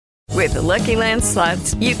With the Lucky Land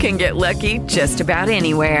Slots, you can get lucky just about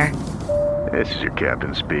anywhere. This is your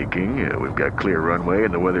captain speaking. We've got clear runway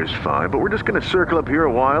and the weather's fine, but we're just going to circle up here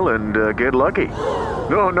a while and get lucky.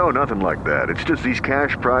 No, nothing like that. It's just these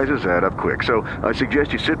cash prizes add up quick. So I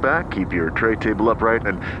suggest you sit back, keep your tray table upright,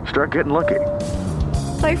 and start getting lucky.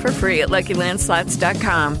 Play for free at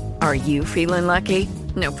LuckyLandSlots.com. Are you feeling lucky?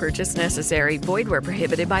 No purchase necessary. Void where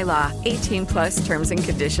prohibited by law. 18 plus terms and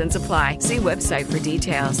conditions apply. See website for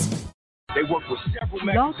details. They work with several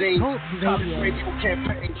magazines, college radio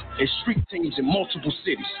campaigns, and street teams in multiple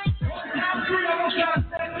cities.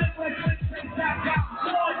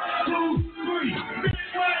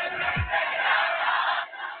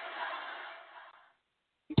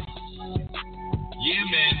 Yeah,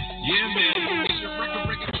 man. It's your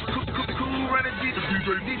cool running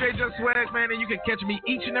DJ Just Swag, man, and you can catch me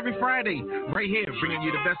each and every Friday right here, bringing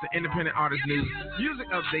you the best of independent artist news, music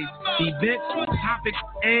updates, events, topics,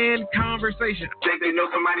 and conversation. Think they know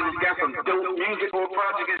somebody who's got some dope music or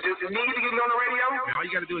project and just need to get on the radio? Man, all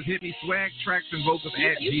you got to do is hit me, swag, tracks, and vocals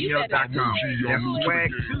at gmail.com. That's swag,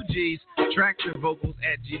 2 G's, tracks, and vocals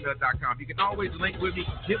at gmail.com. You can always link with me.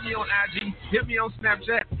 Hit me on IG, hit me on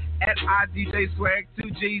Snapchat at IDJ Swag,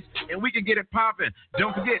 2 G's, and we can get it popping.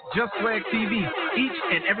 Don't forget, Just Swag TV, each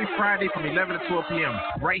and every Friday from 11 to 12 p.m.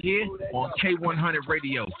 right here on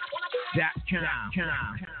K100Radio.com.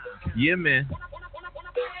 Yeah, man.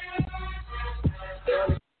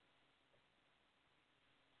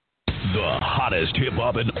 The hottest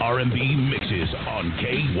hip-hop and R&B mixes on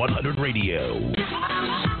K100 Radio.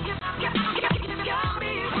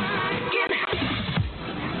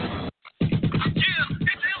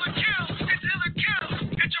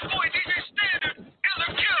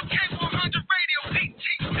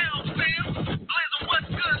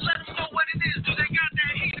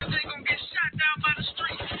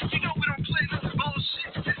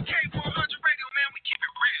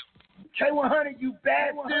 K100, you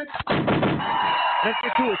bastard! Let's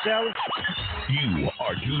get to it, shall we? You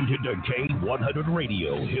are tuned into K100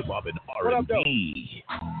 Radio, hip hop and R&B.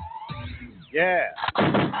 Yeah.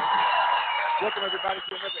 Welcome everybody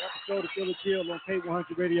to another episode of Illa Kill on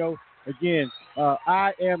K100 Radio. Again,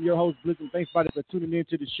 I am your host, Blizzard. Thanks everybody for tuning in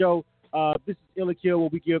to the show. This is Illa Kill, where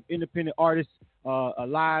we give independent artists a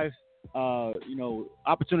live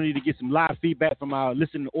opportunity to get some live feedback from our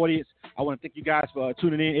listening audience. I want to thank you guys for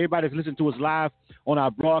tuning in. Everybody that's listening to us live on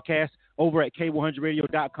our broadcast over at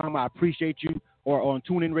K100Radio.com, I appreciate you. Or on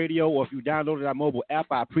TuneIn Radio, or if you downloaded our mobile app,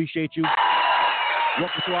 I appreciate you.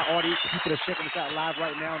 Welcome to our audience. People that are checking us out live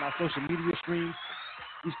right now on our social media streams.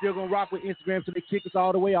 We're still going to rock with Instagram till they kick us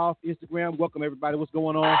all the way off. Instagram, welcome everybody. What's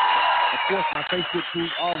going on? Of course, my Facebook crew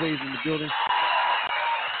always in the building.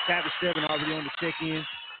 Savage Stebbin already on the check-in.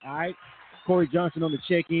 All right. Corey Johnson on the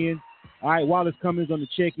check-in. All right. Wallace Cummins on the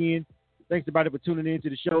check-in. Thanks, everybody, for tuning in to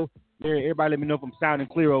the show. Everybody let me know if I'm sounding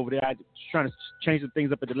clear over there. I'm just trying to change some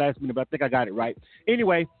things up at the last minute, but I think I got it right.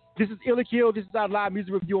 Anyway, this is Illa Kill. This is our live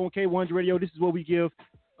music review on K100 Radio. This is where we give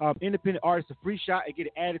independent artists a free shot and get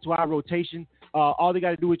it added to our rotation. All they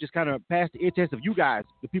got to do is just kind of pass the ear test of you guys,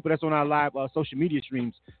 the people that's on our live social media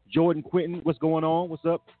streams. Jordan Quinton, what's going on? What's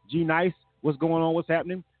up? G Nice, what's going on? What's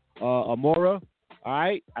happening? Amora, all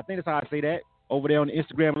right. I think that's how I say that. Over there on the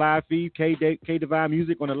Instagram live feed. K Divine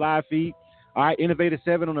Music on the live feed. All right. Innovator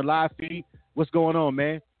 7 on the live feed. What's going on,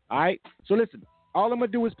 man? All right. So listen, all I'm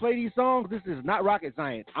going to do is play these songs. This is not rocket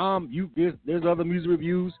science. There's other music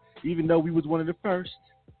reviews, even though we was one of the first.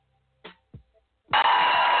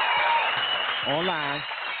 Online.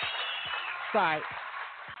 Site.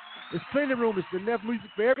 There's plenty of room. There's enough music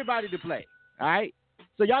for everybody to play. All right.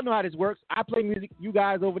 So y'all know how this works. I play music. You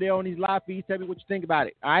guys over there on these live feeds, tell me what you think about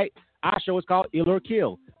it. All right. Our show is called Ill or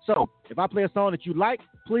Kill. So if I play a song that you like,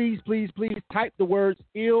 please type the words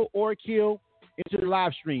Ill or Kill into the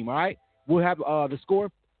live stream. All right. We'll have the score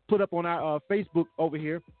put up on our Facebook over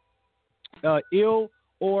here. Ill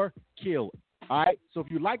or Kill. All right. So if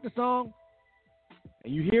you like the song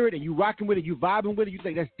and you hear it and you rocking with it, you vibing with it, you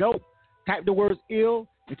think that's dope, type the words Ill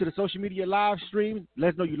into the social media live stream.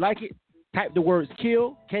 Let us know you like it. Type the words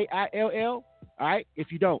Kill, Kill. All right.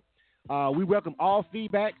 If you don't, we welcome all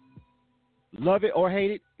feedback. Love it or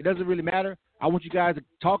hate it. It doesn't really matter. I want you guys to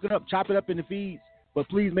talk it up, chop it up in the feeds. But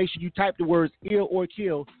please make sure you type the words Ill or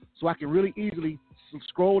Kill so I can really easily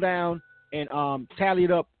scroll down and tally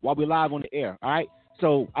it up while we're live on the air. All right.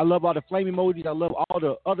 So I love all the flame emojis. I love all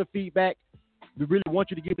the other feedback. We really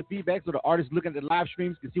want you to get the feedback so the artists looking at the live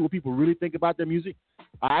streams can see what people really think about their music.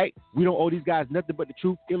 All right. We don't owe these guys nothing but the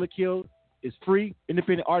truth. Ill or Kill is free.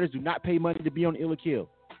 Independent artists do not pay money to be on Ill or Kill.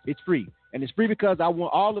 It's free. And it's free because I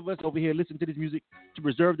want all of us over here listening to this music to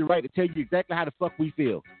reserve the right to tell you exactly how the fuck we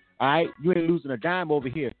feel. All right, you ain't losing a dime over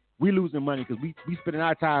here. We losing money because we spending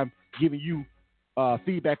our time giving you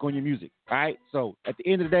feedback on your music. All right, so at the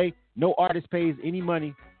end of the day, no artist pays any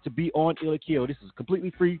money to be on Ill or Kill. This is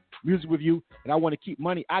completely free music review, and I want to keep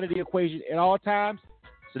money out of the equation at all times.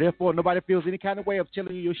 So therefore, nobody feels any kind of way of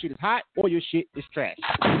telling you your shit is hot or your shit is trash.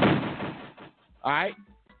 All right,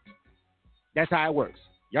 that's how it works.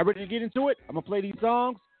 Y'all ready to get into it? I'm gonna play these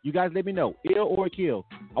songs. You guys let me know, Ill or Kill.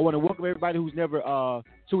 I want to welcome everybody who's never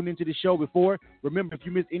tuned into the show before. Remember, if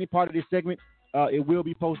you missed any part of this segment, it will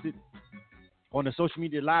be posted on the social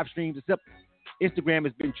media live streams, except Instagram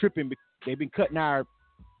has been tripping. They've been cutting hours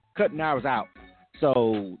out.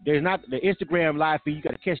 So there's not the Instagram live feed. You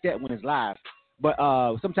got to catch that when it's live. But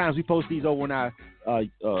sometimes we post these over on our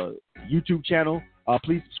YouTube channel.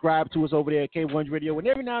 Please subscribe to us over there at K100 Radio. And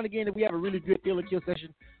every now and again, if we have a really good Ill or Kill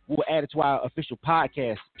session, we'll add it to our official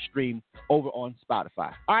podcast stream over on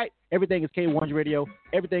Spotify. All right, everything is K100 Radio.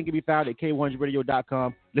 Everything can be found at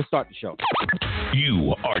K100Radio.com. Let's start the show.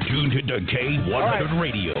 You are tuned to K100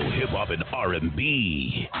 Radio, hip hop and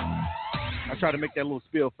R&B. I try to make that little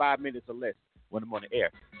spiel 5 minutes or less when I'm on the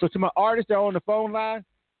air. So to my artists that are on the phone line,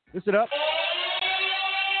 listen up.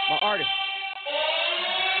 My artists.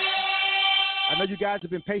 I know you guys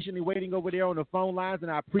have been patiently waiting over there on the phone lines,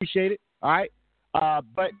 and I appreciate it. All right.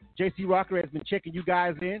 But JC Rocker has been checking you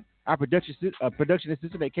guys in, our production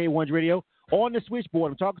assistant at K100 Radio, on the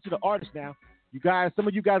switchboard. I'm talking to the artists now. You guys, some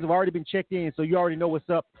of you guys have already been checked in, so you already know what's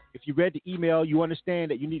up. If you read the email, you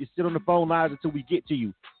understand that you need to sit on the phone lines until we get to you.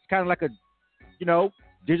 It's kind of like a,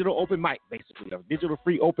 digital open mic, basically, a digital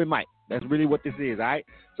free open mic. That's really what this is, all right?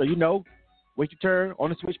 So, wait your turn on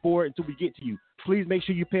the switchboard until we get to you. Please make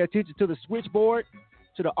sure you pay attention to the switchboard,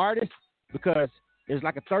 to the artist, because there's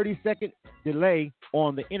like a 30-second delay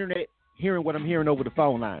on the internet hearing what I'm hearing over the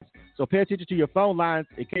phone lines. So pay attention to your phone lines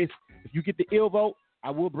in case if you get the ill vote, I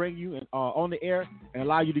will bring you on the air and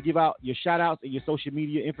allow you to give out your shout-outs and your social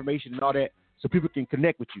media information and all that so people can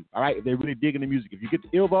connect with you, all right, if they're really digging the music. If you get the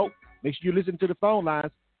ill vote, make sure you listen to the phone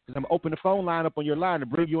lines because I'm going to open the phone line up on your line to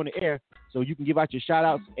bring you on the air so you can give out your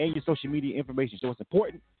shout-outs and your social media information. So it's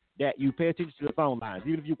important that you pay attention to the phone lines,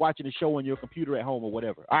 even if you're watching the show on your computer at home or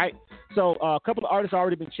whatever, all right? So a couple of artists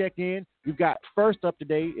already been checked in. We've got first up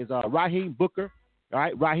today is Raheem Booker, all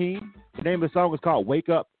right? Raheem, the name of the song is called Wake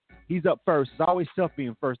Up. He's up first. It's always tough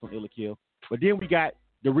being first on Ill or Kill. But then we got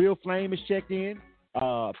The Real Flame is checked in.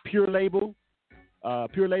 Pure Label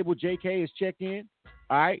JK is checked in.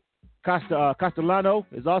 All right. Castellano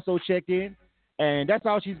is also checked in. And that's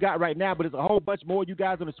all she's got right now. But there's a whole bunch more you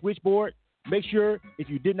guys on the switchboard. Make sure if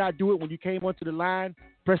you did not do it when you came onto the line,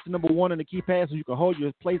 press the number 1 on the keypad so you can hold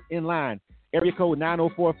your place in line. Area code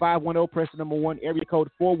 904-510, press the number 1. Area code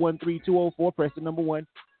 413-204, press the number 1.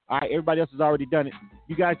 All right, everybody else has already done it.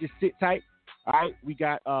 You guys just sit tight. All right, we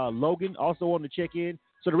got Logan also on the check-in.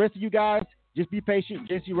 So the rest of you guys, just be patient.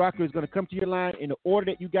 JC Rocker is going to come to your line in the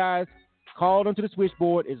order that you guys called onto the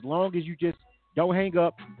switchboard, as long as you just don't hang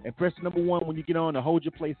up and press the number 1 when you get on to hold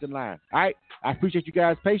your place in line. All right, I appreciate you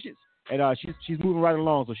guys' patience, and she's moving right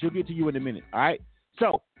along, so she'll get to you in a minute. All right,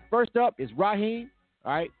 so first up is Raheem.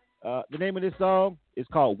 All right, the name of this song is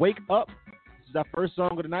called Wake Up. This is our first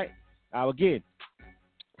song of the night. Again,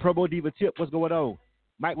 Promo Diva Tip, what's going on?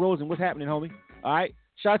 Mike Rosen, what's happening, homie? All right.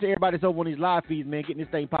 Shout out to everybody that's over on these live feeds, man, getting this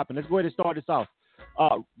thing popping. Let's go ahead and start this off.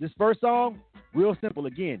 This first song, real simple.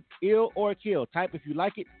 Again, Ill or Kill. Type if you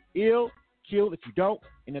like it. Ill, Kill if you don't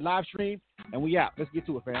in the live stream. And we out. Let's get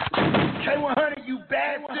to it, fam. K100, you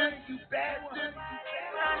bastard. You bastard.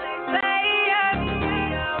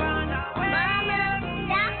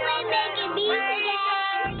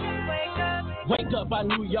 Wake up, I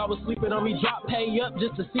knew y'all was sleeping on me. Drop pay up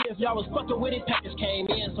just to see if y'all was fucking with it. Package came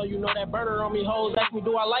in, so you know that burner on me. Hoes ask me,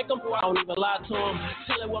 do I like them? I don't even lie to them.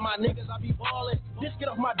 Chillin' with my niggas, I be ballin'. Just get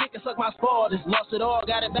off my dick and suck my spoils. Lost it all,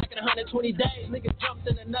 got it back in 120 days. Niggas jumped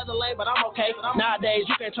in another lane, but I'm okay. Nowadays,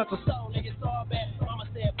 you can't trust a soul, niggas all bad. Mama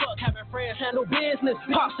said, fuck having friends, handle business.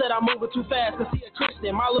 Pop said I'm moving too fast, cause he a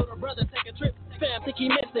Christian. My little brother taking trips. Fam think he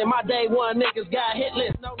missed it. My day one niggas got hit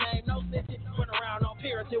list. No name, no snitches. Run around on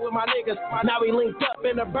Puritan with my niggas. Now we linked up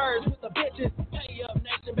in the birds with the bitches. Pay up,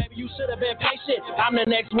 nation, baby, you should have been patient. I'm the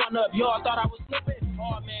next one up. Y'all thought I was slipping.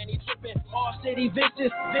 Oh, man, he tripping. All city vicious.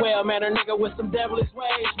 Well, man, a nigga with some devilish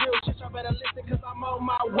ways. Real shit, y'all better listen, cause I'm on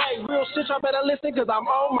my way. Real shit, y'all better listen, cause I'm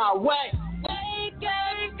on my way. Wake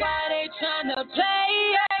up, why they tryna play?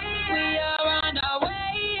 We are on our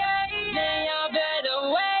way. Then y'all better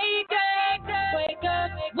wake up. Wake up,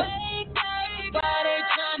 wake up, why they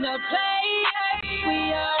tryna play?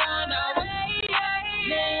 We are on our way.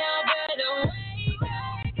 Then y'all better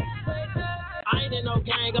wake up. I ain't in no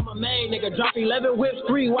gang, I'm a main nigga. Dropping 11 whips,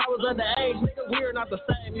 3 while I was underage. Nigga, we're not the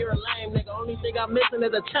same. You're a lame nigga. Only thing I'm missing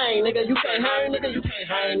is a chain, nigga. You can't hang, nigga. You can't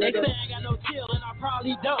hang, nigga. They say I got no chill, and I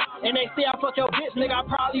probably don't. And they say I fuck your bitch, nigga. I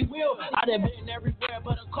probably will. I done been everywhere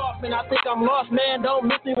but a coffin. I think I'm lost, man. Don't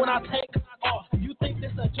miss me when I take off. You think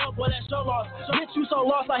this a joke? Well, that's your loss. Bitch, you so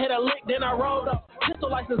lost, I hit a lick, then I rolled up. Pistol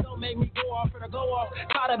license don't make me go off or to go off.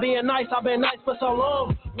 Tired of being nice, I've been nice for so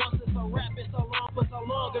long. Once it's a rap, it's so long for so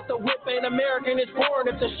long. If the whip ain't American, it's foreign.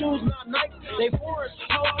 If the shoes not nice, they foreign.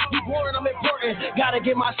 How I be boring, I'm important. Gotta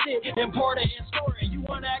get my shit important and store it. You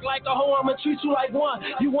wanna act like a hoe, I'ma treat you like one.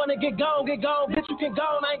 You wanna get gone, bitch, you can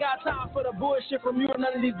go. I ain't got time for the bullshit from you or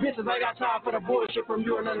none of these bitches. I ain't got time for the bullshit from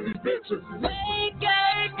you or none of these bitches. Wake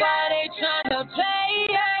up, why they tryna play?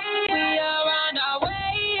 We are on our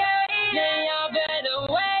way. Then y'all better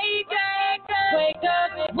wake up, wake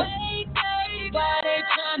up, wake up. Why they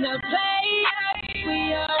tryna play?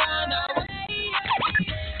 We are on our way.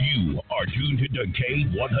 You are tuned to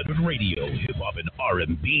K100 Radio, Hip Hop and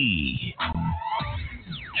R&B.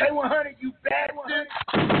 K100, you bad one.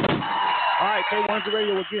 All right, K100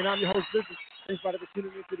 Radio again. I'm your host, Listen. Thanks for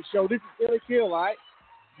tuning into the show. This is Illy Kill, all right?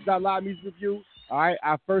 This is our live music review. All right,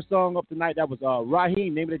 our first song up tonight, that was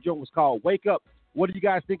Raheem. Name of the joint was called Wake Up. What do you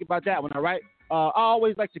guys think about that one, all right? I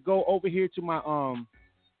always like to go over here to my,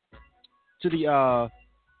 to the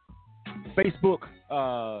Facebook,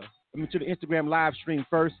 to the Instagram live stream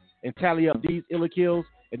first and tally up these Illy Kills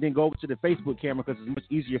and then go over to the Facebook camera because it's much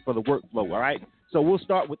easier for the workflow, all right? So we'll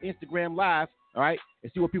start with Instagram Live, all right,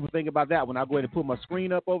 and see what people think about that one. I'll go ahead and put my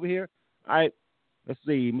screen up over here. All right, let's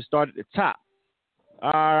see. Let me start at the top.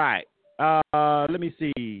 All right. Let me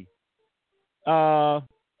see.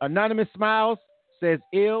 Anonymous Smiles says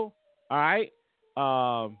ill. All right.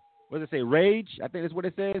 What does it say? Rage. I think that's what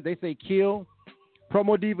it says. They say kill.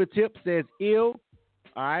 Promo Diva Tip says ill.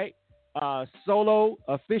 All right. Solo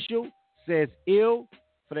Official says ill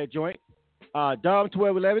for that joint. Dom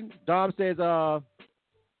 1211. Dom says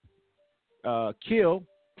kill.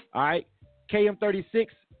 All right. KM36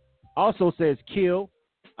 also says kill.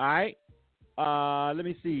 All right. Let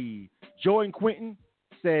me see. Jordan Quentin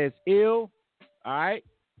says ill. All right.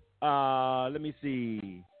 Let me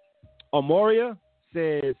see. Amoria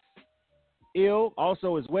says ill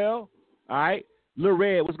also as well. All right. Lil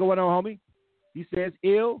Red, what's going on, homie? He says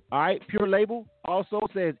ill. All right. Pure Label also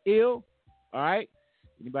says ill. All right.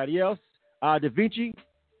 Anybody else? Da Vinci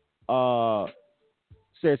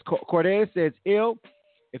says Cortez says ill.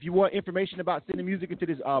 If you want information about sending music into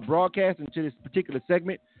this broadcast, into this particular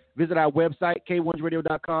segment, visit our website,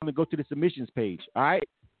 k1radio.com, and go to the submissions page. All right.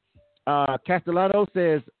 Castellano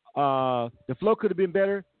says the flow could have been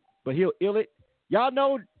better, but he'll ill it. Y'all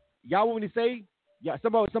know, y'all want me to say, yeah,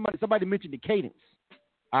 somebody mentioned the cadence.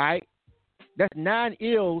 All right. That's 9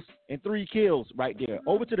 ills and 3 kills right there.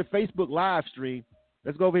 Over to the Facebook live stream.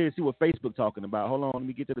 Let's go over here and see what Facebook's talking about. Hold on, let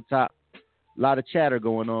me get to the top. A lot of chatter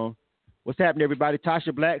going on. What's happening, everybody?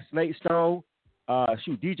 Tasha Black, Slate Stone,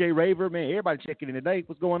 DJ Raver, man. Everybody checking in today.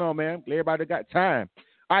 What's going on, man? Everybody got time.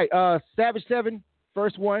 All right, Savage 7,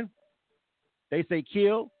 first one. They say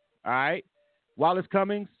kill. All right. Wallace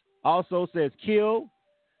Cummings also says kill.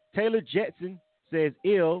 Taylor Jetson says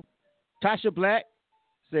ill. Tasha Black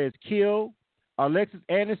says kill. Alexis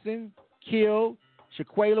Anderson, kill.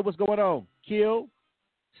 Shaquela, what's going on? Kill.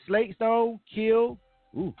 Slate Stone, kill.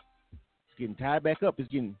 Ooh, it's getting tied back up. It's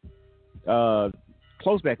getting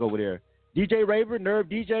close back over there. DJ Raver, Nerve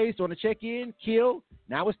DJs on the check-in, kill.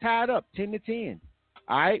 Now it's tied up, 10-10.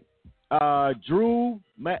 All right. Drew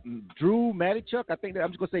Matichuk, I think that I'm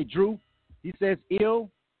just gonna say Drew. He says ill.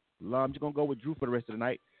 I'm just gonna go with Drew for the rest of the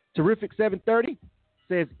night. Terrific 730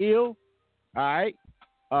 says ill. All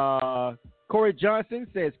right. Corey Johnson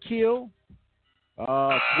says kill.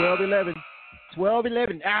 12-11.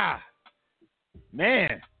 12-11. Ah,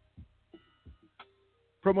 man.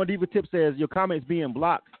 Promo Diva Tip says your comments being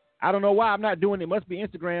blocked. I don't know why I'm not doing it. It must be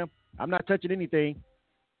Instagram. I'm not touching anything.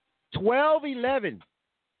 12-11.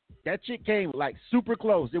 That chick came like super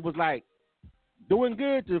close. It was like doing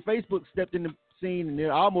good till Facebook stepped in the scene and it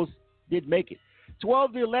almost did make it.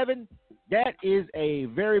 12-11. That is a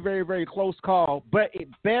very, very, very close call, but it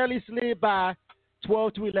barely slid by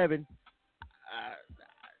 12-11.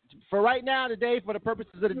 For right now today, for the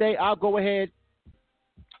purposes of the day, I'll go ahead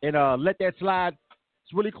and let that slide.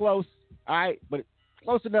 It's really close. All right, but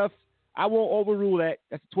close enough. I won't overrule that.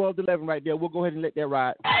 That's 12-11 right there. We'll go ahead and let that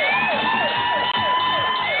ride. All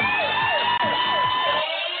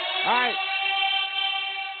right.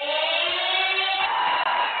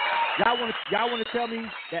 Y'all want to tell me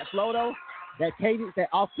that flow though? That cadence, that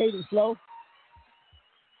off cadence flow?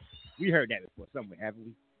 We heard that before somewhere, haven't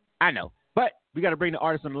we? I know. But We got to bring the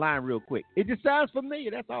artist on the line real quick. It just sounds familiar.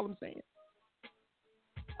 That's all I'm saying.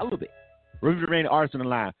 A little bit. We're going to bring the artist on the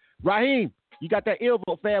line. Raheem, you got that ill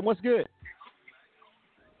vote, fam. What's good?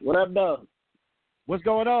 What up, dog? What's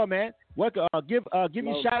going on, man? What? Give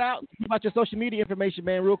me a shout out. Give about your social media information,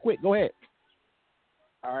 man, real quick. Go ahead.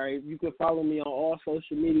 All right, you can follow me on all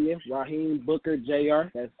social media, Raheem Booker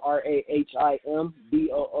Jr. That's RAHIM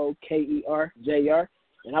BOOKER JR.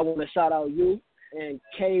 And I want to shout out you and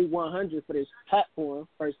K100 for this platform,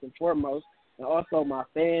 first and foremost, and also my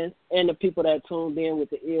fans and the people that tuned in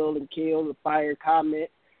with the ill and kill, the fire comment.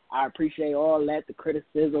 I appreciate all that, the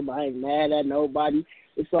criticism. I ain't mad at nobody.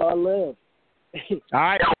 It's all love. All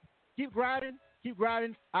right. Keep grinding. Keep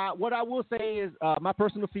grinding. What I will say is my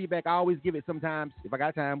personal feedback, I always give it sometimes if I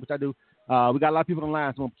got time, which I do. We got a lot of people on the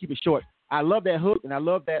line, so I'm going to keep it short. I love that hook, and I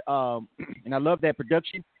love that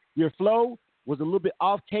production. Your flow was a little bit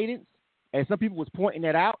off cadence, and some people was pointing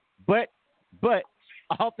that out. But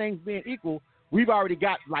all things being equal, we've already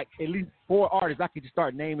got like at least 4 artists I could just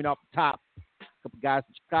start naming off the top. A couple guys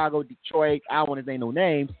from Chicago, Detroit. I want to say no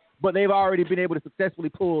names, but they've already been able to successfully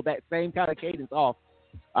pull that same kind of cadence off.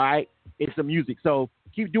 All right, it's the music. So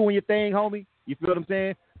keep doing your thing, homie. You feel what I'm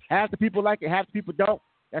saying? Half the people like it, half the people don't.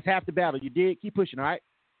 That's half the battle. You did. Keep pushing, all right?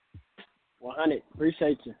 100.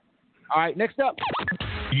 Appreciate you. All right, next up.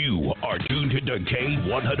 You are tuned to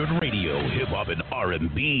K100 Radio, hip hop and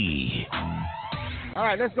R&B. All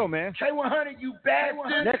right, let's go, man. K100, you bad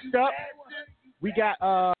one. Next up, we got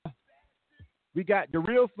The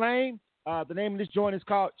Real Flame. The name of this joint is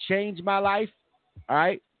called Change My Life. All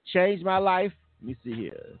right, Change My Life. Let me see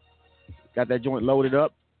here. Got that joint loaded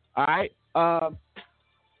up. All right.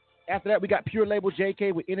 After that, we got Pure Label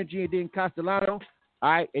JK with Energy and then Castellano. All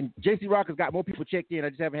right. And JC Rock has got more people checked in. I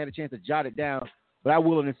just haven't had a chance to jot it down, but I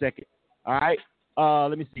will in a second. All right.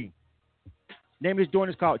 Let me see. Name of this joint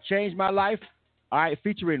is called Change My Life. All right.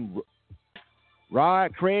 Featuring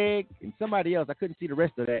Rod, Craig, and somebody else. I couldn't see the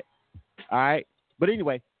rest of that. All right. But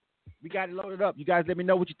anyway, we got it loaded up. You guys let me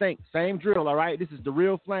know what you think. Same drill. All right. This is The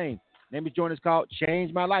Real Flame. Name of the joint is called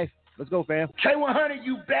Change My Life. Let's go, fam. K100,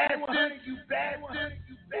 you bad one. You bad one.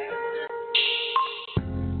 You bad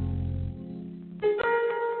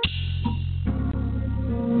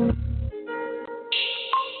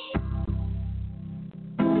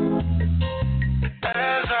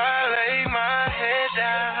As I lay my head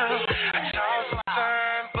down, I toss and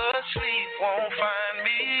turn, but sleep won't find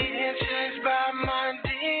me. And chased by my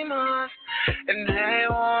demons, and they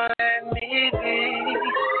won't let me be.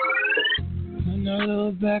 When I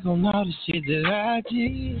look back on all the shit that I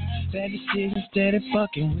did, bad decisions steady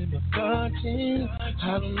fucking with my conscience.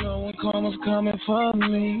 I don't know when karma's coming for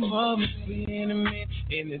me. We in a minute,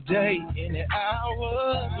 in the day, in the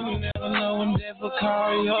hour. You never know when death will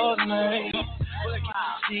call your name. But I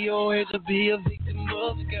can't see your way to be a victim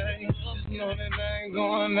of the game. Just know that I ain't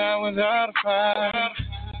going out without a fight.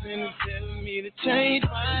 Been telling me to change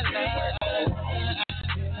my life.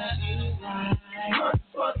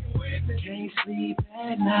 Can't sleep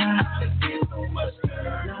at night. There's so much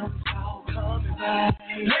girl. Now it's all coming back.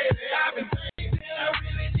 Lately I've been thinking that I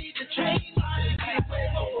really need to change my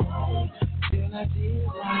life. Till I did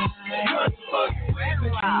right.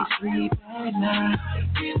 Can't sleep at night.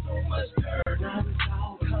 There's so much girl. Now it's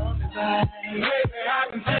all coming back. Lately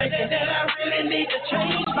I've been thinking that I really need to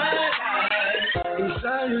change my life.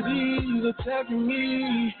 Anxiety is attacking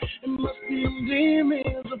me. It must be them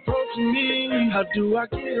demons approaching me. How do I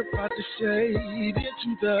get up out the shade into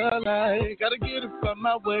the light? Gotta get up out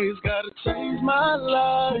my ways, gotta change my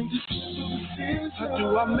life. How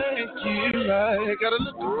do I make it right? Gotta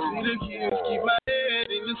look and see the years, keep my head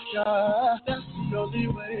in the sky. That's the only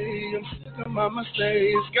way. I'm sick of my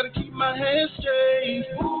mistakes, gotta keep my head straight.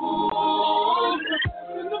 Ooh,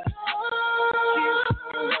 in the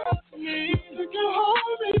me, you can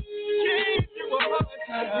hold me. Keep you up,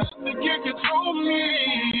 you can control me.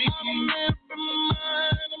 I'm in my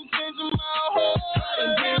mind, I'm changing my heart.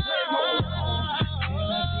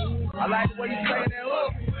 I like the way you say that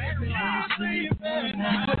up. You put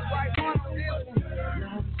the right one on this one.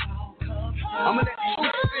 I'm gonna let you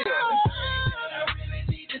feel.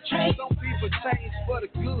 Some people change for the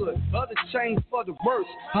good, others change for the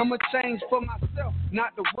worse. I'ma change for myself.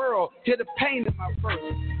 not the world. Hear the pain in my verse.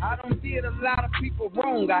 I done did a lot of people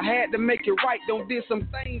wrong. I had to make it right. Don't did some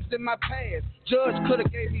things in my past. Judge coulda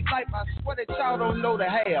gave me life. I swear that y'all don't know the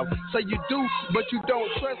half. So you do, but you don't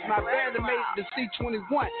trust me. I barely made it to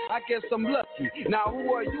C21. I guess I'm lucky. Now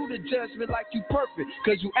who are you to judge me like you perfect?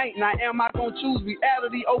 Cause you ain't. Now am I gonna choose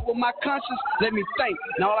reality over my conscience? Let me think.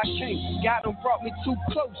 Now I can't. God done brought me too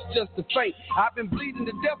close just to faint. I've been bleeding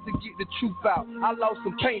to death to get the truth out. I lost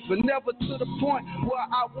some pain, but never to the point where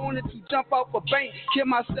I wanted to jump off a bank. Kill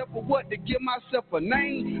myself for what? To give myself a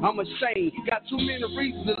name? I'm ashamed. Got too many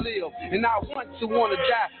reasons to live, and I want to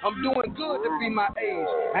die. I'm doing good to be my age.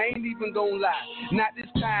 I ain't even gonna lie. Not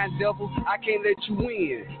this time, devil. I can't let you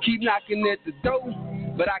in. Keep knocking at the door,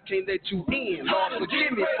 but I can't let you in. Lord,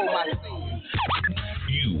 forgive me for my sins.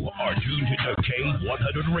 You are tuned to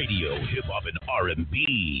K100 Radio, Hip Hop and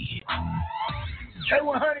R&B.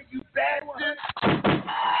 K100, you bad one.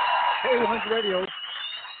 K100 Radio.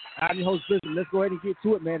 I'm your host, Blizzard. Let's go ahead and get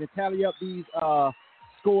to it, man, and tally up these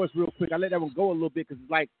scores real quick. I let that one go a little bit because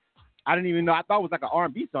it's like, I didn't even know. I thought it was like an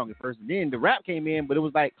R&B song at first. And then the rap came in, but it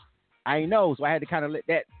was like, I ain't know. So I had to kind of let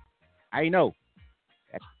that, I ain't know.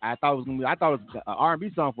 I thought it was an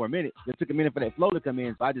R&B song for a minute. It took a minute for that flow to come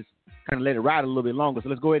in, so I just kind of let it ride a little bit longer. So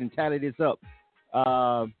let's go ahead and tally this up.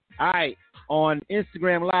 All right, on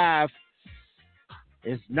Instagram Live,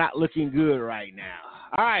 it's not looking good right now.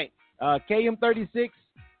 All right, KM36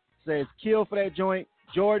 says kill for that joint.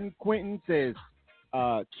 Jordan Quentin says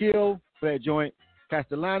kill for that joint.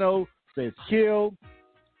 Castellano says kill.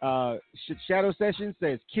 Shadow Session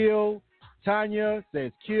says kill. Tanya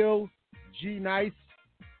says kill. G Nice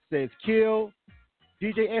says kill.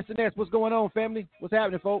 DJ SNS, what's going on, family? What's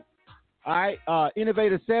happening, folks? All right.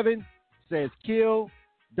 Innovator 7 says kill.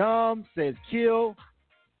 Dom says kill.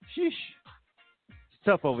 Sheesh. It's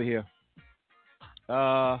tough over here.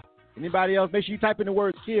 Anybody else? Make sure you type in the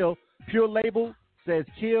word kill. Pure Label says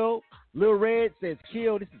kill. Lil Red says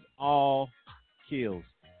kill. This is all kills.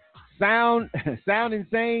 Sound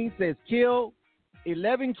Insane says kill.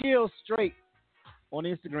 11 kills straight on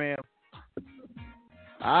Instagram.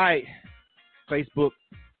 All right, Facebook,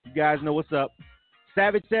 you guys know what's up.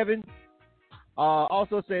 Savage 7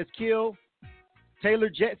 also says kill. Taylor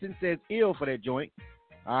Jetson says ill for that joint.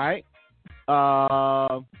 All right.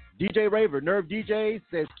 DJ Raver, Nerve DJ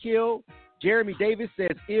says kill. Jeremy Davis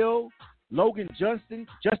says ill. Logan Justin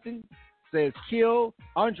says kill.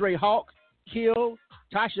 Andre Hawk, kill.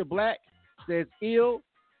 Tasha Black says ill.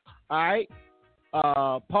 All right.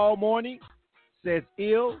 Paul Morning says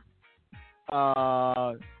ill.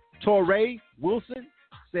 Torrey Wilson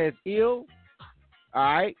says ill. All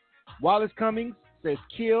right. Wallace Cummings says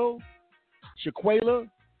kill. Shaquela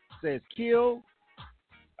says kill.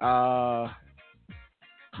 Man.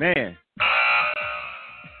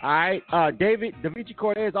 All right. David Da Vinci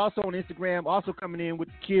Cortez also on Instagram, also coming in with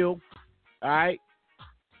the kill. All right.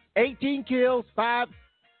 18 kills, 5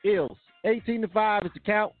 ills. 18 to 5 is the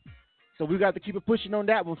count. So we got to keep it pushing on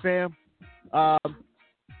that one, fam.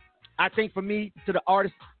 I think for me, to the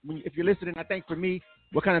artist, if you're listening, I think for me,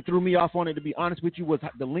 what kind of threw me off on it, to be honest with you, was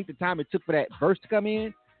the length of time it took for that verse to come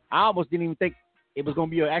in. I almost didn't even think it was going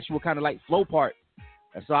to be an actual kind of like flow part.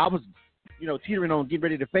 And so I was, teetering on getting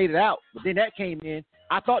ready to fade it out. But then that came in.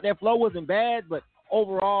 I thought that flow wasn't bad, but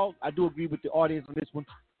overall, I do agree with the audience on this one.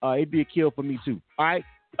 It'd be a kill for me, too. All right?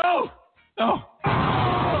 Elizabeth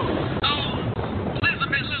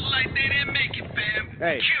like they didn't make it, fam.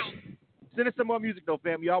 Hey. Kill. Send us some more music, though,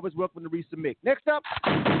 fam. You're always welcome to resubmit. Next up.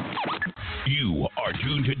 You are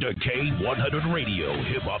tuned to K100 Radio,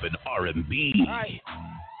 Hip Hop and R&B. All right.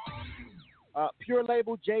 Pure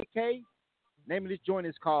Label JK. Name of this joint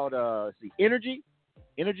is called, Energy.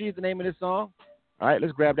 Energy is the name of this song. All right,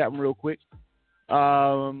 let's grab that one real quick.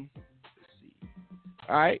 Let's see.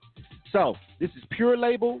 All right. So, this is Pure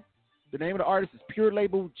Label. The name of the artist is Pure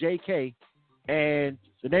Label JK. And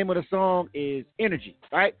the name of the song is Energy.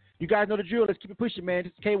 All right. You guys know the drill. Let's keep it pushing, man.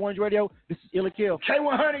 This is K100 Radio. This is Ill or Kill.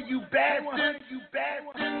 K100, you bad one. You bad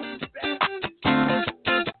one.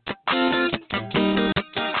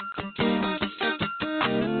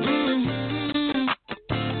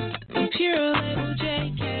 Pure Label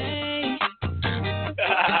JK.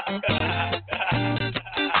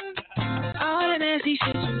 All that nasty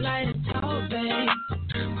shit you like to talk, babe.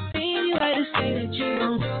 Things you like to say that you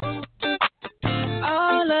don't know.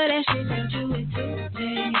 All of that shit that you would do,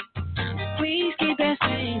 babe. Please keep that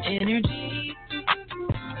same energy.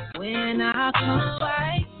 When I come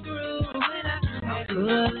right through, when I'm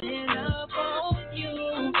pulling up on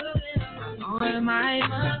you, on my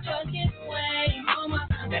motherfucking way,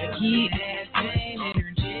 gotta keep that same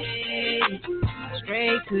energy.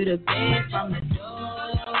 Straight to the bed from the door.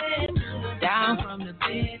 the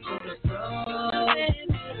bed to the floor.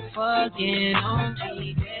 Fucking on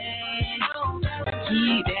me,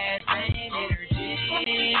 keep that same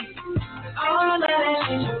energy. All of that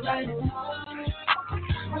shit you like to talk.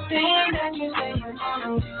 Things that you say you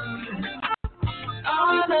wanna do.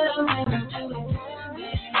 All of the things you do.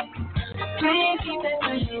 Please keep that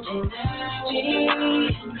same energy.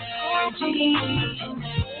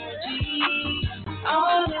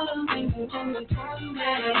 All of the things you do.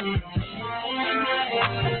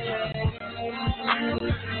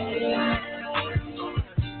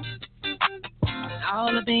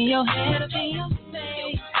 All up in your head, up in your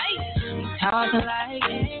face. Talking like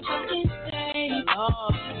ain't fucking safe. Oh,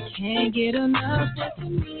 can't get enough just for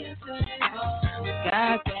me to say.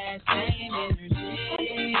 Got that same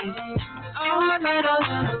energy. All night, all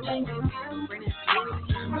the things you do.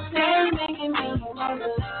 Stay making me fall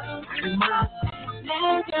in love.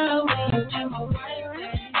 Let go when you do my right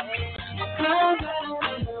thing. 'Cause I don't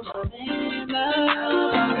feel I'm in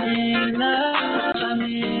love. I'm in love. I'm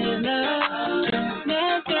in love.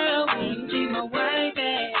 Let go when you do my right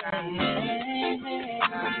thing.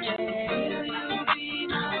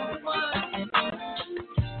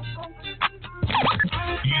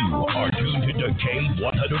 You are tuned to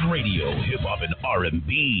K100 Radio, Hip Hop and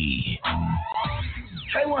R&B.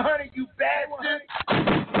 K100, you bastard!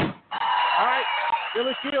 All right,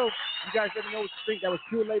 Killer Kill. You guys let me know what you think. That was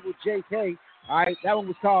pure label JK. All right, that one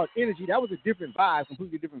was called Energy. That was a different vibe,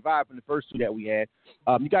 completely different vibe from the first two that we had.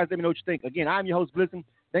 You guys let me know what you think. Again, I'm your host, Blizzard.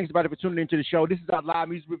 Thanks, everybody, for tuning into the show. This is our live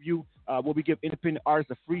music review where we give independent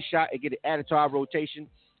artists a free shot and get it added to our rotation.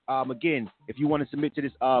 Again, if you want to submit to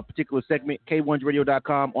this particular segment,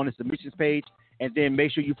 K100radio.com on the submissions page, and then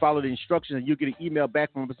make sure you follow the instructions and you'll get an email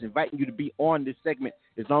back from us inviting you to be on this segment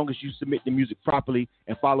as long as you submit the music properly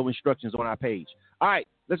and follow instructions on our page. All right,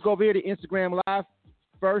 let's go over here to Instagram Live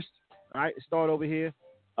first. All right, let's start over here.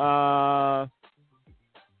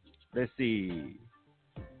 Let's see.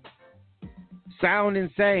 Sound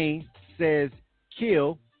Insane says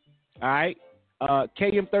kill. All right.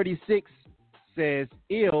 KM36 says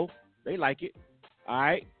ill. They like it. All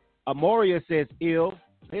right. Amoria says ill.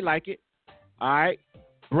 They like it. All right.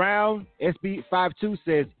 Brown SB52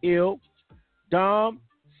 says ill. Dom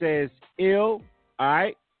says ill. All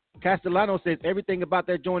right. Castellano says everything about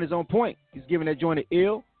that joint is on point. He's giving that joint an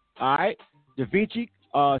ill. All right. Da Vinci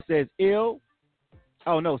says ill.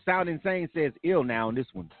 Oh, no. Sound Insane says ill now on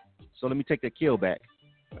this one. So let me take that kill back.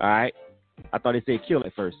 All right. I thought they said kill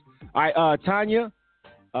at first. All right. Tanya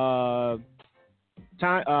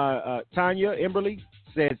Emberly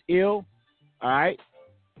says ill. All right.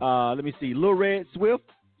 Let me see. Lil Red Swift.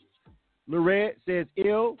 Lil Red says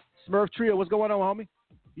ill. Smurf Trio, what's going on, homie?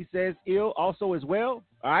 He says ill also as well.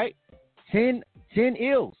 All right. 10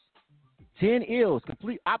 ills. 10 ills.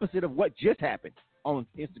 Complete opposite of what just happened on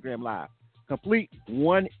Instagram Live. Complete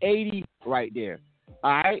 180 right there.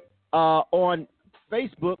 All right. On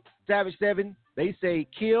Facebook, Savage7, they say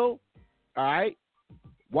kill. All right.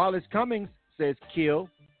 Wallace Cummings says kill.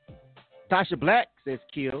 Tasha Black says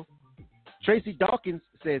kill. Tracy Dawkins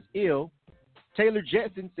says ill. Taylor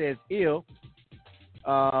Jetson says ill.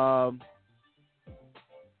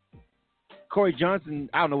 Corey Johnson,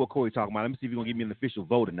 I don't know what Corey talking about. Let me see if he's going to give me an official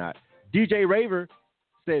vote or not. DJ Raver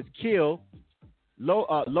says kill.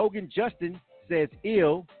 Logan Justin says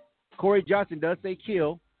ill. Corey Johnson does say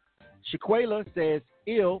kill. Shaquela says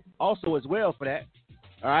ill also as well for that.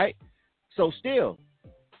 All right. So still,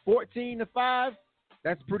 14-5,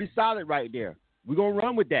 that's pretty solid right there. We're going to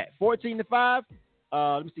run with that. 14-5.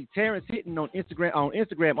 Let me see. Terrence Hitton on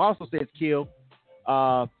Instagram also says kill.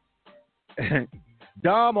 Dom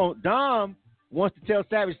wants to tell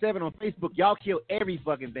Savage7 on Facebook, y'all kill every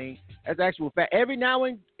fucking thing. That's actual fact. Every now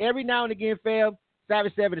and again, fam,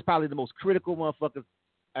 Savage7 is probably the most critical motherfuckers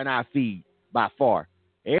in our feed by far.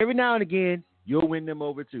 Every now and again, you'll win them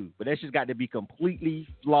over too. But that's just got to be completely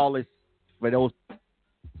flawless for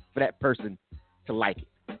that person to like it.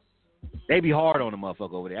 They be hard on the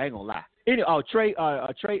motherfucker over there. I ain't gonna lie. Anyway,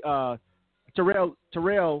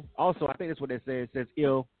 Terrell also, I think that's what that says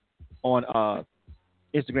ill on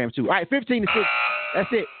Instagram too. All right, 15-6.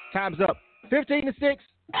 That's it. Time's up. 15-6.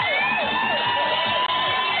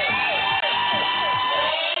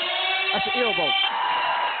 That's an ill vote.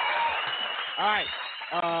 All right.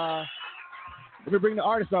 Let me bring the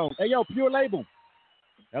artist on. Hey, yo, Pure Label.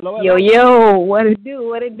 Hello. Yo, what it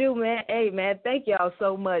do, man? Hey, man, thank y'all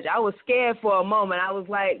so much. I was scared for a moment. I was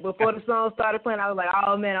like, before the song started playing, I was like,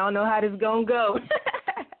 oh, man, I don't know how this is going to go.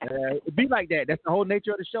 It be like that. That's the whole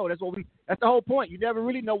nature of the show. That's the whole point. You never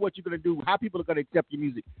really know what you're going to do, how people are going to accept your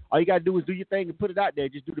music. All you got to do is do your thing and put it out there.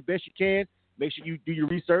 Just do the best you can. Make sure you do your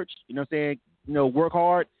research. You know what I'm saying? work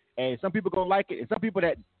hard, and some people gonna like it, and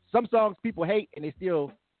some songs people hate, and they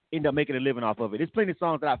still end up making a living off of it. There's plenty of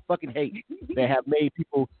songs that I fucking hate that have made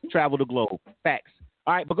people travel the globe. Facts.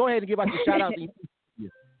 All right, but go ahead and give us a shout out.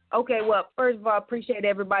 Okay, well, first of all, appreciate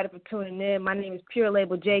everybody for tuning in. My name is Pure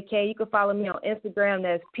Label JK. You can follow me on Instagram.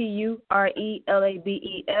 That's PURELABEL.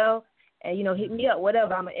 And, hit me up,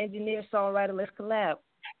 whatever. I'm an engineer, songwriter. Let's collab.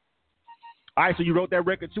 All right, so you wrote that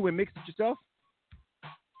record, too, and mixed it yourself?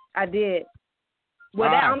 I did. Well,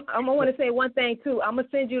 I'm going to want to say one thing, too. I'm going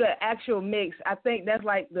to send you the actual mix. I think that's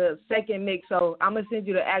like the second mix, so I'm going to send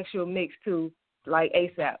you the actual mix, too, like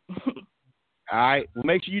ASAP. All right. Well,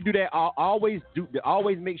 make sure you do that. Always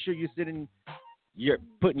make sure you're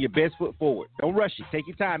putting your best foot forward. Don't rush it. Take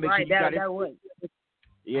your time. Make sure you got it.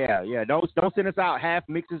 Yeah. Don't send us out half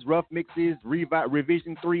mixes, rough mixes,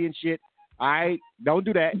 revision 3 and shit. All right. Don't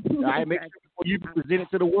do that. All right. Make sure before you present it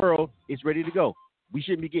to the world, it's ready to go. We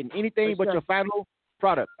shouldn't be getting anything but your final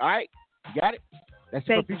product. All right. You got it? That's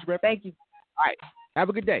it for future reference. Thank you. All right. Have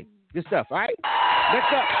a good day. Good stuff. All right.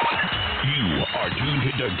 Next up. You are tuned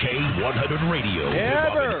to K100 Radio.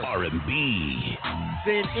 Never. R&B.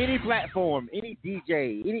 Send any platform, any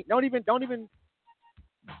DJ,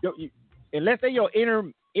 unless they're your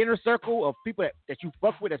inner circle of people that you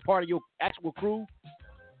fuck with as part of your actual crew.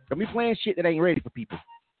 Don't be playing shit that ain't ready for people.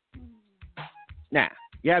 Now,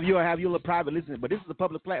 you have your little private listening, but this is a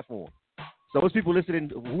public platform. So those people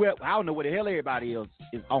listening, I don't know where the hell everybody else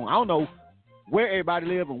is on. I don't know where everybody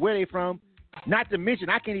live and where they from. Not to mention,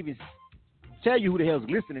 I can't even tell you who the hell's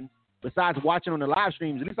listening besides watching on the live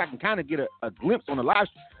streams. At least I can kind of get a glimpse on the live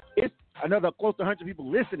stream. It's another close to 100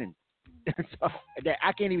 people listening. So that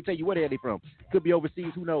I can't even tell you where the hell they from. Could be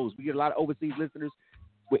overseas. Who knows? We get a lot of overseas listeners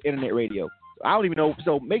with internet radio. So I don't even know.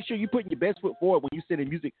 So make sure you're putting your best foot forward when you send in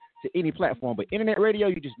music to any platform. But internet radio,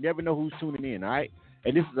 you just never know who's tuning in, all right?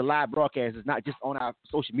 And this is a live broadcast. It's not just on our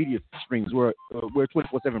social media streams. We're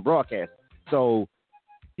 24/7 broadcast. So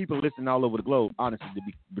people listen all over the globe, honestly, to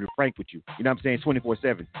be frank with you. You know what I'm saying?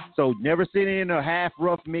 24/7. So never send in a half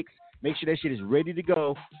rough mix. Make sure that shit is ready to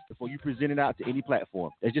go before you present it out to any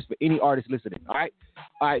platform. That's just for any artist listening. All right?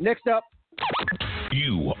 All right, next up.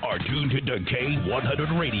 You are tuned to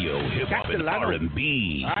K100 Radio, Hip Hop and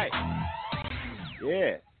R&B. All right.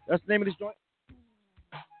 Yeah. That's the name of this joint.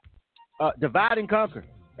 Divide and Conquer.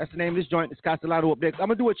 That's the name of this joint. It's Castellano up next. I'm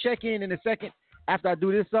going to do a check-in in a second after I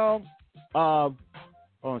do this song. Hold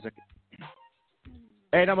on a second.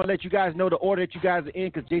 And I'm going to let you guys know the order that you guys are in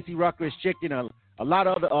because JC Rocker has checked in a lot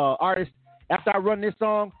of other artists. After I run this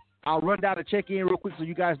song, I'll run down the check-in real quick so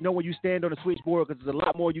you guys know where you stand on the switchboard because there's a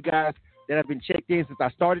lot more of you guys that have been checked in since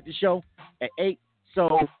I started the show at 8.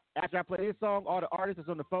 So after I play this song, all the artists that's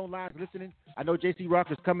on the phone lines listening, I know JC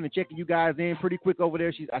Rocker is coming and checking you guys in pretty quick over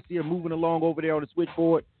there. I see her moving along over there on the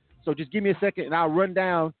switchboard. So just give me a second and I'll run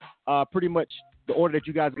down pretty much the order that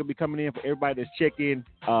you guys are going to be coming in for everybody that's checked in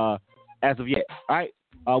as of yet. All right?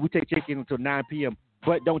 We take check-in until 9 p.m.,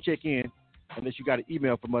 but don't check in unless you got an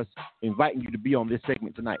email from us inviting you to be on this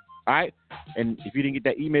segment tonight. All right? And if you didn't get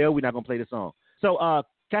that email, we're not going to play the song. So,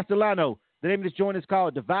 Castellano, the name of this joint is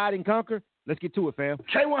called Divide and Conquer. Let's get to it, fam.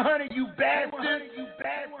 K100, you bastard.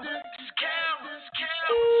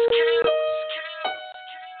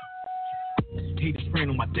 Haters praying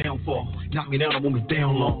on my downfall. Knock me down, I won't be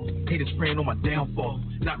down long. Haters praying on my downfall.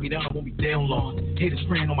 Knock me down, I won't be down long. Haters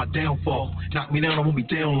praying on my downfall. Knock me down, I won't be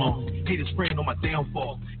down long. Haters praying on my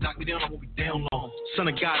downfall. Knock me down, I won't be down long. Son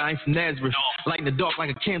of God, I ain't from Nazareth. Light in the dark like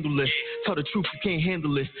a candle lit. Tell the truth, you can't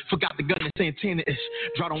handle it. Forgot the gun that Santana-ish.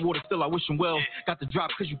 Drought on water, still I wish him well. Got the drop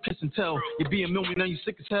cause you kiss and tell. You being million, now you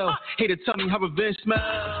sick as hell. Hater tell me how revenge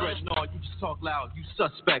smells. No, you just talk loud. You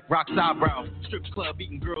suspect. Rock's eyebrows. Strip club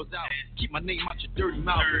eating girls out. Keep my name out your dirty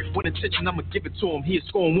mouth. When attention, I'ma give it to him. He a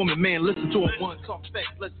scoring woman, man. Listen to him. One talk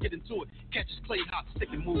facts, let's get into it. Catch his play hot, stick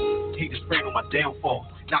and move. Haters praying on my downfall.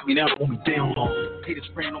 Knock me down, I won't be down long. Haters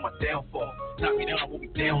praying on my downfall. Knock me down, I won't be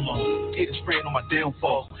down long. Haters praying on my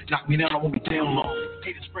downfall. Knock me down, I won't be down long.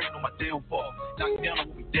 Haters praying on my downfall. Knock me down, I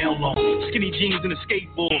won't be down long. Skinny jeans and a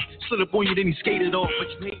skateboard. Slid up on you, then he skated off. But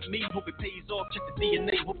you hate me, hope it pays off. Check the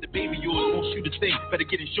DNA, hope the baby yours won't shoot a thing. Better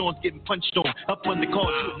get insurance, getting punched on. Up on the car,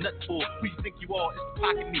 you a nut for. Who you think you are? It's the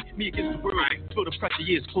pocket me against the world. Feel the pressure,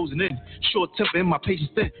 yeah, it's closing in. Short temper and my patience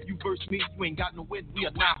thin. You verse me, you ain't got no win. We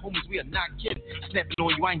are not homies, we are not kidding. Snapping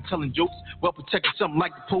on you, I ain't telling jokes. Well protected, something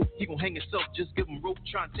like the Pope. He gon' hang himself, just give him rope.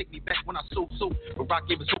 Trying to take me back when I sold soap. But Rock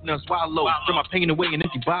gave us hope, now it's wild low. From my pain away an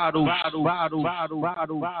empty bottle.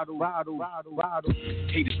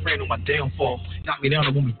 Haters praying on my downfall. Knock me down, I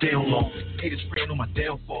won't be down long. Haters praying on my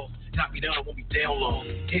downfall. Knock me down, I won't be down long.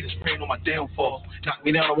 Haters praying on my downfall. Knock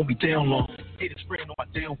me down, I won't be down long. Haters praying on my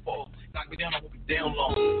downfall. Knock me down, I won't be down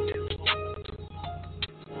long.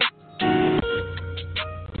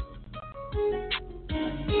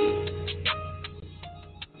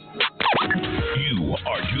 You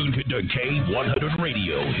are tuned to K100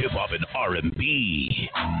 Radio, Hip Hop and R&B.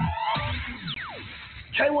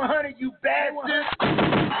 K100, you bastard!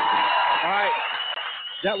 All right,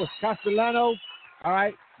 that was Castellano. All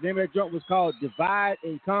right, the name of that joint was called Divide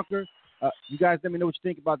and Conquer. You guys let me know what you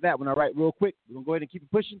think about that one. All right, real quick, we're going to go ahead and keep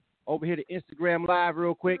it pushing. Over here to Instagram Live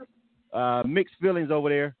real quick. Mixed feelings over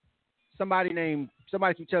there. Somebody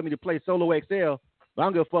keep telling me to play Solo XL, but I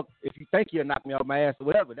don't give a fuck if you think you'll knock me off my ass or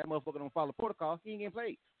whatever. That motherfucker don't follow protocol. He ain't getting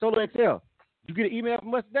played. Solo XL. You get an email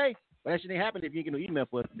from us today? Well, that shit ain't happening if you ain't get no email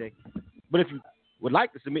for us today. But if you would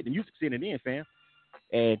like to submit, then you can send it in, fam.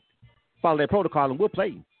 And follow that protocol, and we'll play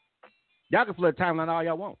you. Y'all can flood the timeline all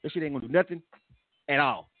y'all want. That shit ain't going to do nothing at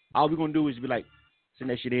all. All we're going to do is be like, send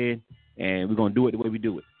that shit in, and we're going to do it the way we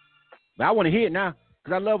do it. But I want to hear it now,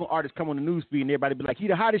 because I love when artists come on the news feed and everybody be like, he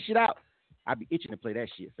the hottest shit out. I be itching to play that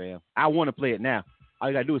shit, fam. I want to play it now. All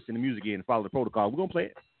you got to do is send the music in and follow the protocol. We're going to play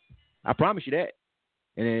it. I promise you that.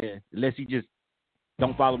 And then, unless he just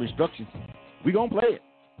don't follow instructions, we're going to play it.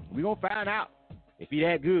 We're going to find out if he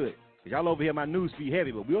that good. Because y'all over here, my news feed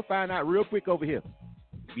heavy, but we'll find out real quick over here.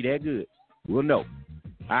 If he that good, we'll know.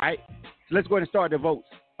 All right? So let's go ahead and start the votes.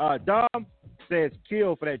 Dom says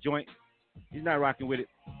kill for that joint. He's not rocking with it.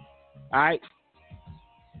 All right.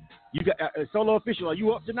 You got Solo Official. Are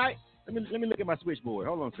you up tonight? Let me look at my switchboard.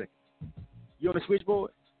 Hold on a second. You on the switchboard?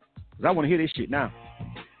 Because I want to hear this shit now.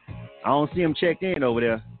 I don't see him checked in over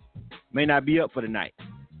there. May not be up for the night.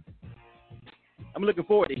 I'm looking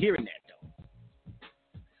forward to hearing that, though.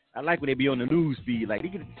 I like when they be on the news feed. Like,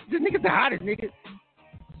 this nigga's the hottest nigga.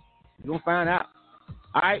 You're going to find out.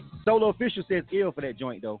 All right. Solo Official says ill for that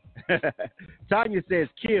joint, though. Tanya says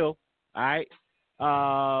kill. All right.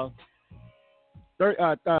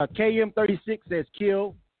 KM36 says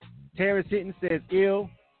kill. Terrence Hinton says ill.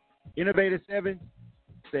 Innovator 7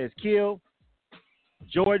 says kill.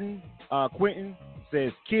 Jordan Quentin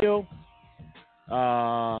says kill.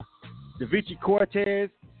 DaVinci Cortez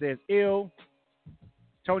says ill.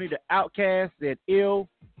 Tony the Outcast said ill.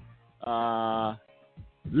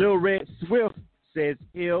 Lil Red Swift says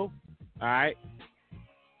ill. All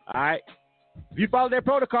right. If you follow that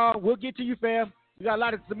protocol, we'll get to you, fam. We got a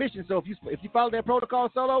lot of submissions, so if you follow that protocol,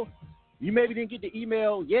 Solo, you maybe didn't get the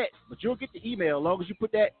email yet, but you'll get the email as long as you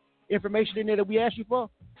put that information in there that we asked you for.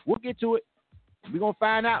 We'll get to it. We're going to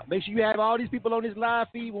find out. Make sure you have all these people on this live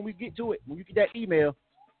feed when we get to it. When you get that email,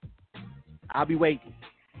 I'll be waiting.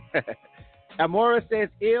 Amora says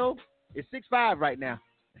ill. It's 6'5" right now.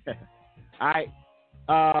 All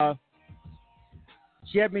right.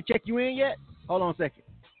 She haven't been check you in yet? Hold on a second.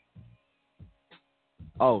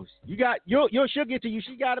 Oh, she'll get to you.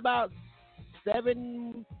 She got about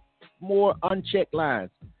 7 more unchecked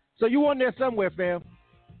lines. So you on there somewhere, fam.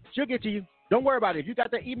 She'll get to you. Don't worry about it. If you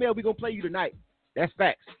got that email, we're going to play you tonight. That's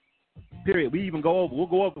facts. Period. We'll go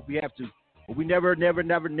over if we have to. But we never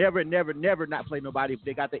not play nobody if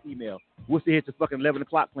they got the email. We'll sit here to fucking 11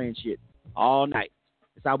 o'clock playing shit all night.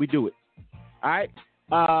 That's how we do it. All right.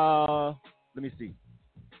 Let me see.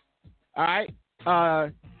 All right.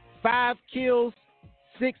 5 kills,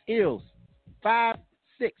 6 ills. 5,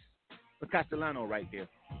 6 for Castellano right there.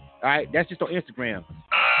 All right. That's just on Instagram.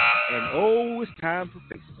 And it's time for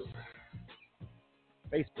Facebook.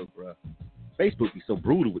 Facebook, bro. Facebook be so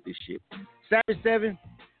brutal with this shit. Savage 7,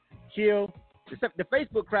 kill. The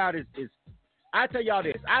Facebook crowd is. I tell y'all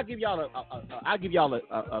this. I'll give y'all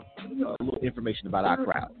a little information about our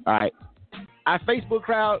crowd. All right. Our Facebook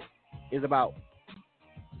crowd is about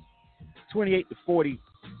 28 to 40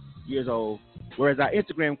 years old, whereas our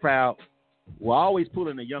Instagram crowd will always pull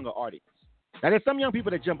in the younger audience. Now, there's some young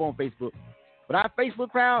people that jump on Facebook, but our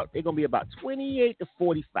Facebook crowd, they're going to be about 28 to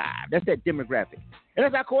 45. That's that demographic. And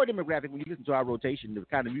that's our core demographic when you listen to our rotation, the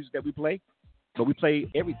kind of music that we play. But we play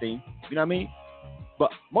everything, you know what I mean?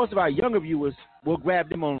 But most of our younger viewers will grab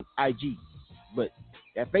them on IG. But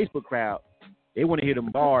that Facebook crowd, they want to hear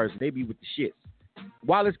them bars, and they be with the shits.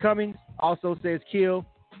 Wallace Cummings also says kill.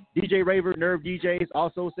 DJ Raver, Nerve DJs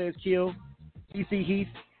also says kill. TC Heath,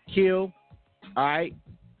 kill. All right.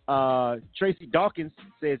 Tracy Dawkins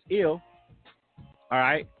says ill. All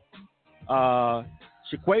right.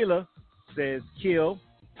 Shaquela says kill.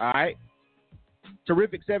 All right.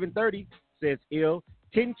 Terrific 730 says ill.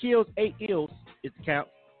 10 kills, 8 ills is the count.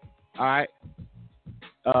 All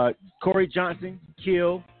right. Corey Johnson,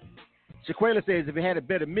 kill. Shaquela says if it had a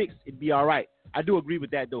better mix, it'd be all right. I do agree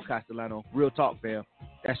with that, though, Castellano. Real talk, fam.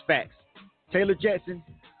 That's facts. Taylor Jetson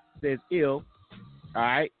says ill. All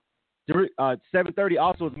right. 730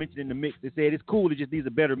 also was mentioned in the mix. They said it's cool. It just needs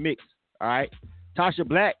a better mix. All right. Tasha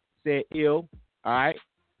Black said ill. All right.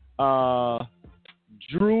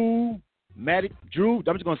 Drew. I'm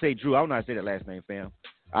just gonna say Drew. I don't know how to say that last name, fam.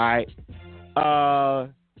 All right.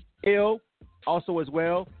 Ill also as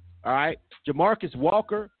well. All right. Jamarcus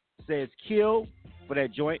Walker says kill for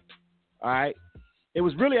that joint. All right. It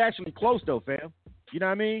was really actually close though, fam. You know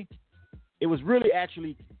what I mean? It was really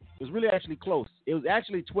actually close. It was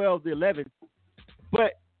actually 12-11.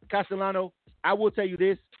 But Castellano, I will tell you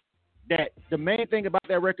this, that the main thing about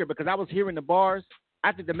that record, because I was hearing the bars,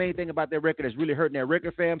 I think the main thing about that record that's really hurting that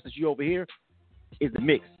record, fam, since you over here, is the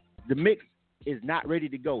mix. The mix is not ready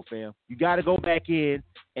to go, fam. You got to go back in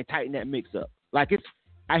and tighten that mix up. Like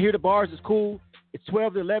I hear the bars is cool. It's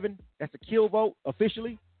 12-11. That's a kill vote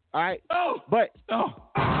officially. All right. But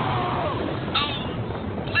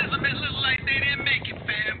Listen, like they didn't make it,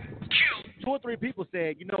 fam. Kill. 2 or 3 people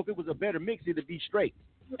said, if it was a better mix, it'd be straight.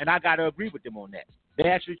 And I got to agree with them on that. That's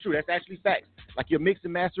actually true. That's actually facts. Like your mix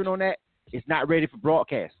and mastering on that, it's not ready for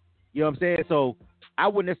broadcast. You know what I'm saying? So I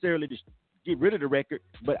wouldn't necessarily just get rid of the record,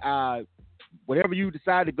 but whatever you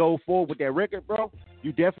decide to go forward with that record, bro,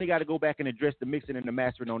 you definitely got to go back and address the mixing and the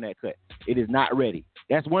mastering on that cut. It is not ready.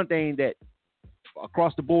 That's one thing that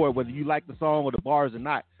across the board, whether you like the song or the bars or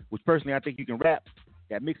not, which personally I think you can rap,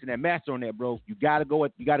 that mix and that master on that, bro, you gotta go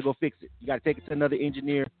fix it. You gotta take it to another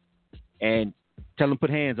engineer and tell them put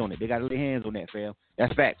hands on it. They gotta lay hands on that, fam.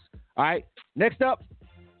 That's facts. All right. Next up.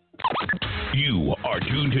 You are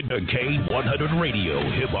tuned to K100 Radio,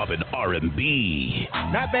 Hip Hop and R&B.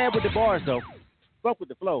 Not bad with the bars though. Fuck with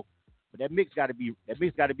the flow, but that mix gotta be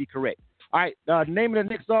correct. All right. The name of the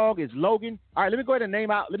next song is Logan. All right. Let me go ahead and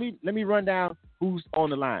name out. Let me run down who's on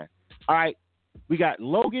the line. All right. We got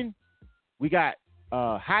Logan. We got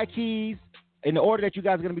High Keys in the order that you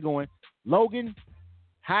guys are gonna be going. Logan,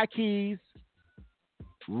 High Keys,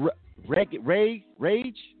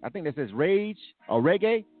 Rage. I think that says Rage or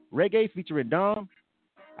Reggae. Reggae featuring Dom.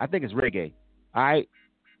 I think it's Reggae. All right.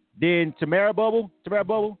 Then Tamara Bubble.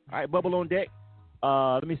 All right, Bubble on deck.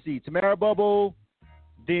 Let me see. Tamara Bubble.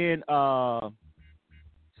 Then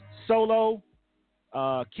Solo.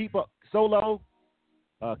 Keep up. Solo.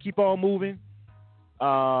 Keep on moving.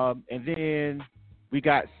 And then we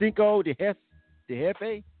got Cinco de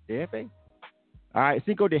Jefe. All right,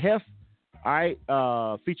 Cinco de Jefe. All right,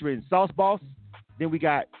 featuring Sauce Boss. Then we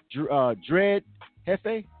got Dread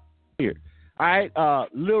Jefe. Here. All right,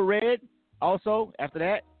 Lil Red. Also, after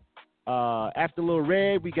that, after Lil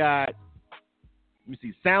Red, we got, let me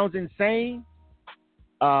see, Sounds Insane.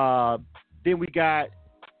 Then we got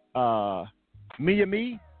Mia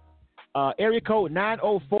Me. Area code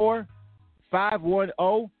 904-510.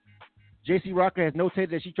 JC Rocker has notated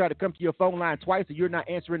that she tried to come to your phone line twice and you're not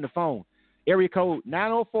answering the phone. Area code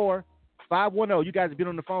 904-510. You guys have been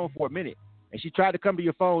on the phone for a minute. And she tried to come to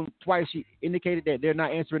your phone twice. She indicated that they're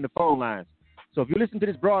not answering the phone lines. So if you listen to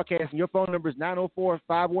this broadcast and your phone number is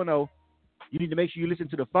 904-510, you need to make sure you listen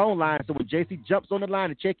to the phone line. So when JC jumps on the line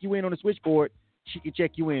to check you in on the switchboard, she can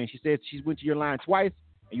check you in. She says she went to your line twice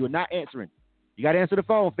and you're not answering. You got to answer the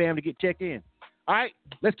phone, fam, to get checked in. All right,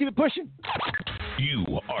 let's keep it pushing.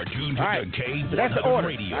 You are tuned to K100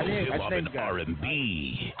 Radio, Hip Hop and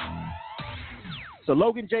R&B. So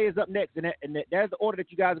Logan J is up next, and that's the order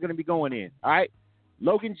that you guys are going to be going in. All right,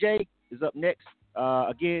 Logan J is up next.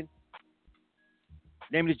 Again,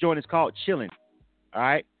 name of this joint is called Chillin'. All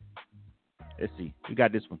right, let's see, we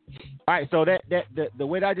got this one. All right, so the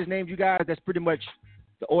way that I just named you guys, that's pretty much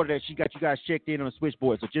the order that she got you guys checked in on the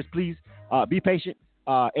switchboard. So just please be patient.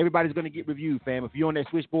 Everybody's going to get reviewed, fam. If you're on that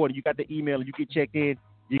switchboard and you got the email and you get checked in,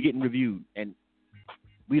 you're getting reviewed, and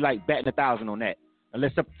we like batting 1,000 on that.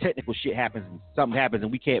 Unless some technical shit happens and something happens and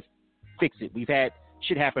we can't fix it. We've had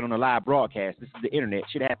shit happen on a live broadcast. This is the internet.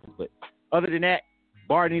 Shit happens. But other than that,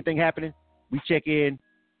 barring anything happening, we check in,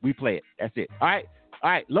 we play it. That's it. All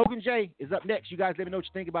right. Logan J is up next. You guys let me know what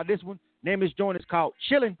you think about this one. Name of this joint is called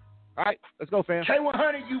Chillin'. All right, let's go, fam.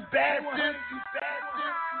 K100, you bastard.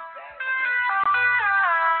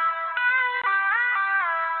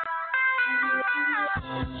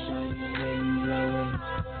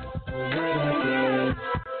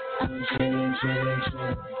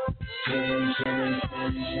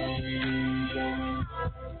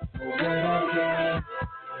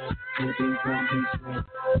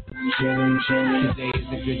 Today is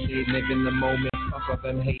a good day, living the moment. Fuck all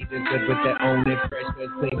them haters, good with their own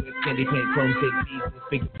impressions. Play with candy paint, chrome, take beats, and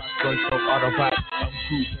speak about gun, smoke, autopilot. I'm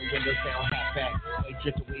cruising, windows down, half back. Might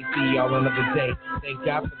drift away, see y'all another day. Thank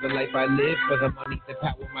God for the life I live, for the money, the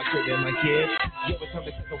power, my crib, and my kids. Yo, it's time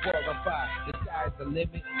to set the world on fire. The sky sky's the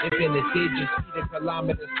limit. Infinity, just see the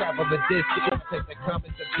kilometers, travel the distance. Take the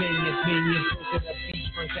comments, opinions, minions, looking up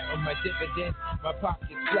beachfront, counting my dividends. My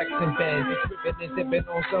pockets flexing bands, ripping and dipping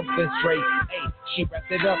on something straight. Hey, she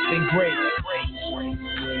wrapped it up in great.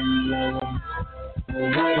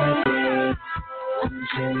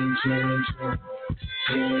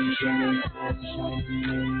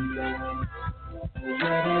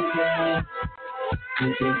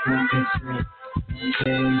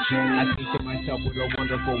 I think to myself, what a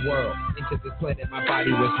wonderful world. Into this planet, my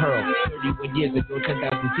body was hurled. 31 years ago,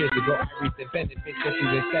 10,000 years ago, I reaped the benefits just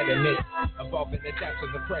through the sediment. Evolving the depths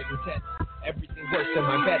of the present tense. Everything works to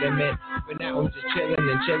my betterment. But now I'm just chilling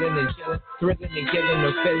and chilling and chilling. Thrilling and killing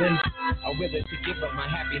those feelings. I'm willing to give up my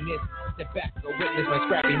happiness. Step back, go witness my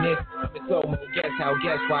scrappiness. I'm in slow-mo, guess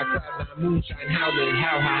why cloud nine moonshine howling,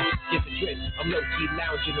 how high. Get the drift, I'm low-key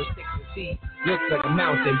lounging on sticks and seeds. Looks like a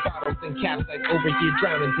mountain, bottles and caps like over here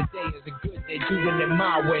drowning. Today is a good day, doing it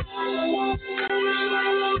my way.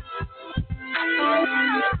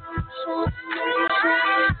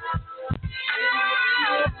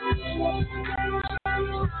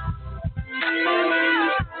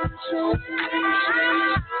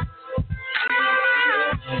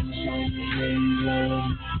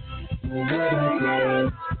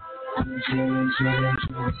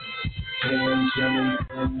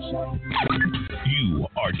 You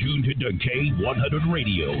are tuned to K100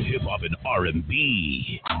 Radio, Hip Hop and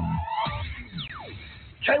R&B.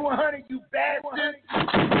 K100, you bad one.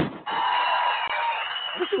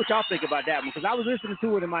 Let's see what y'all think about that one, because I was listening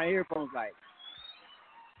to it in my earphones, like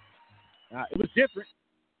it was different.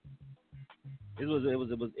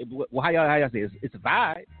 Well, how y'all say it? It's a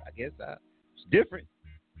vibe, I guess. It's different.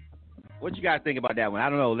 What you guys think about that one? I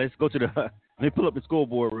don't know. Let's go to the. Let me pull up the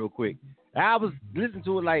scoreboard real quick. I was listening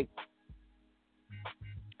to it like,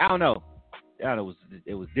 I don't know.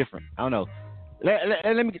 It was different. I don't know.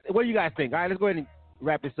 Let me. What do you guys think? All right, let's go ahead and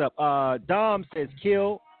wrap this up. Dom says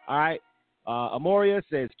kill. All right. Amoria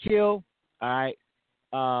says kill. All right.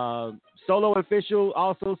 Solo Official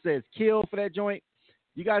also says kill for that joint.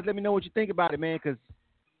 You guys let me know what you think about it, man, because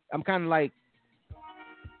I'm kind of like,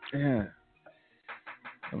 yeah,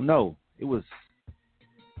 I don't know. It was,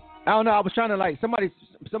 I don't know. I was trying to like, somebody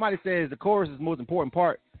says the chorus is the most important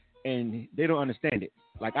part, and they don't understand it.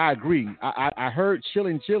 Like, I agree. I heard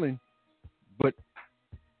chilling, but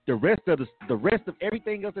the rest of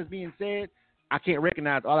everything else that's being said, I can't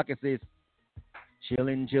recognize. All I can say is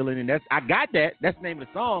chilling, and I got that. That's the name of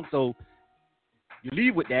the song. So you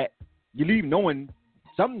leave with that. You leave knowing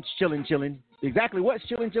something's chilling. Exactly what's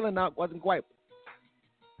chilling. I wasn't quite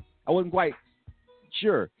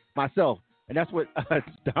sure myself, and that's what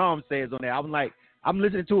Dom says on there. I'm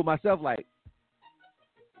listening to it myself, like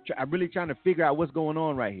I'm really trying to figure out what's going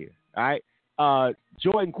on right here. All right.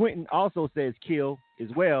 Jordan Quentin also says kill as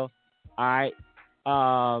well. All right.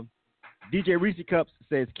 DJ Reese Cups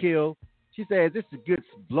says kill. She says this is a good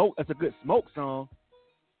blow. It's a good smoke song.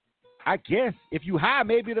 I guess if you high,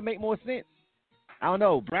 maybe it'll make more sense. I don't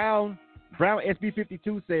know. Brown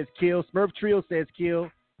SB52 says kill. Smurf Trio says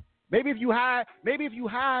kill. Maybe if you high,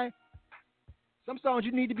 some songs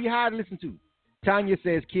you need to be high to listen to. Tanya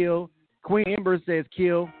says kill. Queen Ember says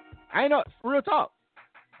kill. I ain't know, real talk.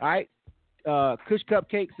 All right. Kush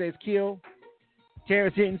Cupcake says kill.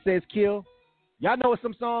 Terrence Hinton says kill. Y'all know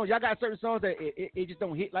some songs, y'all got certain songs that it just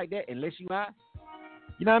don't hit like that unless you high.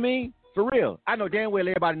 You know what I mean? For real. I know damn well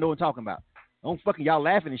everybody know what I'm talking about. Don't fucking y'all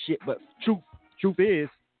laughing and shit, but truth is,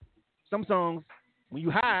 some songs, when you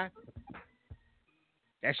high,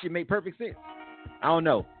 that shit make perfect sense. I don't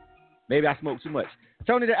know. Maybe I smoke too much.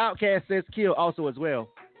 Tony the Outcast says kill also as well.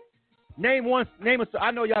 Name a song.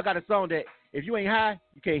 I know y'all got a song that if you ain't high,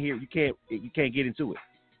 you can't hear. You can't get into it.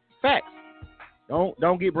 Facts.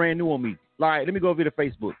 Don't get brand new on me. All right, let me go over to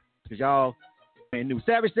Facebook because y'all brand new.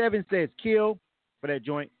 Savage 7 says kill for that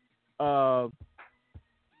joint.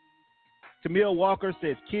 Tamil Walker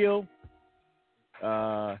says kill.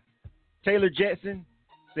 Taylor Jetson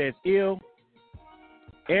says ill.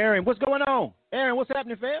 Aaron, what's going on? Aaron, what's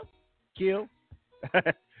happening, fam? Kill.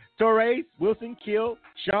 Torres Wilson, kill.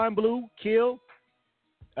 Sean Blue, kill.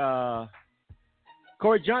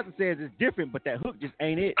 Corey Johnson says it's different, but that hook just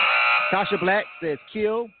ain't it. Tasha Black says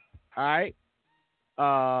kill. All right.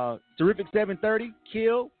 Terrific 730,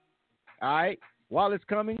 kill. All right. Wallace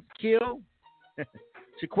Cummings, kill.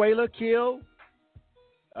 Shaquela, kill.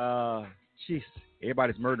 Jeez,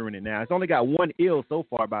 everybody's murdering it now. It's only got one ill so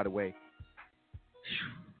far, by the way.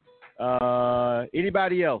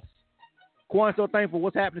 Anybody else? Quan, so thankful.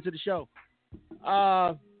 What's happening to the show?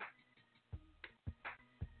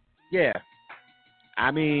 Yeah.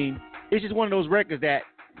 I mean, it's just one of those records that,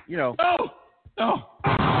 you know. Oh, Oh.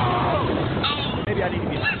 Maybe I need to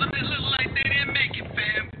be. Like they didn't make it,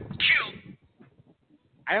 fam. Kill.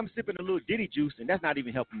 I am sipping a little Diddy juice, and that's not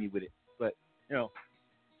even helping me with it. But, you know,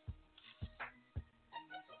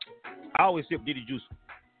 I always sip Diddy juice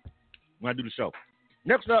when I do the show.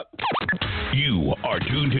 Next up. You are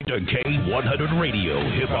tuned to K100 Radio,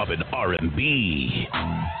 Hip Hop and R&B.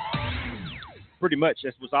 Pretty much.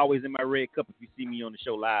 That's what's always in my red cup if you see me on the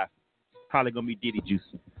show live. Probably going to be Diddy juice.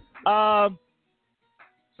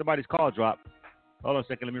 Somebody's call dropped. Hold on a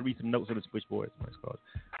second. Let me read some notes on the switchboard.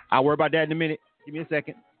 I'll worry about that in a minute. Give me a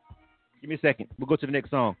second. We'll go to the next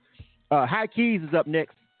song. High Keys is up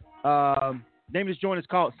next. Name of this joint is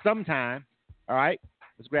called Sometime. All right.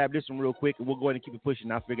 Let's grab this one real quick, and we'll go ahead and keep it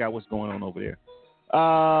pushing. I'll figure out what's going on over there.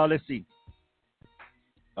 Let's see.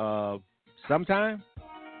 Sometime?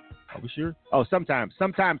 Are we sure? Oh, sometimes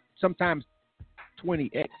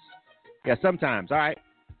 20X. Yeah, sometimes. All right.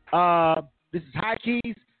 This is High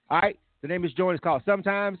Keys. All right. The name of this joint is called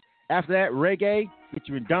Sometimes. After that, Reggae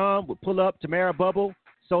featuring Dom with Pull Up, Tamara Bubble,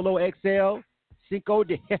 Solo XL, Cinco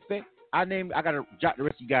de Jefe. I got to jot the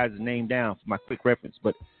rest of you guys' name down for my quick reference,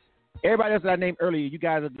 but everybody else that I named earlier, you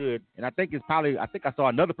guys are good. And I think I saw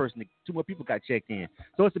another person, 2 more people got checked in.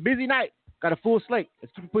 So it's a busy night. Got a full slate.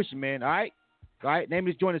 Let's keep it pushing, man. All right? Name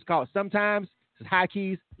of this joint is called Sometimes. This is High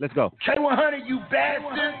Keys. Let's go. K100, you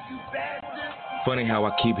bastard. Funny how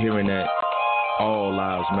I keep hearing that all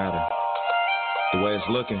lives matter. The way it's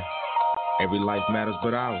looking, every life matters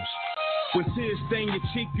but ours. When tears stain your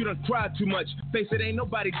cheek, you done cried too much. Face it, ain't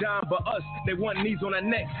nobody dying but us. They want knees on our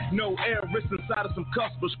neck, no air, wrist inside of some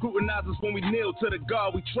cuffs, but scrutinize us when we kneel to the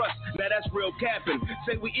God we trust. Now that's real capping.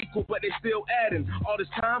 Say we equal, but they still adding. All this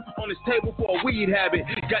time on this table for a weed habit.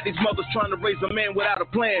 Got these mothers trying to raise a man without a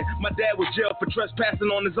plan. My dad was jailed for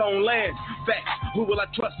trespassing on his own land. Facts, who will I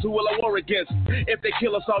trust, who will I war against? If they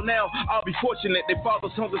kill us all now, I'll be fortunate. Their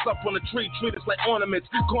fathers hung us up on a tree, treat us like ornaments.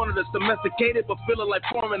 Cornered us, domesticated, but feeling like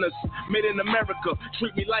foreigners. In America,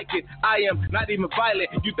 treat me like it. I am not even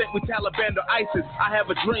violent. You think we Taliban or ISIS? I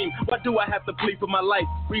have a dream. Why do I have to plead for my life?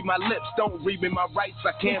 Read my lips, don't read me my rights.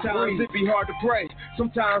 I can't breathe. Sometimes it be hard to pray.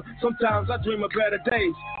 Sometimes I dream of better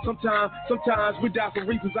days. Sometimes we die for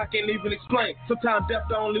reasons I can't even explain. Sometimes death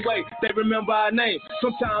the only way they remember our name.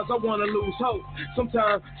 Sometimes I wanna lose hope.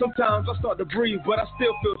 Sometimes I start to breathe, but I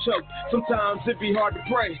still feel choked. Sometimes it be hard to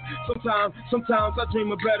pray. Sometimes I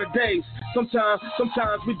dream of better days.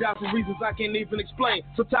 Sometimes we die for reasons I can't even explain.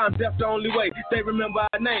 Sometimes death the only way they remember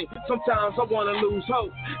our name. Sometimes I wanna lose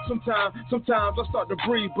hope. Sometimes I start to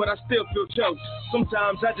breathe, but I still feel choked.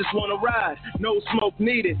 Sometimes I just wanna ride, no smoke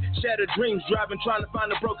needed. Shattered dreams, driving, trying to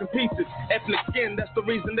find the broken pieces. Ethnic skin, that's the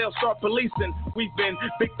reason they'll start policing. We've been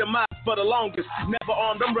victimized for the longest. Never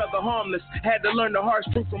armed, I'm rather harmless. Had to learn the harsh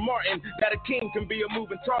truth from Martin, that a king can be a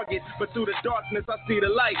moving target. But through the darkness, I see the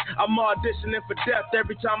light. I'm auditioning for death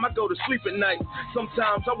every time I go to sleep at night.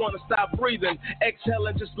 Sometimes I wanna stop breathing, exhale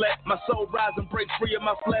and just let my soul rise and break free of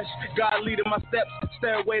my flesh. God leading my steps,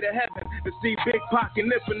 stairway to heaven. To see Big Pac and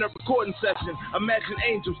Nip in the recording session. Imagine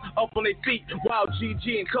angels up on their feet, while GG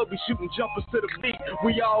and Kobe shooting jumpers to the beat.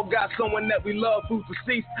 We all got someone that we love who's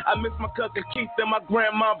deceased. I miss my cousin Keith and my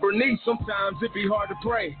grandma Bernice. Sometimes it be hard to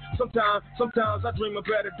pray. Sometimes I dream of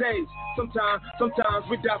better days. Sometimes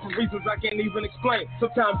we die for reasons I can't even explain.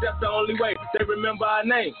 Sometimes that's the only way they remember our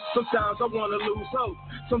name. Sometimes I wanna lose hope.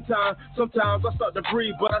 Sometimes I start to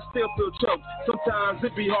breathe, but I still feel choked. Sometimes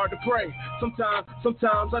it be hard to pray.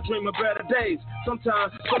 Sometimes I dream of better days.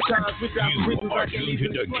 Sometimes we die for reasons I can't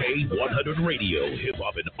even explain. You are tuned to K100 Radio, Hip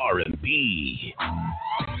Hop and R&B.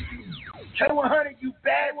 K100, you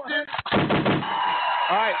bastard.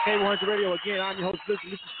 All right, K100 Radio again. I'm your host, this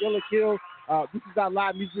is Illa Kill. This is our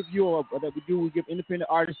live music review that we do. We give independent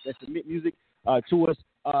artists that submit music to us.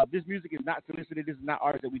 This music is not solicited. This is not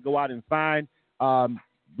artists that we go out and find.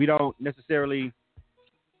 We don't necessarily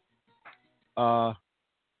hold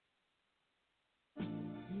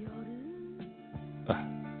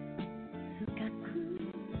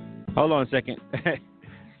on a second.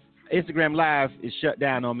 Instagram Live is shut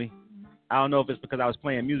down on me. I don't know if it's because I was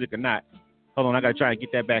playing music or not. Hold on, I gotta try and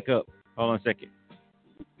get that back up. Hold on a second.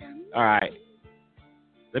 All right.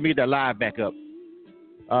 Let me get that live back up.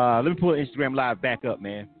 Let me pull Instagram Live back up,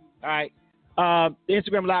 man. All right. The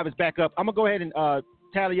Instagram Live is back up. I'm going to go ahead and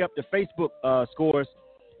tally up the Facebook scores,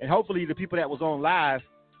 and hopefully the people that was on live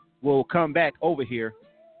will come back over here.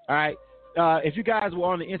 All right. If you guys were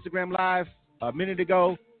on the Instagram Live a minute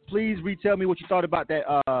ago, please retell me what you thought about that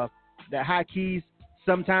High Keys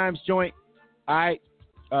Sometimes joint. All right.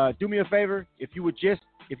 Do me a favor. If you were just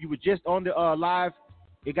on the live,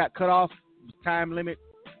 it got cut off, time limit.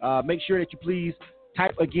 Make sure that you please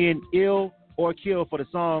type again ill or kill for the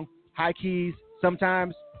song High Keys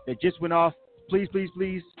Sometimes that just went off. Please, please,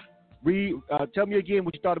 please tell me again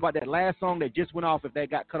what you thought about that last song that just went off if that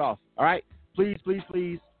got cut off. All right? Please, please,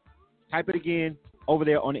 please type it again over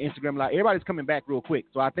there on the Instagram Live. Everybody's coming back real quick,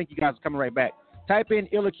 so I think you guys are coming right back. Type in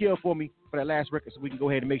Ill or Kill for me for that last record so we can go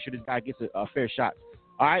ahead and make sure this guy gets a fair shot.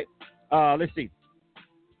 All right? Let's see.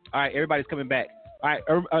 All right, everybody's coming back. All right,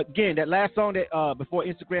 again, that last song that before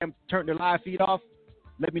Instagram turned their live feed off,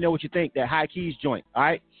 let me know what you think, that High Keys joint. All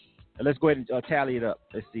right? And let's go ahead and tally it up.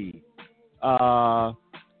 Let's see.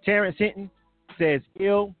 Terrence Hinton says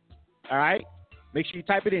Ill. All right? Make sure you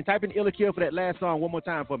type it in. Type in Ill or Kill for that last song one more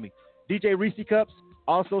time for me. DJ Reese Cups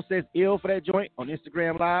also says Ill for that joint on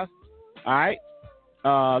Instagram Live. All right?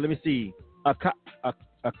 Let me see.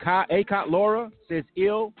 Acot Laura says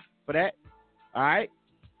Ill for that. All right?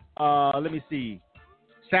 Let me see.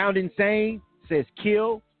 Sound Insane says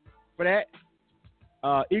Kill for that.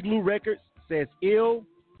 Igloo Records says Ill.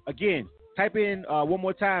 Again, type in one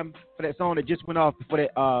more time for that song that just went off before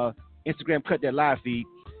that Instagram cut that live feed.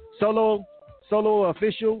 Solo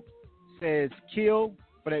Official says Kill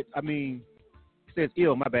for that. I mean, he says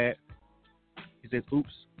Ill, my bad. He says oops,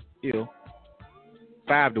 Ill.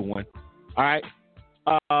 5-1. All right.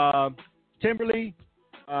 Timberly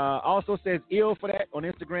also says Ill for that on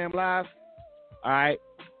Instagram Live. All right.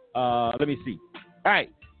 Let me see. All right.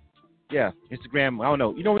 Yeah, Instagram, I don't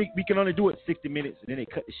know. You know, we can only do it 60 minutes, and then they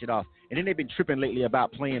cut the shit off. And then they've been tripping lately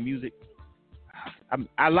about playing music.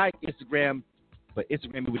 I like Instagram, but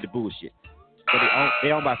Instagram me with the bullshit. So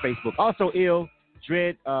they owned by Facebook. Also Ill,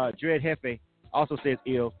 Dread Hefe also says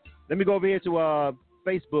Ill. Let me go over here to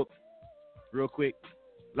Facebook real quick.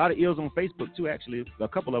 A lot of Ills on Facebook, too, actually. A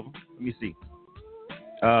couple of them. Let me see.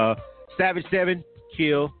 Savage 7,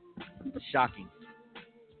 Kill. Shocking.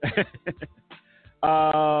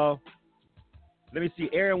 Let me see.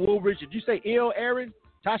 Aaron Woolbridge. Did you say Ill, Aaron?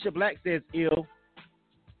 Tasha Black says Ill.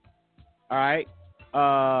 All right.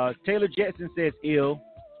 Taylor Jetson says Ill.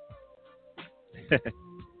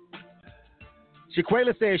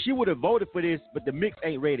 Shaquela says she would have voted for this, but the mix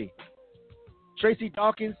ain't ready. Tracy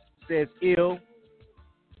Dawkins says Ill.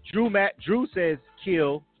 Drew says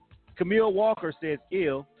Kill. Camille Walker says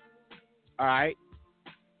Ill. All right.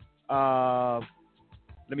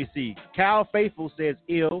 Let me see. Cal Faithful says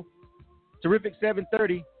Ill. Terrific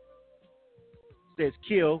 730 says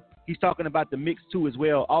Kill. He's talking about the mix too as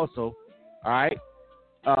well also. All right.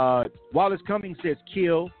 Wallace Cummings says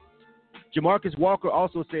Kill. Jamarcus Walker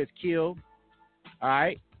also says Kill. All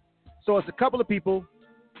right. So it's a couple of people.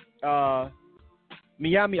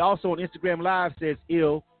 Miami also on Instagram Live says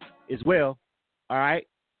Ill as well. All right.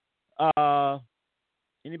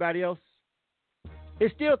 Anybody else?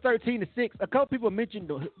 It's still 13-6. A couple people mentioned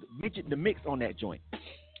the mix on that joint.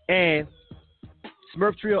 And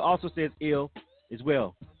Smurf Trio also says Ill as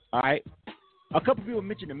well. All right. A couple people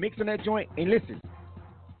mentioned the mix on that joint. And listen,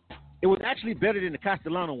 it was actually better than the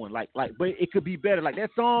Castellano one. But it could be better. Like that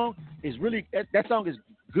song is really that song is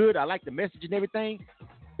good. I like the message and everything.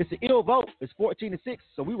 It's an Ill vote. It's 14-6.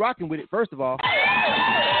 So we rocking with it, first of all.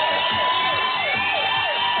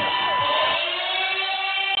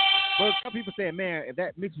 But some people saying, man, if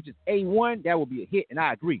that mix was just A1, that would be a hit, and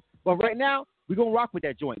I agree. But right now, we're going to rock with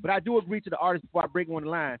that joint. But I do agree to the artist before I bring on the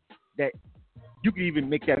line that you can even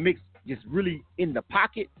make that mix just really in the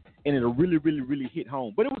pocket, and it'll really, really, really hit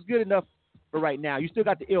home. But it was good enough for right now. You still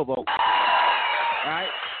got the Ill vote. All right?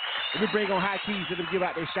 Let me bring on High Keys. Let them give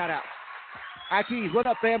out their shout-outs. High Keys, what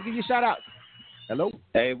up, fam? Give you a shout-out. Hello?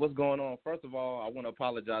 Hey, what's going on? First of all, I want to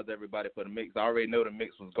apologize to everybody for the mix. I already know the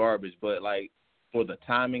mix was garbage, but, like, for the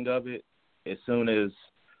timing of it, as soon as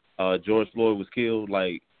George Floyd was killed,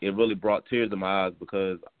 like, it really brought tears to my eyes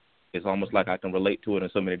because it's almost like I can relate to it in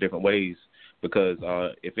so many different ways. Because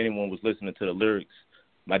if anyone was listening to the lyrics,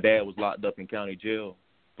 my dad was locked up in county jail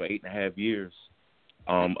for 8.5 years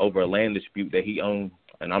over a land dispute that he owned.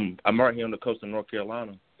 And I'm right here on the coast of North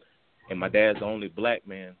Carolina, and my dad's the only black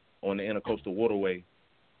man on the Intercoastal Waterway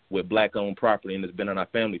with black-owned property, and it's been in our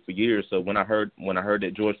family for years. So when I heard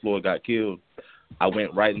that George Floyd got killed, I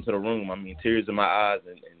went right into the room. I mean, tears in my eyes,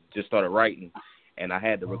 and just started writing. And I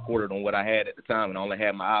had to record it on what I had at the time, and I only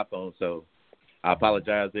had my iPhone. So I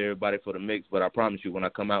apologize to everybody for the mix, but I promise you when I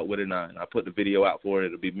come out with it and I put the video out for it,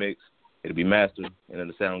 it'll be mixed, it'll be mastered, and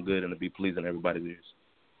it'll sound good, and it'll be pleasing to everybody's ears.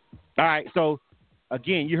 All right. So,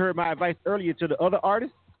 again, you heard my advice earlier to the other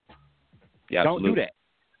artists. Yeah, don't absolutely. do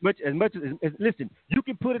that. As much as listen, you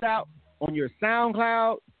can put it out on your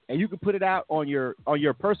SoundCloud and you can put it out on your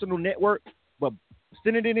personal network, but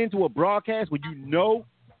sending it into a broadcast when you know,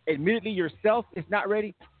 admittedly yourself, it's not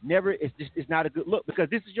ready. Never. It's not a good look because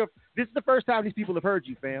this is the first time these people have heard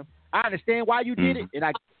you, fam. I understand why you did it, and I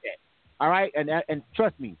get that. All right, and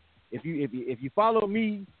trust me, if you follow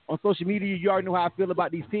me on social media, you already know how I feel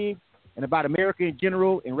about these pigs and about America in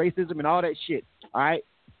general and racism and all that shit. All right,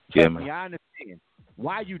 trust me, I understand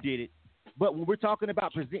why you did it. But when we're talking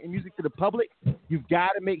about presenting music to the public, you've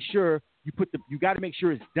got to make sure you got to make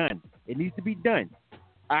sure it's done. It needs to be done.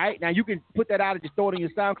 All right. Now you can put that out and just throw it in your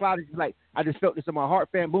SoundCloud. It's just like, I just felt this in my heart,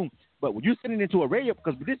 fam, boom. But when you're sending it into a radio,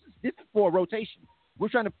 because this is for a rotation.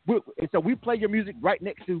 And so we play your music right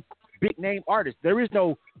next to big name artists. There is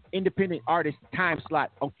no independent artist time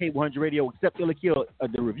slot on K100 Radio except Illa Kill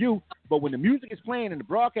the review. But when the music is playing and the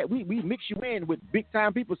broadcast, we mix you in with big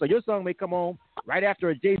time people. So your song may come on right after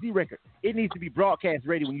a Jay-Z record. It needs to be broadcast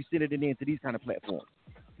ready when you send it into these kind of platforms.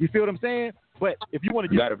 You feel what I'm saying? But if you want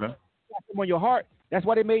to just put them on your heart, that's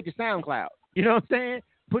why they made the SoundCloud. You know what I'm saying?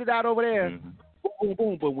 Put it out over there. Boom, boom,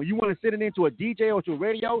 boom. But when you want to send it into a DJ or to a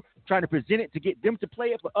radio, trying to present it to get them to play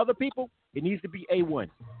it for other people, it needs to be A1.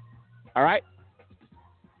 All right?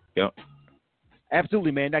 Yep.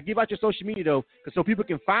 Absolutely, man. Now give out your social media though, so people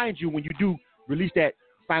can find you when you do release that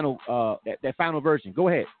final that final version. Go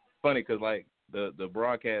ahead. Funny because like the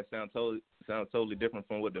broadcast sounds totally different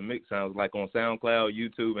from what the mix sounds like on SoundCloud,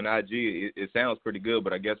 YouTube, and IG. It sounds pretty good,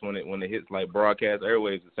 but I guess when it hits like broadcast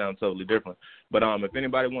airwaves, it sounds totally different. But if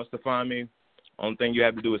anybody wants to find me, only thing you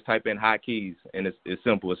have to do is type in High Keys, and it's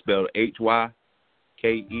simple. It's spelled HYKEYZZ.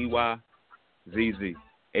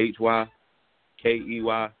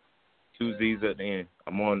 HYKEY, 2 Z's at the end.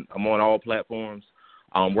 I'm on all platforms.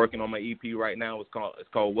 I'm working on my EP right now. It's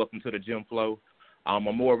called Welcome to the Gym Flow. I'm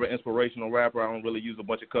more of an inspirational rapper. I don't really use a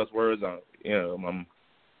bunch of cuss words. But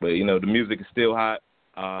the music is still hot.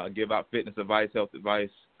 I give out fitness advice, health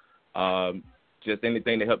advice, just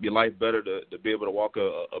anything to help your life better, to be able to walk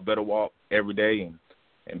a better walk every day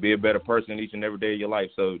and be a better person each and every day of your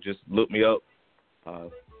life. So just look me up.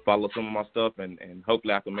 Follow some of my stuff, and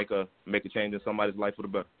hopefully I can make a change in somebody's life for the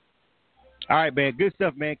better. All right, man. Good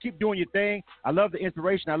stuff, man. Keep doing your thing. I love the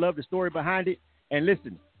inspiration. I love the story behind it. And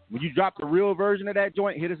listen, when you drop the real version of that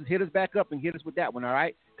joint, hit us back up and hit us with that one, all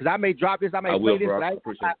right? Because I may drop this, I may play this,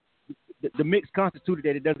 but the mix constituted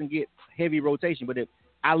that it doesn't get heavy rotation. But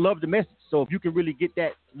I love the message. So if you can really get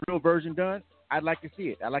that real version done, I'd like to see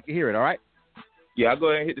it. I'd like to hear it, all right? Yeah, I'll go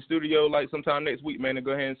ahead and hit the studio like sometime next week, man, and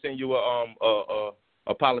go ahead and send you a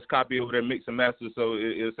polished copy over there, mix and master, so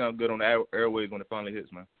it'll sound good on the airwaves when it finally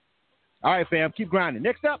hits, man. All right, fam. Keep grinding.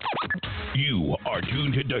 Next up. You are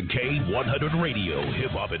tuned to K100 Radio,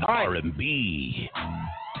 Hip Hop and R&B.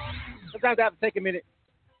 Sometimes I have to take a minute.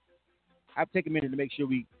 To make sure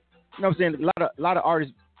we, you know what I'm saying, a lot of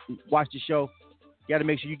artists watch the show. You got to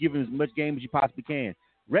make sure you give them as much game as you possibly can.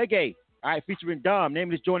 Reggae, all right, featuring Dom. Name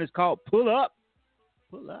of this joint is called Pull Up.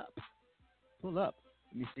 Pull Up. Pull Up.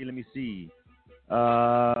 Let me see.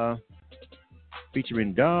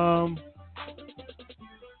 Featuring Dom.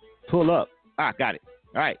 Pull Up. Got it.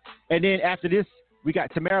 All right. And then after this, we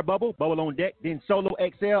got Tamara Bubble on deck. Then Solo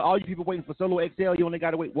XL. All you people waiting for Solo XL, you only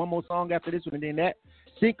got to wait one more song after this one, and then that.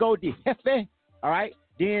 Cinco de Jefe. All right.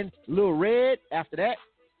 Then Lil Red after that.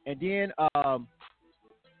 And then,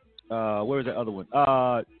 where's the other one?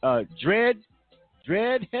 Dread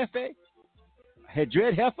Jefe?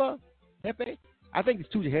 Dread Heifer? Jefe? I think it's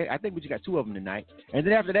two. I think we just got two of them tonight. And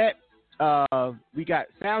then after that, we got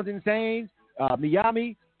Sounds Insane,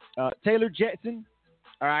 Miami, Taylor Jetson.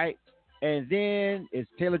 All right. And then it's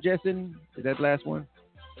Taylor Jetson. Is that the last one?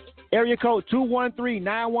 Area code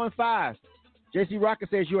 213-915. JC Rocker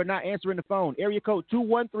says you are not answering the phone. Area code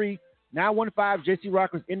 213-915. JC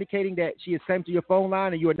Rocker is indicating that she has come to your phone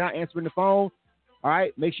line and you are not answering the phone. All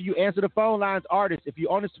right. Make sure you answer the phone lines, artists. If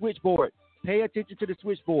you're on the switchboard, pay attention to the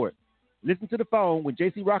switchboard. Listen to the phone. When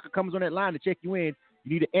JC Rocker comes on that line to check you in,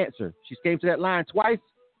 you need to answer. She came to that line twice,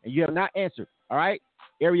 and you have not answered. All right?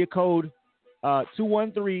 Area code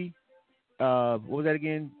 213. What was that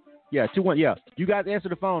again? Yeah, 21. Yeah. You guys answer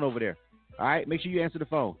the phone over there. All right? Make sure you answer the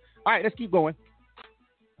phone. All right, let's keep going.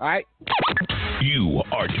 All right? You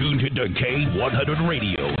are tuned to K100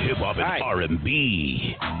 Radio, Hip Hop and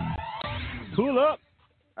R&B. Pull Up.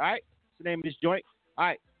 All right? That's the name of this joint. All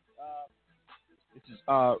right. This is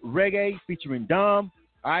Reggae featuring Dom.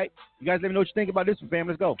 All right. You guys let me know what you think about this one, fam.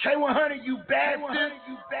 Let's go. K100, you bad.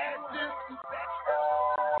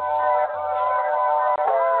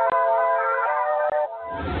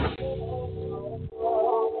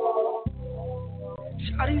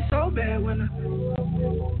 Shawty so bad when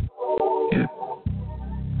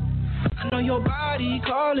I know your body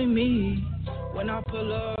calling me when I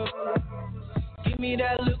pull up. Give me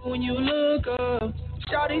that look when you look up.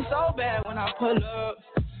 Shawty so bad when I pull up.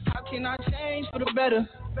 How can I change for the better?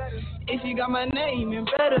 If you got my name in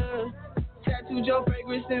better, tattooed your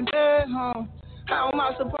fragrance in bed, huh? How am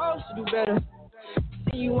I supposed to do better?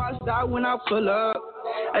 See you outside when I pull up.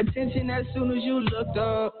 Attention as soon as you looked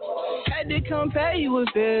up. Had to come pay you a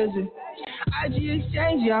visit. IG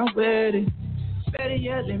exchange, yeah, I'm with it. Better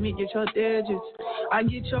yet, let me get your digits. I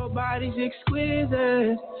get your body's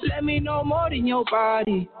exquisite. Let me know more than your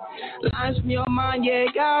body. Lines from your mind, yeah,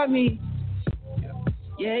 it got me.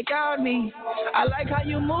 Yeah, it got me. I like how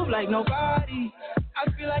you move like nobody.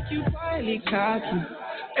 I feel like you quietly cocky.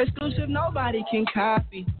 Exclusive, nobody can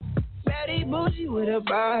copy. Betty bougie with a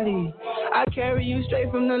body. I carry you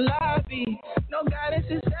straight from the lobby. No guidance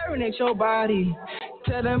is staring at your body.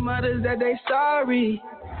 Tell them mothers that they sorry.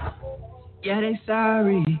 Yeah, they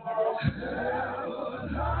sorry.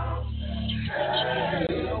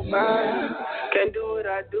 Nobody can do what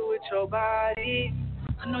I do with your body.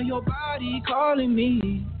 I know your body calling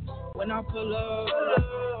me when I pull up.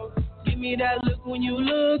 Give me that look when you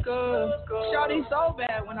look up. Shawty so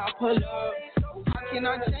bad when I pull up. How can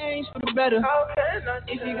I change for the better?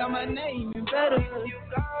 If you got my name in better.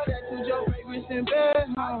 Tattooed your fragrance in bed,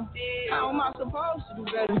 huh? How am I supposed to do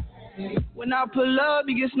better? When I pull up,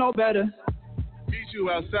 it gets no better. Meet you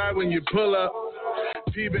outside when you pull up.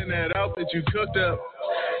 Peeping that outfit you cooked up.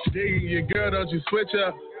 Digging your girl, don't you switch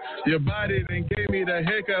up. Your body then gave me the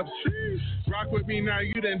hiccups. Rock with me now,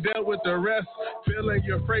 you done dealt with the rest. Feeling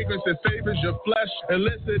your fragrance that favors your flesh.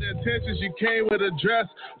 Illicit intentions, you came with a dress.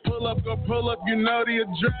 Pull up, go pull up, you know the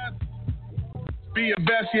address. Be your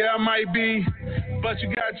best, yeah, I might be. But you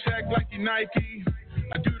got checked like you Nike.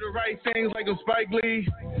 I do the right things like I'm Spike Lee.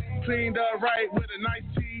 Cleaned up right with a nice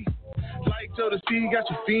tee. Like to the sea, got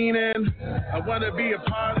you fiending. I wanna be a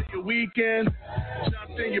part of your weekend.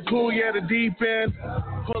 Jumped in your pool, yeah, the deep end.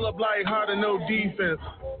 Pull up like hard and no defense.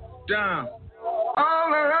 Down.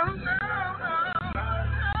 All around.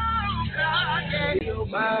 Your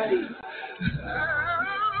body.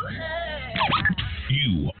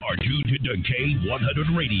 You are tuned to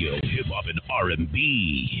K100 Radio, Hip Hop and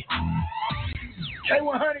R&B.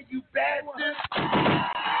 K100, you bad one.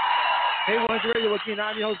 K100 Radio again.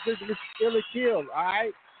 I'm your host, Mr. Illa Kill. All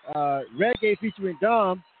right. Reggae featuring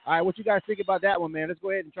Dom. All right, what you guys think about that one, man? Let's go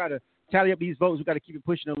ahead and try to tally up these votes. We got to keep it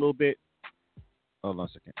pushing a little bit. Hold on a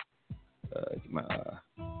second. Get my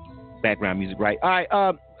background music right. All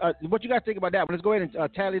right. What you guys think about that one? Let's go ahead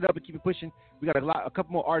and tally it up and keep it pushing. We got a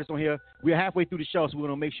couple more artists on here. We're halfway through the show, so we're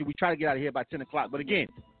gonna make sure we try to get out of here by 10 o'clock. But again,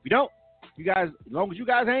 if we don't, you guys, as long as you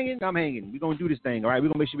guys hanging, I'm hanging. We're gonna do this thing. All right. We're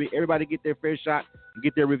gonna make sure everybody get their fair shot and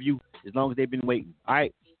get their review as long as they've been waiting. All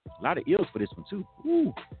right. A lot of ills for this one too.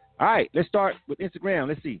 Woo. All right. Let's start with Instagram.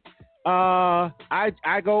 Let's see. I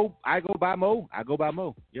go by Mo. I go by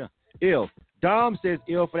Mo. Yeah. Ill. Dom says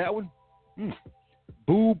ill for that one.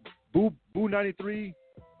 Boo 93.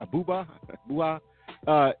 Booba.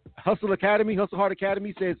 Hustle Hard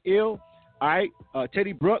Academy says ill. All right.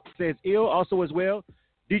 Teddy Brooks says ill also as well.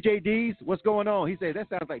 DJ D's, what's going on? He says that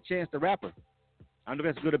sounds like Chance the Rapper. I don't know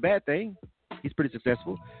if that's a good or bad thing. He's pretty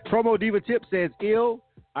successful. Promo Diva Tip says ill.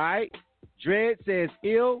 All right. Dread says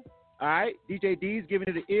ill. All right. DJ D's giving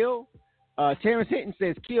it an ill. Terrence Hinton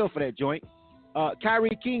says kill for that joint.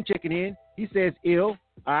 Kyrie King checking in. He says ill.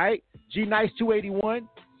 All right. G Nice 281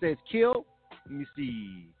 says kill. Let me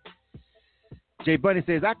see. Jay Bunny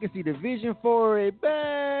says I can see the vision for a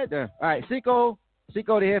bad. All right. Cinco the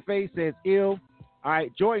Hefe says ill. All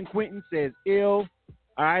right. Jordan Quinton says ill.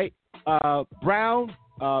 All right. Brown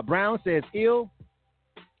says ill.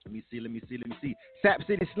 Let me see. Sap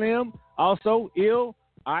City Slim also ill.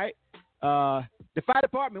 All right. The Fire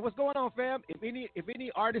Department, what's going on, fam? If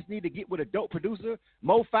any artists need to get with a dope producer,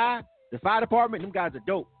 Mo Fi, the Fire Department, them guys are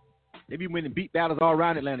dope. They be winning beat battles all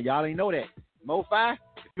around Atlanta. Y'all ain't know that. Mo Fi, if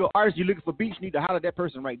you're an artist, you're looking for beats, you need to holler at that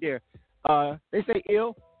person right there. They say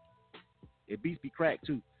ill. Their beats be cracked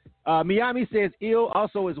too. Miami says ill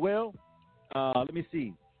also as well. Let me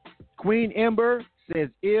see. Queen Ember says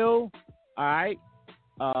ill. All right.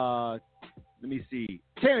 Let me see.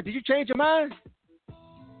 Terrence, did you change your mind?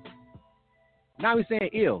 Now he's saying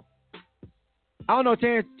ill. I don't know,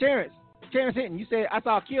 Terrence Hinton, you said I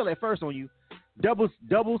saw kill at first on you. Double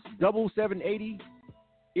 780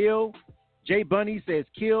 ill. Jay Bunny says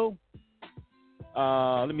kill.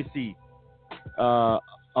 Let me see.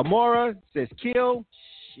 Amora says kill.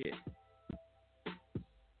 Shit.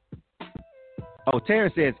 Oh,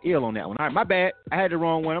 Terrence says ill on that one. All right, my bad. I had the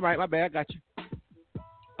wrong one. All right, my bad. I got you.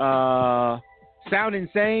 Sound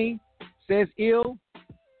Insane says ill.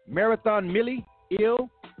 Marathon Millie, ill.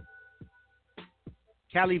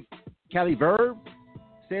 Cali Verb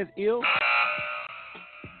says ill.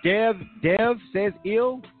 Dev says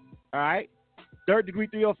ill. All right. Third Degree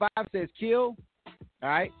 305 says kill. All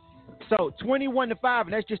right. So 21-5,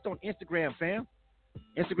 and that's just on Instagram, fam.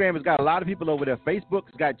 Instagram has got a lot of people over there.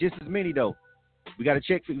 Facebook's got just as many though. We gotta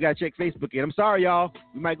check Facebook. And I'm sorry, y'all.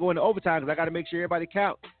 We might go into overtime because I gotta make sure everybody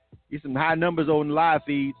count. Get some high numbers on the live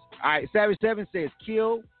feeds. All right. Savage 7 says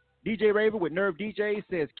kill. DJ Raver with Nerve DJ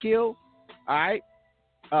says kill. All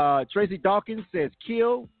right. Tracy Dawkins says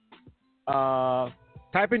kill.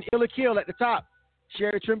 Type in ill or kill at the top.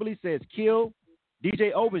 Sherry Tremblay says kill.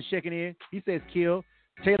 DJ Oben's checking in. He says kill.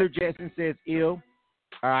 Taylor Jackson says ill.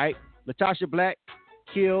 All right. Latasha Black,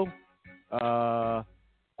 kill.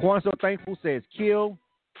 Quan So Thankful says kill.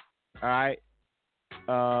 All right.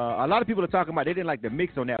 A lot of people are talking about they didn't like the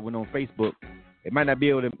mix on that one on Facebook. It might not be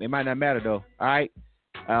able to. It might not matter though. All right.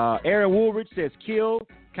 Aaron Woolridge says kill.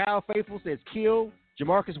 Kyle Faithful says kill.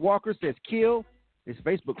 Jamarcus Walker says kill. This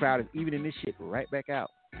Facebook crowd is evening this shit right back out.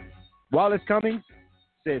 Wallace Cummings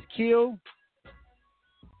says kill.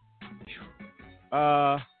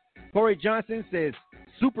 Corey Johnson says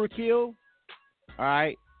super kill. All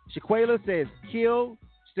right. Shaquela says kill.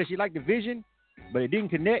 She said she liked the vision, but it didn't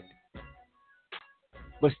connect.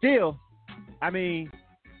 But still, I mean,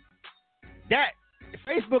 that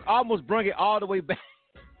Facebook almost brought it all the way back.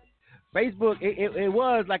 Facebook, it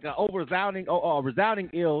was like a resounding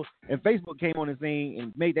ill, and Facebook came on the scene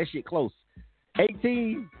and made that shit close.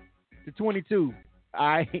 18-22. All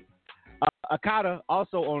right. Akata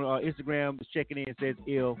also on Instagram is checking in and says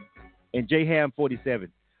ill, and JHam47.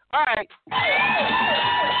 All right.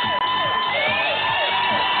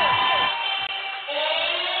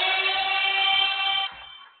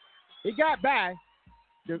 It got by.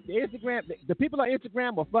 The Instagram, the people on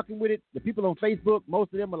Instagram are fucking with it. The people on Facebook,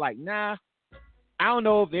 most of them are like, nah. I don't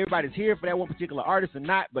know if everybody's here for that one particular artist or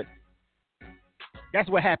not, but that's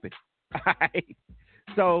what happened. All right.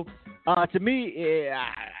 So, to me,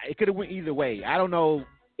 it could have went either way. I don't know.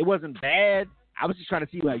 It wasn't bad. I was just trying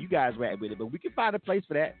to see how you guys were at with it, but we can find a place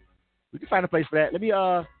for that. Let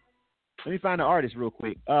me find the artist real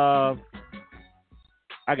quick. I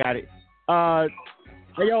got it.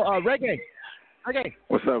 Hey, yo, Reggae. Reggae.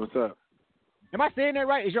 What's up? Am I saying that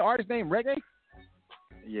right? Is your artist name Reggae?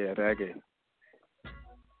 Yeah, Reggae.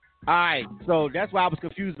 All right. So that's why I was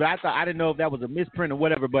confused, but I didn't know if that was a misprint or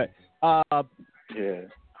whatever. But yeah,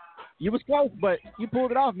 you was close, but you pulled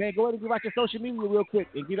it off, man. Go ahead and give out your social media real quick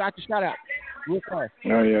and give out your shout out real fast.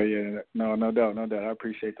 Oh yeah. No doubt. I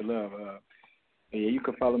appreciate the love. Yeah, you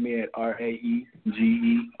can follow me at RAEGE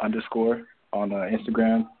 _ on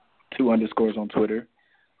Instagram, 2 underscores on Twitter.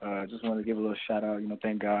 Just wanted to give a little shout out.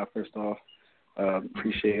 Thank God first off.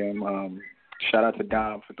 Appreciate him. Shout out to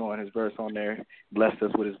Dom for throwing his verse on there. Blessed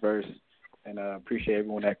us with his verse, and appreciate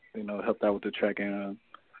everyone that helped out with the track. And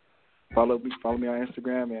follow me on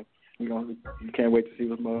Instagram, and you can't wait to see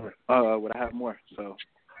what's more. What I have more. So.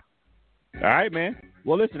 All right, man.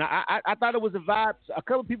 Well, listen, I thought it was a vibe. A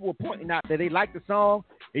couple of people were pointing out that they liked the song.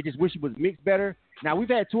 They just wish it was mixed better. Now, we've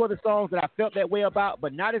had 2 other songs that I felt that way about,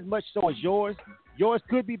 but not as much so as yours. Yours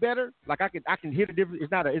could be better. Like I can hear the difference.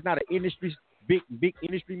 It's not an industry big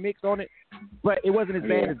industry mix on it, but it wasn't as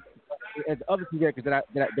bad as the other 2 records that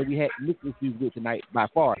we had mix issues with tonight by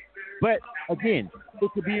far. But again,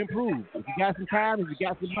 it could be improved. If you got some time, if you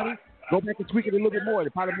got some money, go back and tweak it a little bit more.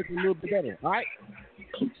 It'll probably make it a little bit better. All right.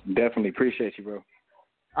 Definitely appreciate you, bro.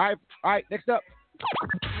 All right. Next up.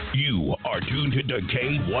 You are tuned to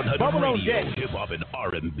K100 Bubble on Radio, deck. Hip Hop and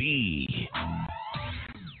R&B.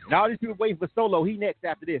 Now all these people waiting for solo. He next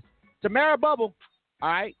after this. Tamara Bubble. All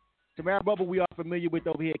right. Tamara Bubble, we are familiar with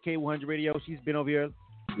over here at K100 Radio. She's been over here a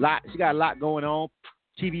lot. She got a lot going on,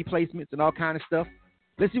 TV placements and all kind of stuff.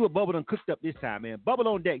 Let's see what Bubble done cooked up this time, man. Bubble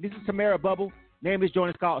on deck. This is Tamara Bubble. Name of this joint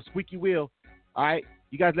is called Squeaky Wheel. All right.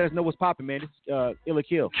 You guys let us know what's popping, man. This is Ill or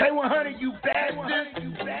Kill. K100, you bastard. Look,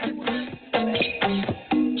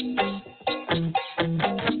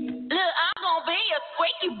 I'm gonna be a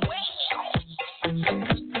squeaky wheel.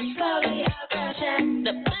 Slowly approaching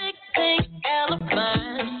the big pink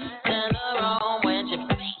elephant. Turn around when she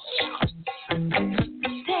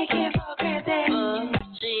take it for granted.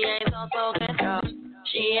 She ain't so spoken.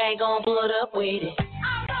 She ain't gonna put up with it.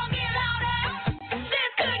 I'm gonna get louder.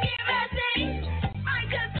 This could get messy. I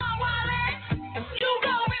just don't want it. You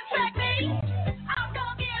gon' respect me. I'm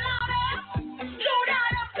gonna get louder. Do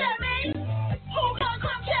not upset me. Who gon'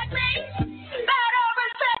 come check me? Better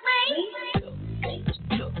respect me.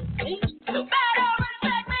 Better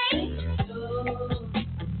respect me. Better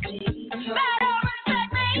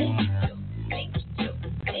respect me.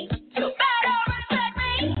 Better respect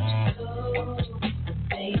me.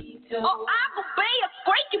 Oh, I could be a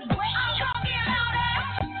squeaky wheel. I'm gonna get louder.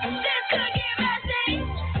 This could get messy.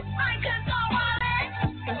 I just don't want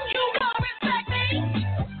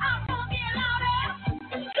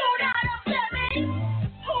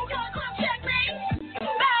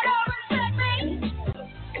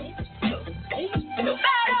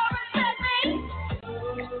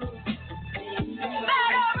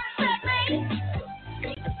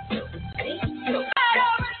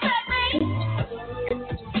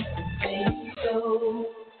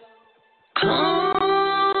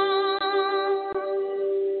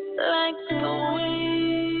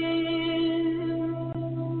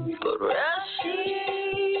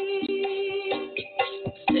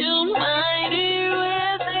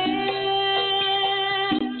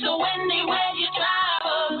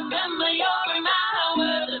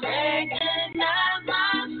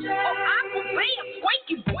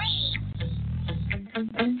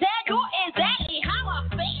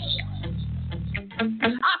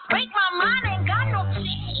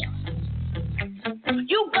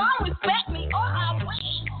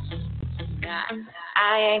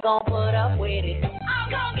I ain't gon' put up with it.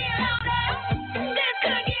 I'm gon' get out there. This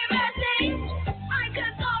could get messy. I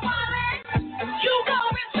just don't want it. You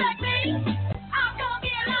gon' respect me. I'm gon'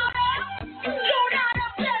 get out there. Do not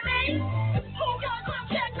upset me. Who gon' come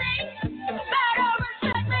check me? Better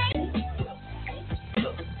respect me.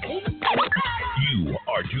 You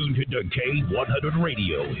are tuned to K100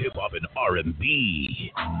 Radio, Hip Hop and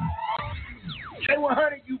R&B.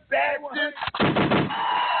 K100, you bastard!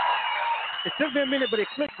 It took me a minute, but it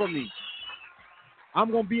clicked for me. I'm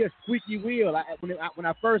gonna be a squeaky wheel. When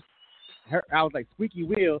I first heard, I was like, squeaky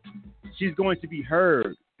wheel. She's going to be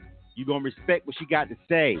heard. You're gonna respect what she got to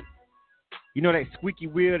say. You know that squeaky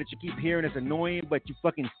wheel that you keep hearing is annoying, but you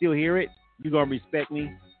fucking still hear it. You're gonna respect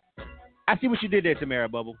me. I see what you did there, Tamara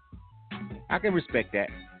Bubble. I can respect that.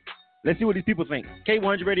 Let's see what these people think.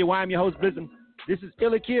 K100 Radio, I'm your host, Blizzum. This is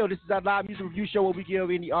Ill or Kill. This is our live music review show where we give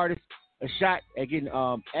any artist a shot at getting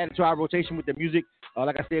added to our rotation with the music.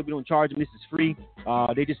 Like I said, we don't charge them. This is free.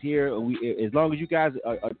 They just here. As long as you guys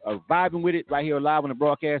are vibing with it right here live on the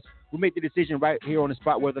broadcast, we make the decision right here on the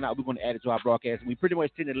spot whether or not we're going to add it to our broadcast. And we pretty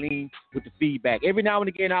much tend to lean with the feedback. Every now and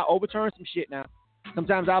again, I'll overturn some shit now.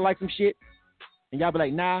 Sometimes I like some shit, and y'all be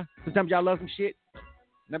like, nah. Sometimes y'all love some shit,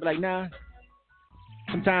 and I'll be like, nah.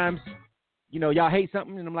 Sometimes, y'all hate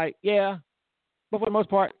something, and I'm like, yeah. But for the most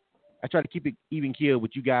part, I try to keep it even keel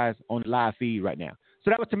with you guys on the live feed right now. So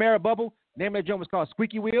that was Tamara Bubble. Name of that joint was called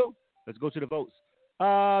Squeaky Wheel. Let's go to the votes.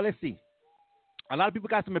 Let's see. A lot of people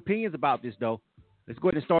got some opinions about this, though. Let's go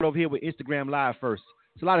ahead and start over here with Instagram Live first.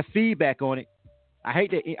 There's a lot of feedback on it. I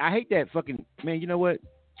hate that fucking, man, you know what?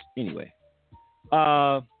 Anyway.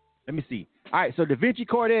 Let me see. All right, so Da Vinci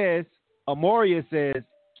Cortez, Amoria says,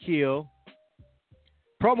 kill.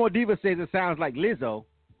 Promo Diva says it sounds like Lizzo.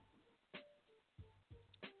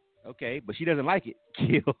 Okay, but she doesn't like it.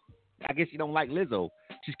 Kill. I guess she don't like Lizzo.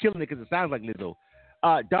 She's killing it because it sounds like Lizzo.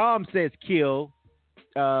 Dom says kill.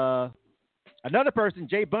 Another person,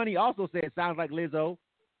 Jay Bunny, also says sounds like Lizzo.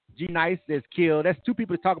 G Nice says kill. That's two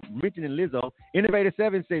people mentioning Lizzo. Innovator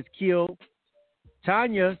 7 says kill.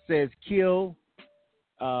 Tanya says kill.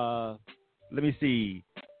 Let me see.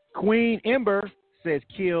 Queen Ember says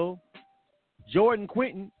kill. Jordan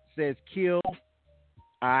Quentin says kill.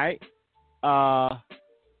 All right.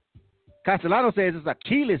 Castellano says it's a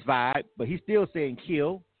keyless vibe, but he's still saying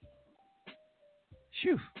kill.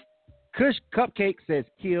 Phew. Kush Cupcake says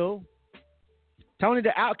kill. Tony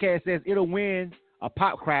the Outcast says it'll win a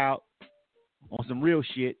pop crowd on some real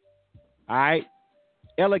shit. All right.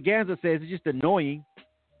 Eleganza says it's just annoying.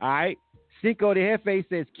 All right. Cinco de Jefe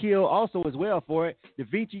says kill also as well for it. Da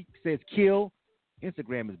Vinci says kill.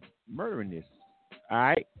 Instagram is murdering this. All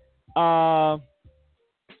right.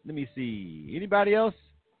 Let me see. Anybody else?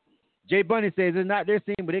 Jay Bunny says it's not their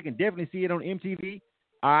scene, but they can definitely see it on MTV.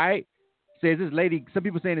 All right. Says this lady, some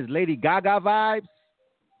people saying it's Lady Gaga vibes.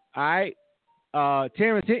 All right.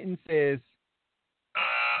 Terrence Hinton says,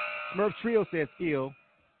 Smurf Trio says ill.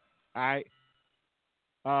 All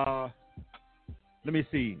right. Let me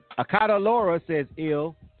see. Akata Laura says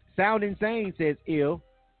ill. Sound Insane says ill.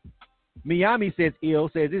 Miami says ill,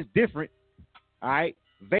 says it's different. All right.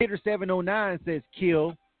 Vader 709 says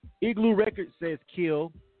kill. Igloo Records says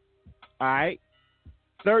kill. All right.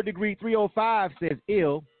 Third Degree 305 says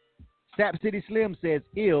ill. Sap City Slim says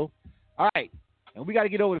ill. All right. And we got to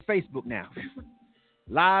get over to Facebook now.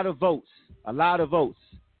 A lot of votes.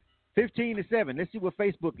 15-7. Let's see what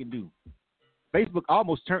Facebook can do. Facebook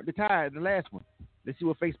almost turned the tide in the last one. Let's see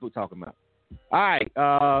what Facebook talking about. All right.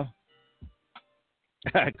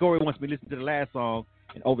 Corey wants me to listen to the last song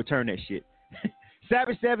and overturn that shit.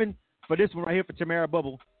 Savage 7 for this one right here for Tamara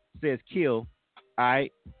Bubble says kill. All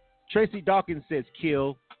right. Tracy Dawkins says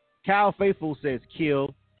kill. Kyle Faithful says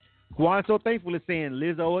kill. Juan So Thankful is saying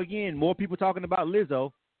Lizzo again. More people talking about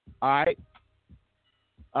Lizzo. All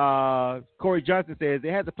right. Corey Johnson says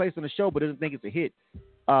it has a place on the show but doesn't think it's a hit.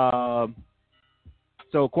 So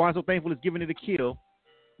Juan So Thankful is giving it a kill.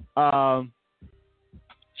 Sean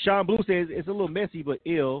Blue says it's a little messy but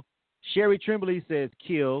ill. Sherry Tremblay says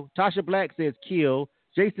kill. Tasha Black says kill.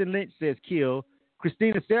 Jason Lynch says kill.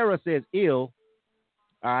 Christina Sarah says ill.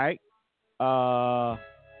 All right.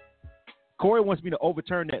 Corey wants me to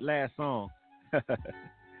overturn that last song.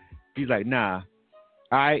 He's like, nah.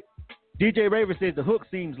 All right. DJ Raver says the hook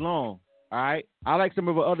seems long. All right. I like some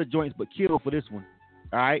of her other joints, but kill for this one.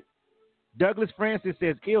 All right. Douglas Francis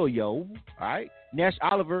says ill, yo. All right. Nash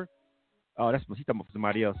Oliver. Oh, that's what he's talking about for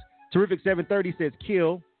somebody else. Terrific 730 says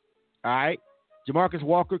kill. All right. Jamarcus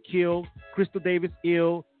Walker, kill. Crystal Davis,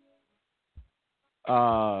 ill.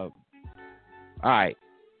 All right.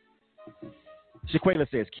 Shaquela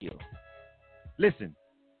says kill. Listen,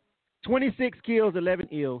 26 kills, 11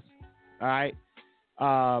 ills. All right.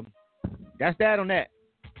 That's that on that.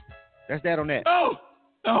 That's that on that. Oh.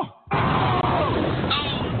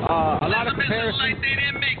 A lot of comparisons. Like they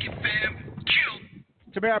didn't make it, fam. Killed.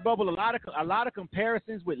 Tamara Bubble, a lot of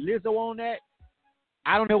comparisons with Lizzo on that.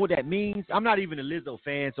 I don't know what that means. I'm not even a Lizzo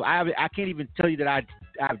fan, so I can't even tell you that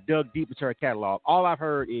I've dug deep into her catalog. All I've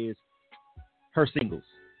heard is her singles.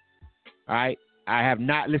 All right. I have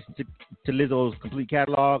not listened to Lizzo's complete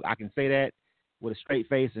catalog. I can say that with a straight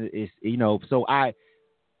face. It's, you know, so I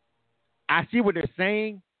see what they're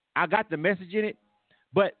saying. I got the message in it,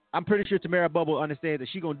 but I'm pretty sure Tamara Bubble understands that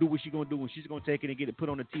she's going to do what she's going to do, and she's going to take it and get it put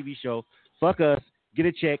on a TV show. Fuck us, get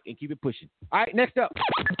a check, and keep it pushing. All right, next up.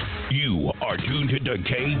 You are tuned to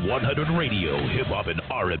K100 Radio, Hip Hop and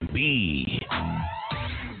R&B.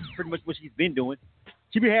 Pretty much what she's been doing.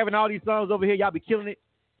 She be having all these songs over here. Y'all be killing it.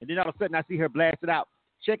 And then all of a sudden I see her blast it out.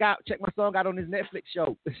 Check my song out on this Netflix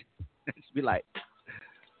show. Just be like,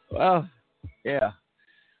 well, yeah.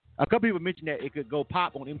 A couple people mentioned that it could go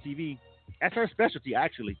pop on MTV. That's her specialty,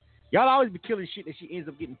 actually. Y'all always be killing shit that she ends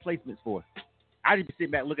up getting placements for. I just be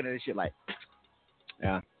sitting back looking at this shit like,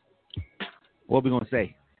 yeah, what we going to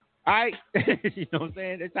say? All right. You know what I'm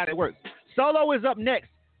saying? That's how it works. Solo is up next.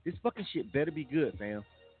 This fucking shit better be good, fam.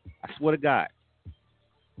 I swear to God.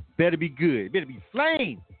 Better be good. It better be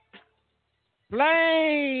flame.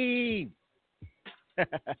 Flame.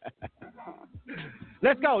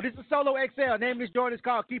 Let's go. This is Solo XL. Name this joint is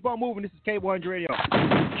called Keep On Moving. This is K100 Radio.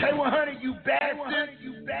 K100, you bastard.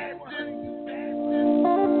 You bastard.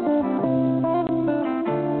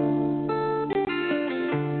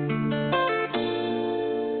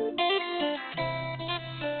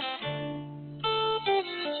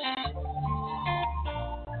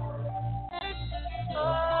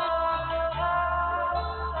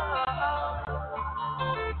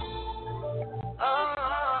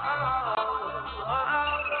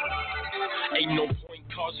 Ain't no point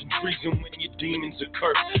causing treason when your demons are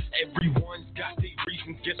cursed. Everyone's got their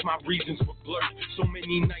reasons, guess my reasons were blurred. So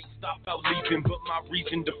many nights stopped out leaving, but my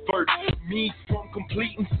reason deferred me from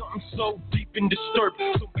completing something so deep and disturbed.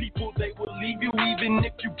 Some people, they will leave you even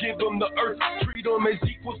if you give them the earth. Treat them as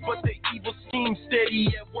equals, but they evil scheme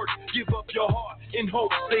steady at work. Give up your heart in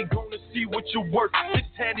hopes they gonna see what you're worth.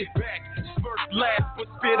 Just hand it back, smirk, laugh, but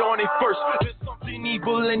spit on it first. There's something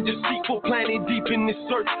evil and deceitful planted deep in this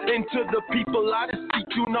earth. And to the people I deceive,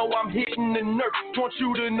 you know I'm hitting the nerve. Want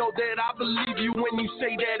you to know that I believe you when you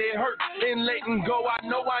say that it hurt. And letting go, I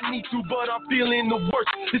know I need to, but I'm feeling the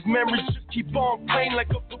worst. This memory just keep on playing like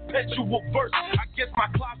a perpetual verse. I guess my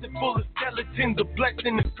closet full of skeletons, a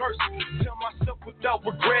blessing and curse. Tell myself without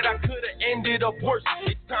regret I could've ended up worse.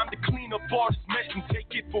 It's time to clean up all this mess and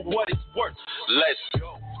take it for what it's worth. Let's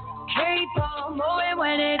go. Keep on moving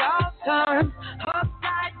when it all turns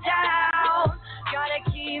upside down. Gotta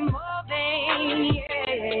keep moving,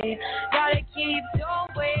 yeah. Gotta keep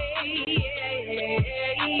going, yeah.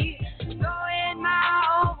 Going my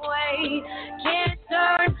own way, can't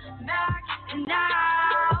turn back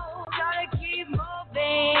now. Gotta keep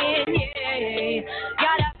moving, yeah.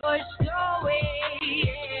 Gotta push through it,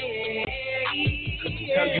 yeah.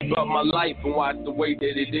 Tell you about my life and why it's the way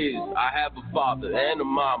that it is. I have a father and a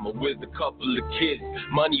mama with a couple of kids.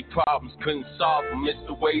 Money problems couldn't solve them, it's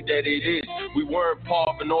the way that it is. We weren't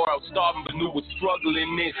starving or out starving, but knew what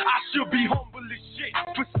struggling is. I should be humble as shit,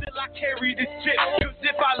 but still I carry this shit. Cause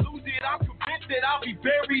if I lose it, I'm convinced that I'll be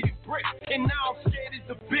buried in bricks. And now I'm scared as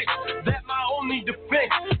a bitch that my only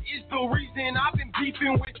defense is the reason I've been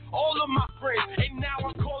beefing with all of my friends. And now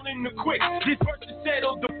I'm calling the quits. This verse has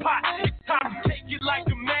settled the pot. It's time to take it like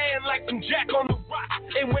a man, like some Jack on the rock.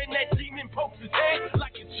 And when that demon pokes his head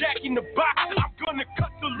like a Jack in the box, I'm gonna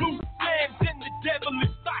cut the loose ends and the devil is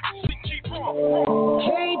stock. So keep on.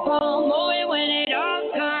 Keep on moving when it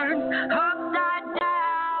all turns upside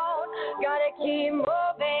down. Gotta keep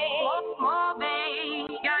moving, moving.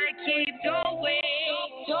 Gotta keep going,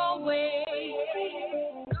 going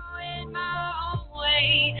my own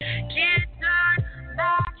way. Can't turn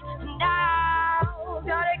back now.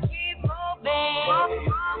 Gotta keep moving,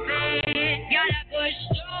 gotta push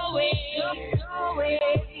through it.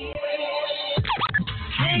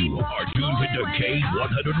 You are tuned to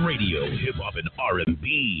K100 Radio, Hip Hop and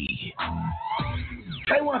R&B.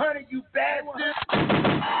 K100, you bastard.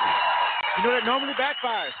 You know that normally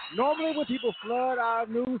backfires. Normally when people flood our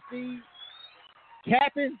news feed,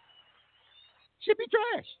 capping, should be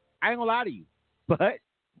trash. I ain't gonna lie to you. But,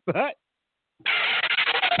 I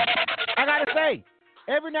gotta say,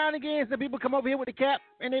 every now and again some people come over here with the cap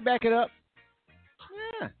and they back it up.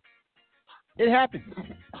 Yeah. It happens.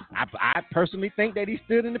 I personally think that he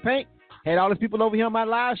stood in the paint Had all these people over here on my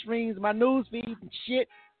live streams, my news feeds and shit.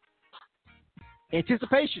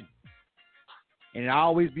 Anticipation. And it'll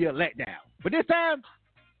always be a letdown. But this time,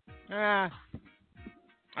 I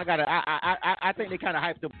think they kind of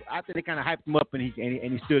hyped him. I think they kind of hyped him up, and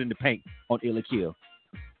he stood in the paint on Ill or Kill.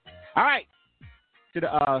 All right, to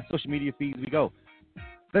the social media feeds we go.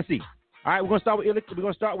 Let's see. All right, we're gonna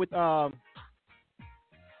start with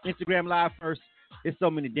Instagram Live first. There's so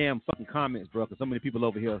many damn fucking comments, bro. Cause so many people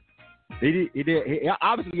over here. He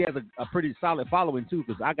obviously has a pretty solid following too.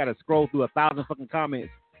 Cause I gotta scroll through 1,000 fucking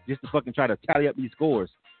comments just to fucking try to tally up these scores.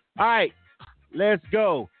 All right, let's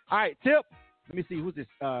go. All right, Tip. Let me see who's this.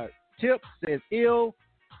 Tip says ill.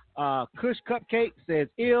 Kush Cupcake says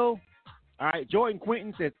ill. All right, Jordan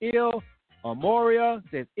Quentin says ill. Moria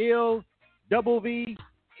says ill. Double V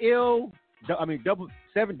ill. Double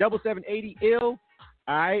 780 ill.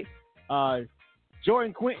 All right.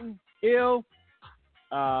 Jordan Quentin ill.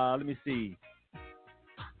 Let me see.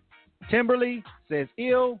 Timberly says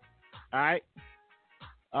ill. All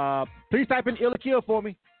right. Please type in ill or kill for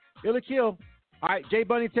me. Ill or kill. All right. J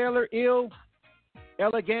Bunny Taylor ill.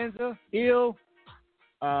 Eleganza ill.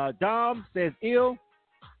 Dom says ill.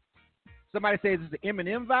 Somebody says it's the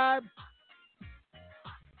Eminem vibe.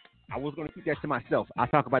 I was going to keep that to myself. I'll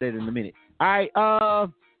talk about it in a minute. All right.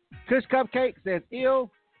 Kush Cupcake says ill.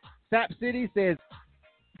 Sap City says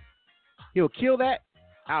he'll kill that.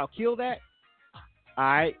 I'll kill that. All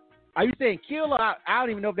right. Are you saying kill or I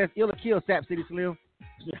don't even know if that's ill or kill, Sap City Slim.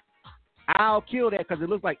 I'll kill that because it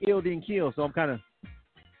looks like ill didn't kill. So I'm kind of,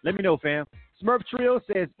 let me know, fam. Smurf Trill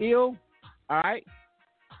says ill. All right.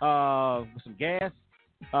 With some gas.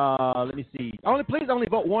 Let me see. Please only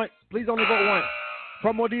vote once. Please only vote once.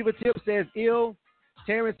 Promo Diva Tip says ill.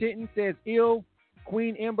 Terrence Hinton says ill.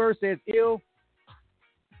 Queen Ember says ill.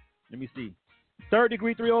 Let me see. Third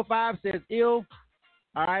Degree 305 says ill.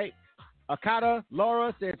 All right. Akata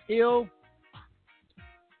Laura says ill.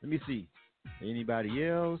 Let me see. Anybody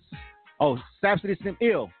else? Oh, Sap City Slim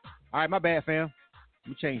ill. All right, my bad, fam. Let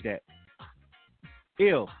me change that.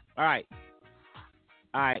 Ill. All right.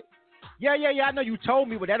 All right. Yeah. I know you told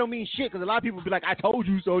me, but that don't mean shit because a lot of people be like, I told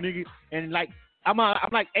you so, nigga. And like, I'm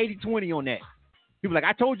like 80-20 on that. People like,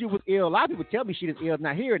 I told you it was ill. A lot of people tell me shit is ill and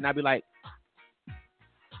I hear it, and I be like,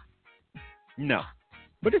 no.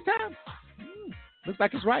 But this time, looks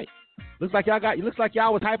like it's right. Looks like y'all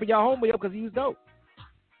was hyping y'all homeboy up because he was dope.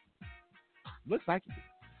 Looks like it.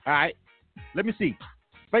 All right. Let me see.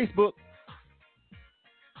 Facebook.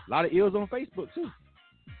 A lot of ills on Facebook too.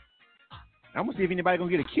 I'm gonna see if anybody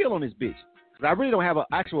gonna get a kill on this bitch. Cause I really don't have an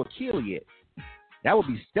actual kill yet. That would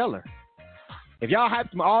be stellar. If y'all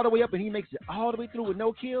hyped him all the way up and he makes it all the way through with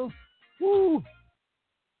no kills, woo.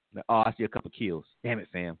 Oh, I see a couple kills. Damn it,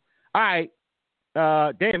 fam. All right.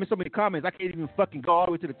 Damn, there's so many comments. I can't even fucking go all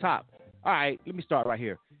the way to the top. All right, let me start right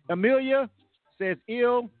here. Amelia says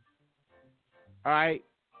ill. All right.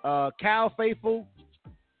 Cal Faithful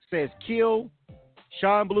says kill.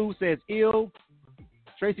 Sean Blue says ill.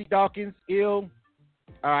 Tracy Dawkins, ill.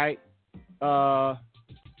 All right.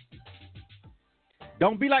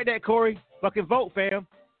 Don't be like that, Corey. Fucking vote, fam.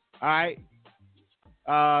 All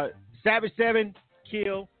right. Savage 7,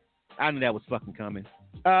 kill. I knew that was fucking coming.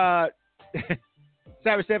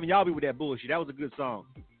 Savage 7, y'all be with that bullshit. That was a good song.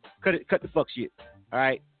 Cut the fuck shit. All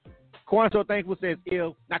right. Quanto Thankful says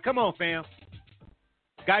ill. Now, come on, fam.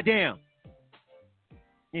 Goddamn.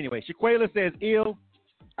 Anyway, Shaquela says ill.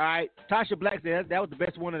 All right. Tasha Black says that was the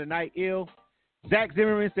best one of the night. Ill. Zach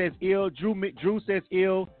Zimmerman says ill. Drew says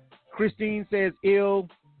ill. Christine says ill.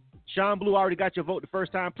 Sean Blue already got your vote the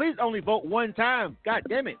first time. Please only vote one time. God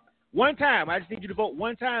damn it. One time. I just need you to vote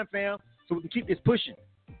one time, fam, so we can keep this pushing.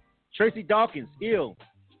 Tracy Dawkins, ill.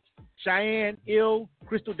 Cheyenne, ill.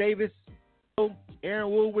 Crystal Davis, ill. Aaron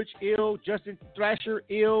Woolwich, ill. Justin Thrasher,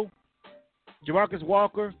 ill. Jamarcus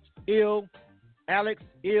Walker, ill. Alex,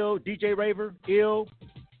 ill. DJ Raver, ill.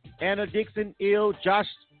 Anna Dixon, ill.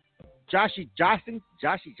 Joshy Joshington,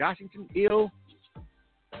 ill.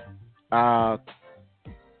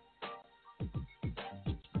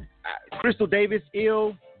 Crystal Davis,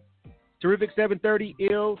 ill. Terrific 730,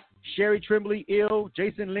 ill. Sherry Tremblay, ill.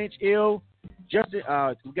 Jason Lynch, ill. Justin,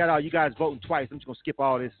 we got all you guys voting twice. I'm just gonna skip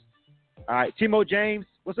all this. All right, Timo James,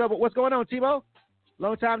 what's up? What's going on, Timo?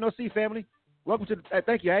 Long time no see, family. Welcome to the.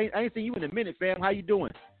 Thank you. I ain't seen you in a minute, fam. How you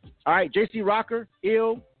doing? All right, JC Rocker,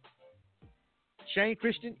 ill. Shane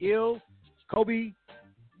Christian, ill. Kobe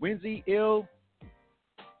Winsey, ill.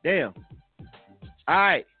 Damn. All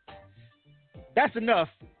right, that's enough.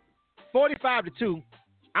 45-2.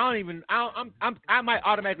 I might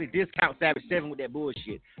automatically discount Savage 7 with that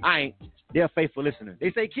bullshit. I ain't. They're a faithful listener.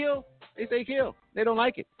 They say kill. They say kill. They don't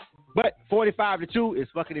like it. But 45-2 is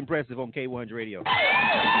fucking impressive on K100 Radio.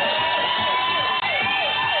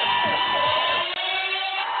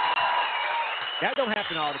 That don't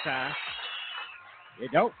happen all the time.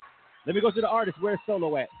 It don't. Let me go to the artist. Where's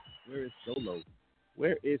Solo at? Where is Solo?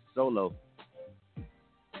 Where is Solo?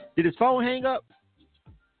 Did his phone hang up?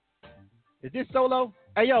 Is this Solo?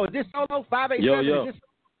 Hey, yo, is this Solo? 587? Yo. Is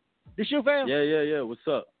this you, fam? Yeah. What's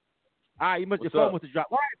up? All right, your phone must have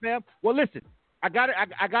dropped. All right, fam. Well, listen, I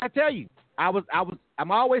gotta tell you,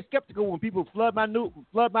 I'm always skeptical when people flood my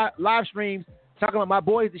live streams talking about my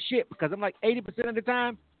boys the shit, because I'm like 80% of the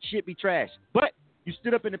time shit be trash. But you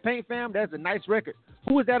stood up in the paint, fam. That's a nice record.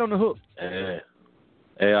 Who is that on the hook?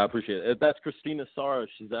 Hey, I appreciate it. That's Christina Sara.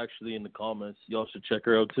 She's actually in the comments. Y'all should check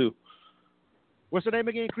her out too. What's her name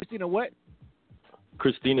again? Christina what?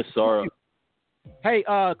 Christina Sara. Hey,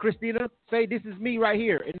 Christina, say this is me right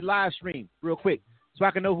here in the live stream real quick so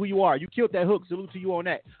I can know who you are. You killed that hook. Salute to you on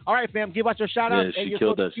that. All right, fam, give out your shout-outs. Yeah, she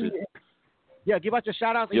killed that shit. Yeah, give out your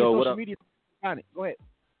shout-outs and your social media. Go ahead.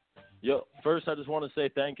 Yo, first I just want to say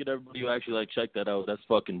thank you to everybody who actually checked that out. That's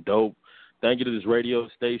fucking dope. Thank you to this radio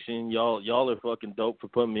station. Y'all are fucking dope for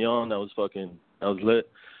putting me on. That was lit.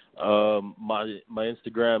 My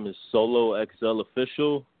Instagram is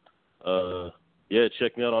SoloXLOfficial. Yeah,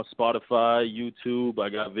 check me out on Spotify, YouTube. I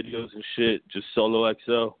got videos and shit. Just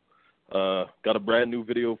SoloXL. Got a brand new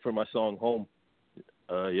video for my song Home.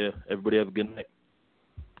 Yeah, everybody have a good night.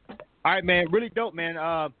 All right, man. Really dope, man.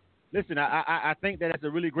 Listen, I think that's a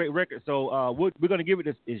really great record. So we're going to give it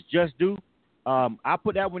It's Just Due. I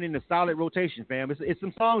put that one in the solid rotation, fam. It's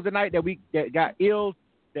some songs tonight that got ill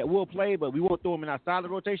that we'll play, but we won't throw them in our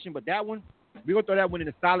solid rotation. But that one, we're going to throw that one in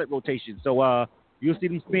the solid rotation. So you'll see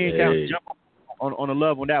them spin counts jump on the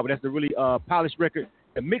love on that one. That's a really polished record.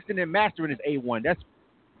 The mixing and mastering is A1.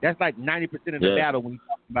 That's like 90% of the battle when you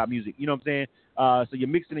talk about music. You know what I'm saying? So your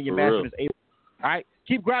mixing and your mastering is A1. All right?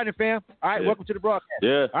 Keep grinding, fam. All right? Welcome to the broadcast.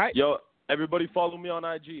 Yeah. All right? Yo, everybody follow me on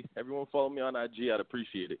IG. Everyone follow me on IG. I'd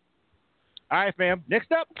appreciate it. All right, fam.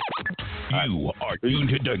 Next up. You are tuned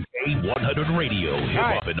to K100 Radio,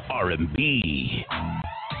 hip-hop and R&B.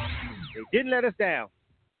 They didn't let us down.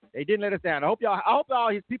 I hope all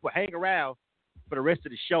his people hang around for the rest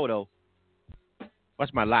of the show, though.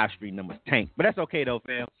 Watch my live stream numbers tank. But that's okay, though,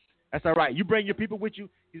 fam. That's all right. You bring your people with you.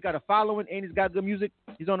 He's got a following, and he's got good music.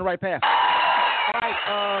 He's on the right path. All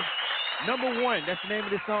right, number one. That's the name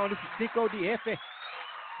of this song. This is Cinco de F.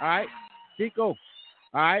 All right, Cinco.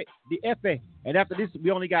 All right, the F. And after this,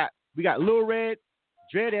 we got Lil Red,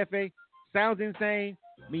 Dread F. Sounds Insane,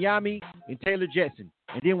 Miami, and Taylor Jetson.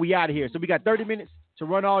 And then we out of here. So we got 30 minutes to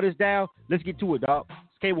run all this down. Let's get to it, dog.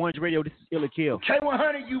 It's K100 Radio. This is Ill or Kill.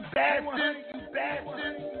 K100, you bastard.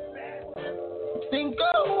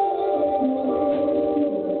 Cinco.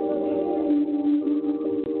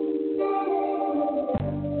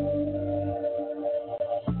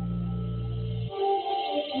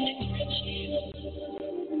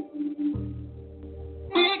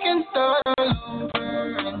 We can start all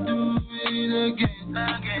over and do it again.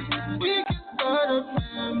 We can start a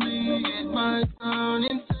family. It might sound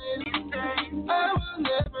insane. I will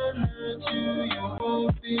never hurt you. You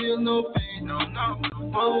won't feel no pain. No.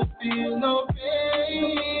 Won't feel no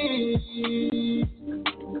pain.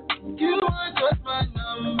 You are just my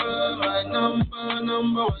number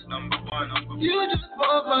one. You just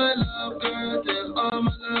want my love, girl, till all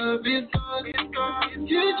my love is gone.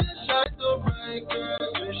 You just shine so bright, girl.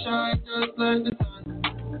 You shine just like the sun.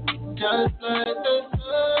 Just like the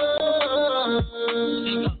sun.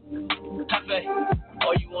 Cafe.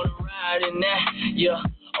 Oh, you wanna ride in that? Yeah.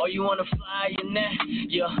 Oh, you wanna fly in that?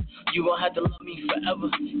 Yeah. You gon' have to love me forever.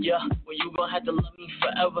 Yeah. Well, you gon' have to love me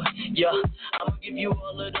forever. Yeah. I'ma give you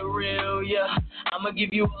all of the real. Yeah. I'ma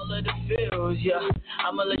give you all of the feels. Yeah.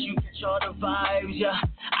 I'ma let you catch all the vibes. Yeah.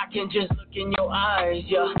 I can just look in your eyes.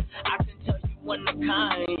 Yeah. I can tell you one of a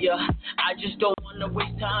kind. Yeah. I just don't wanna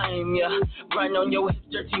waste time. Yeah. Grind on your hips,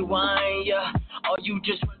 dirty wine. Yeah. Oh, you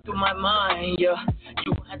just run through my mind. Yeah.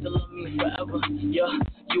 You gon' have to love me forever. Yeah.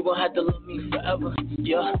 You gon' have to love me forever.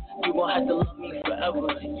 Yeah. You gon' have to love me forever.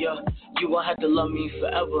 Yeah. You gon' have to love me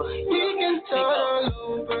forever. We can start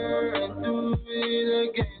all over and do it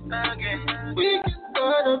again. We can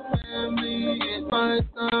start a family. It might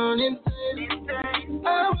sound insane. I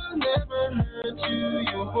will never hurt you.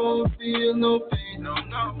 You won't feel no pain. No.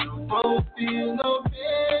 Won't feel no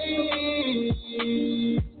pain.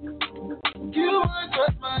 You are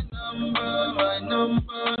just my number one.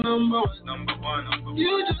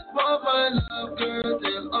 You just want my love, girl,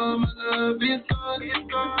 till all my love is gone.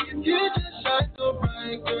 You just shine so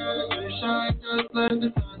bright, girl. You shine just like the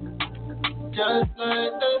sun. just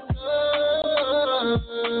like the sun.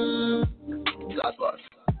 Last one.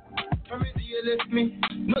 From the day you left me,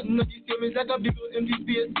 nothing of this game is like a big old empty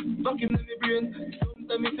space. Back in my brain,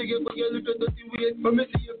 sometimes I forget but you look at dirty ways. From me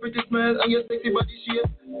see your pretty smile and your sexy body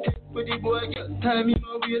shape. Take for the boy, girl, time in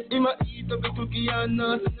my waist. In my eat up the cookie and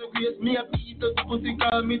nuts and the grace. Me a eat up the pussy,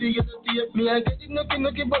 call me the other tape. Me I get it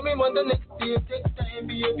nookie but me want the next day. Take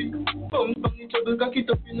time, baby. Bang bang the trouble, cock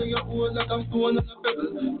it up in your hole like a stone and a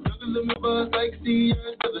pebble. Juggle in my boss like sea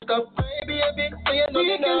or devil. Stop crying, baby, so you know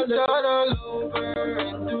we can start all over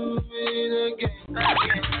and do it.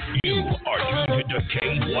 You are tuned to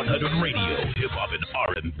K100 Radio, Hip Hop and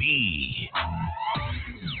R&B.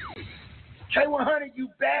 K100, you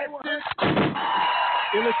bastard!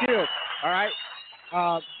 Illa Kill. All right.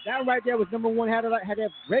 That right there was number one. Had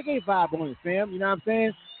that reggae vibe on it, fam. You know what I'm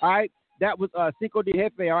saying? All right. That was Cinco de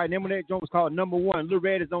Jefe. All right. Name of that joint was called Number One. Lil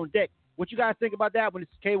Red is on deck. What you guys think about that? When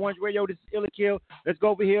it's K100 Radio, this is Illa Kill. Let's go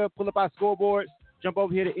over here, pull up our scoreboard, jump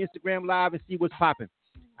over here to Instagram Live and see what's popping.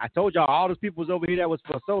 I told y'all all those people was over here that was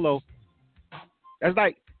for solo. It's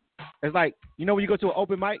like you know when you go to an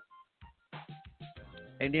open mic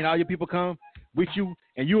and then all your people come with you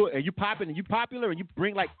and you popping and you popular and you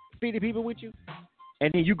bring like 50 people with you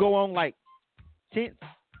and then you go on like 10th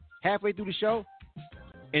halfway through the show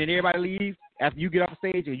and then everybody leave after you get off the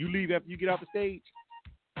stage and you leave after you get off the stage.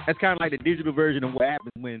 That's kind of like the digital version of what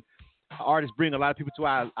happens when artists bring a lot of people to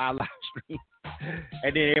our live stream.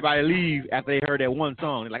 And then everybody leave after they heard that one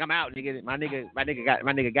song. They're like, I'm out, nigga. My nigga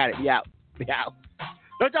got it. Be out.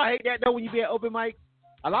 Don't y'all hate that though when you be at open mic?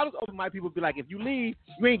 A lot of open mic people be like, if you leave,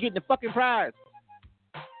 you ain't getting the fucking prize.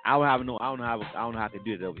 I don't know how to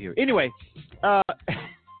do it over here. Anyway,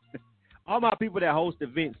 all my people that host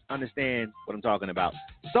events understand what I'm talking about.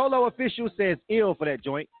 Solo Official says ill for that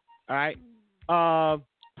joint. All right.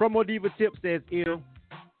 Promo Diva Tip says ill.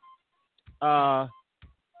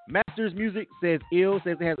 Masters Music says ill,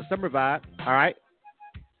 says it has a summer vibe. All right.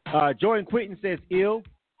 Jordan Quinton says ill.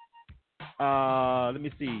 Let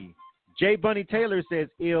me see. J Bunny Taylor says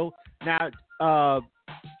ill. Now,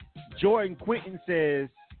 Jordan Quinton says,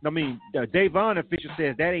 Davon Official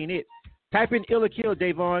says that ain't it. Type in Illa Kill,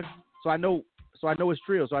 Davon, so I know it's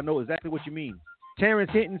trill, so I know exactly what you mean.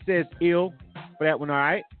 Terrence Hinton says ill for that one. All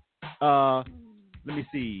right. Let me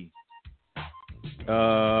see.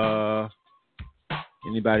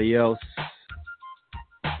 Anybody else?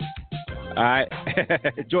 All right.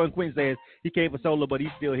 Jordan Quinn says he came for solo, but he's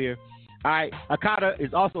still here. All right. Akata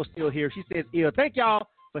is also still here. She says ill. Thank y'all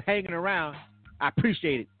for hanging around. I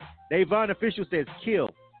appreciate it. Davon Official says kill.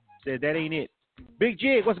 Says that ain't it. Big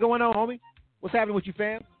Jig, what's going on, homie? What's happening with you,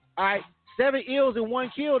 fam? All right. 7 ills and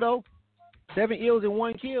 1 kill, though. 7 ills and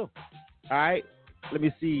 1 kill. All right. Let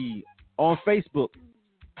me see. On Facebook.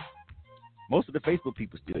 Most of the Facebook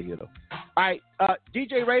people still here, though. All right.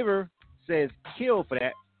 DJ Raver says kill for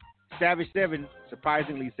that. Savage 7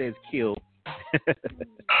 surprisingly says kill.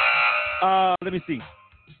 Let me see.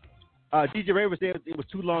 DJ Raver said it was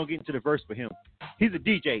too long getting to the verse for him. He's a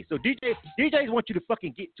DJ. So DJs want you to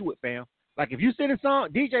fucking get to it, fam. Like if you sing a song,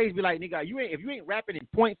 DJs be like, nigga, if you ain't rapping in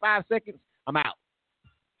 0.5 seconds, I'm out.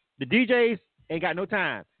 The DJs ain't got no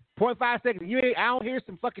time. 0.5 seconds. I don't hear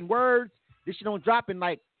some fucking words. This shit don't drop in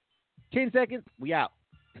like 10 seconds. We out.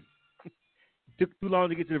 Took too long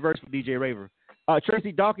to get to the verse for DJ Raver.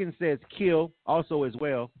 Tracy Dawkins says kill also as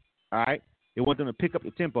well. All right. They want them to pick up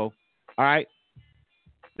the tempo. All right.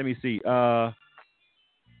 Let me see.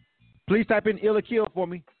 Please type in Illa Kill for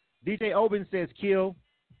me. DJ Oben says kill.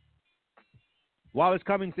 Wallace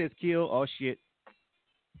Cummings says kill. Oh, shit.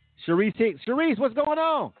 Sharice Hicks. Sharice, what's going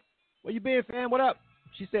on? Where you been, fam? What up?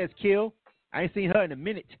 She says kill. I ain't seen her in a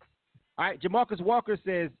minute. All right. Jamarcus Walker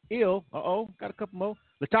says ill. Uh-oh. Got a couple more.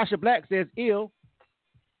 Latasha Black says ill.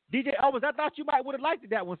 DJ Owens, I thought you might would have liked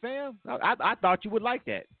that one, fam. I thought you would like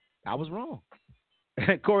that. I was wrong.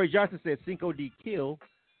 Corey Johnson said Cinco de Kill.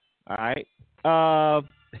 All right.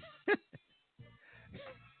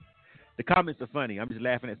 The comments are funny. I'm just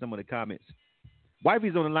laughing at some of the comments.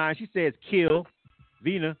 Wifey's on the line. She says kill.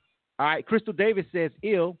 Vina. All right. Crystal Davis says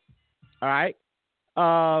ill. All right.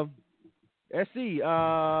 Let's see.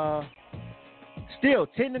 Still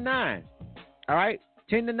 10-9. All right.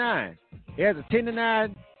 10-9. It has a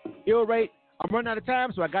 10-9 ill rate. I'm running out of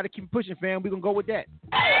time, so I got to keep pushing, fam. We're going to go with that.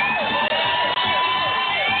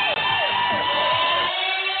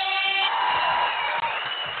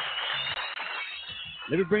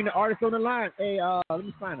 Let me bring the artist on the line. Hey, let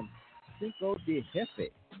me find him. Cinco de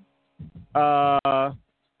Jefe. Hold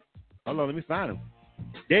on, let me find him.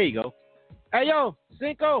 There you go. Hey, yo,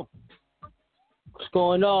 Cinco. What's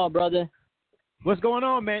going on, brother? What's going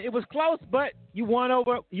on, man? It was close, but you won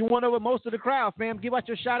over most of the crowd, fam. Give out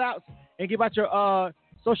your shout outs and give out your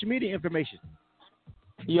social media information.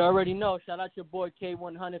 You already know. Shout out your boy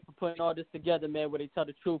K100 for putting all this together, man, where they tell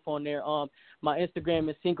the truth on there. My Instagram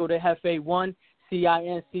is Cinco de Jefe 1,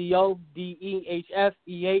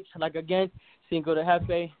 CINCODEHFEH. Like again, Cinco de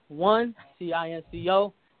Jefe 1,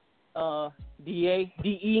 CINCO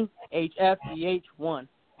DEHFEH 1.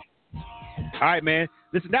 All right, man.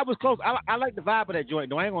 Listen, that was close. I like the vibe of that joint,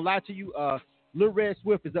 though. I ain't going to lie to you. Lil Red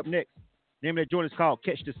Swift is up next. The name of that joint is called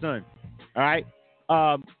Catch the Sun. All right?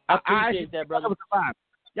 I appreciate that, brother. It was a vibe.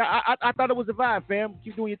 Yeah, I thought it was a vibe, fam.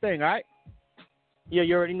 Keep doing your thing, all right? Yeah,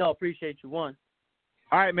 you already know. Appreciate you. One.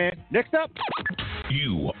 All right, man. Next up.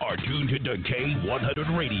 You are tuned to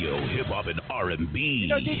K100 Radio, Hip Hop and R&B. You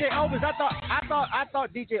know, DJ Owens, I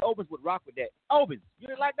thought DJ Owens would rock with that. Owens, you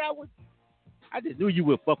didn't like that one? I just knew you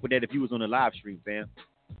would fuck with that if you was on the live stream, fam.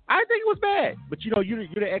 I didn't think it was bad, but you know, you're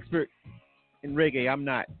the expert in reggae. I'm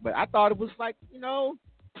not, but I thought it was like, you know,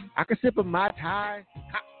 I could sip a Mai Tai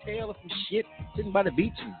cocktail or some shit sitting by the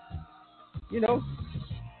beach, and you know,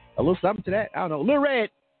 a little something to that. I don't know. Lil Red,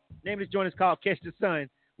 name of this joint is called Catch the Sun.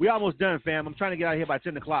 We almost done, fam. I'm trying to get out of here by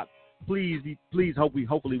 10 o'clock. Please,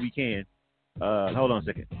 hopefully we can. Hold on a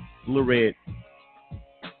second. Lil Red,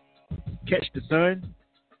 Catch the Sun.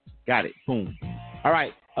 Got it. Boom. All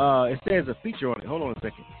right. It says a feature on it. Hold on a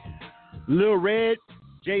second. Lil Red,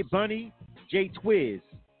 J Bunny, J Twiz.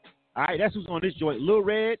 All right. That's who's on this joint. Lil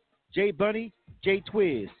Red, J Bunny, J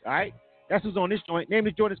Twiz. All right. That's who's on this joint. Name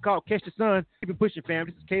of this joint is called Catch the Sun. Keep it pushing, fam.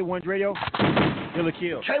 This is K100 Radio. Killer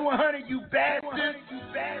Kill. K100, you bastard.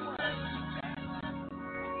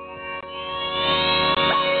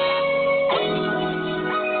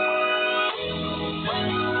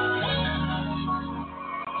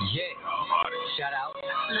 Shout out.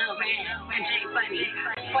 Lil Red and J Bunny.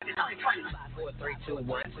 4, 3, 2,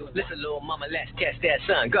 1. Listen, little mama, let's catch that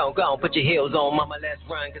sun. Go, put your heels on, mama, let's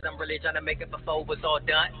run. Cause I'm really trying to make it before it's all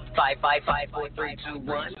done. 5, 4, 3, 2,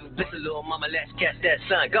 1. Listen, little mama, let's catch that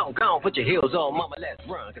sun. Go, put your heels on, mama, let's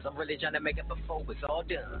run. Cause I'm really trying to make it before it's all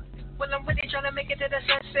done. Well, I'm really trying to make it to the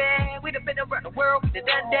sunset. We done been around the world, we done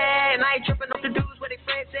that. And I ain't tripping off the dudes where they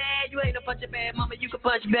friends at. You ain't no punch bag, mama, you can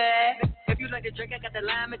punch back. If you like to drink, I got the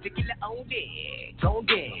lime and tequila on deck.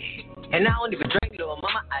 And I don't even drink, little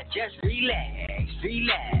mama, I just relax.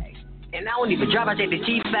 And I don't even drive, I take the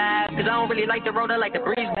cheap side. Cause I don't really like the road, I like the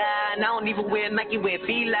breeze by. And I don't even wear Nike, wear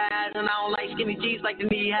felines. And I don't like skinny jeans like the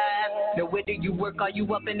knee high. Now where do you work? Are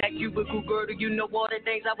you up in that cubicle, girl? Do you know all the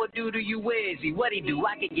things I would do to you? Where is he? What he do?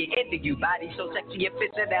 I can get into you. Body so sexy, it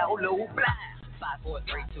fits it out, low blind. 5, 4,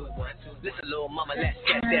 3, 2, 1. Listen, little mama, let's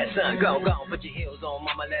catch that sun. Go, put your heels on,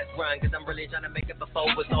 mama, let's run. Cause I'm really trying to make it before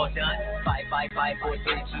it's all done. 5, 4, 3,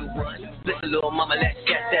 2, 1. Listen, little mama, let's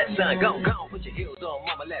catch that sun. Go, put your heels on,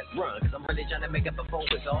 mama, let's run. Cause I'm really trying to make it before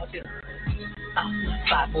it's all done.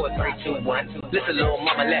 5, 4, 3, 2, 1. Listen, little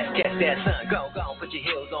mama, let's catch that sun. Go, put your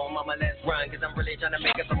heels on, mama, let's run. Cause I'm really trying to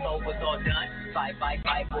make it before it's all done. 5,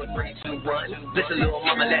 4, 3, 2, 1. Listen, little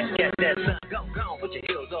mama, let's catch that sun. Go, put your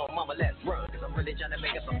heels on, mama, let's run. Cause I'm really trying to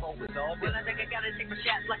make it before it's all done. Well, I think I gotta take my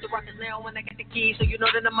shots like the Rockets now when I got the keys. So you know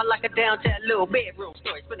that I'ma lock it down to that little bedroom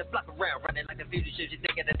story. Spin the block around, running like the fugitive. You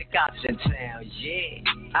thinking that the cops in town, yeah.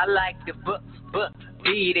 I like the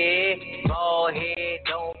beat it. Bald head,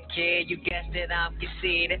 don't care. You guessed it, I'm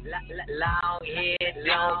conceited. Long head,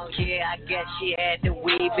 don't care. I guess she had to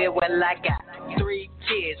weave it. Well, I got 3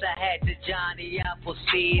 kids. I had to Johnny Apple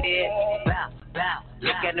seeded. Bow,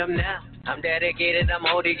 look at them now. I'm dedicated, I'm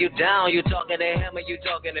holding you down. You talking to him or you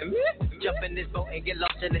talking to me? Jump in this boat and get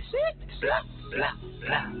lost in the sea. Blah, blah,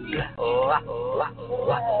 blah, blah. Wah, wah,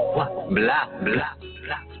 wah, wah. Blah, blah, blah,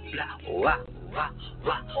 blah. Wah, wah,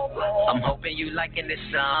 wah, wah. I'm hoping you liking this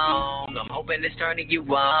song. I'm hoping it's turning you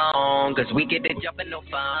on. Cause we get to jumping no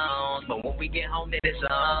phones. But when we get home, it is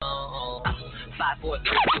on. 5, 4,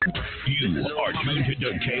 3. You are tuned to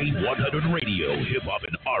K100 Radio, Hip Hop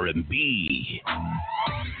and R&B.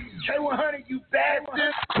 K100, you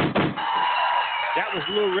bastard. That was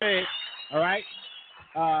Lil Red, all right,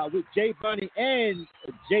 with J Bunny and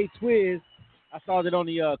J Twiz. I saw that on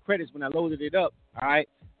the credits when I loaded it up. All right,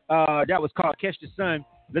 that was called Catch the Sun.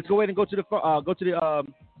 Let's go ahead and go to the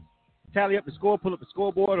tally up the score, pull up the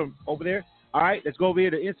scoreboard over there. All right, let's go over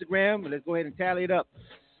here to Instagram and let's go ahead and tally it up.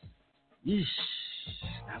 Yeesh,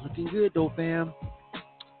 not looking good though, fam.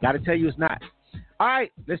 Gotta tell you, it's not. All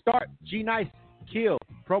right, let's start. G Nice, kill.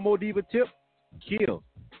 Promo Diva Tip, kill.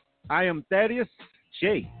 I Am Thaddeus,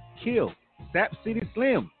 J, kill. Sap City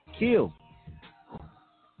Slim, kill.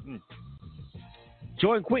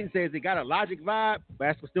 Jordan Quinton says they got a Logic vibe, but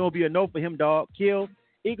that's will still be a no for him, dog. Kill.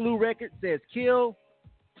 Igloo Records says kill.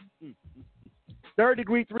 Third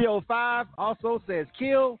Degree 305 also says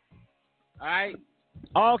kill. All right.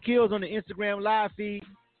 All kills on the Instagram live feed.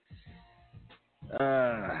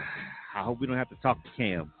 I hope we don't have to talk to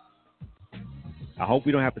Cam.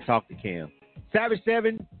 Savage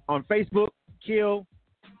 7 on Facebook, kill.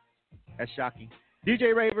 That's shocking.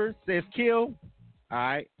 DJ Raver says kill. All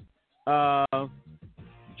right.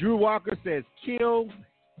 Drew Walker says kill.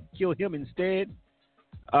 Kill him instead.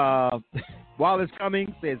 Wallace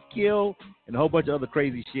Cummings says kill. And a whole bunch of other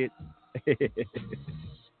crazy shit.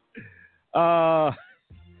 Tasha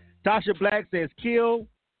Black says kill.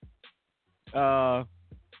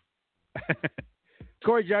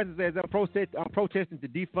 Corey Johnson says I'm protesting to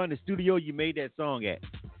defund the studio you made that song at.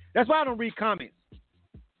 That's why I don't read comments.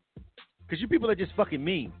 Because you people are just fucking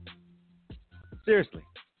mean. Seriously.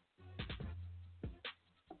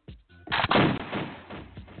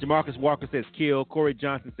 Jamarcus Walker says kill. Corey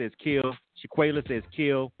Johnson says kill. Shaquela says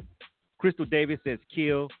kill. Crystal Davis says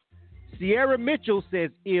kill. Sierra Mitchell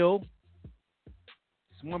says ill.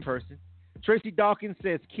 It's one person. Tracy Dawkins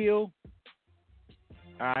says kill.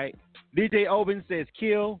 All right. DJ Oben says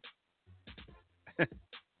kill.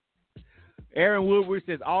 Aaron Woodward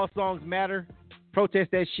says all songs matter.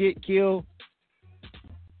 Protest that shit. Kill.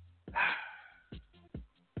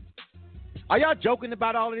 Are y'all joking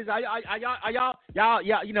about all of this? Are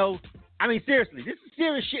y'all, you know, I mean, seriously, this is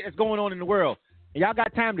serious shit that's going on in the world. And y'all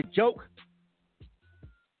got time to joke?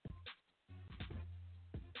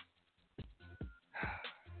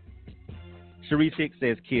 Sharice Hicks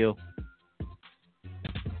says kill.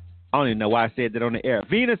 I don't even know why I said that on the air.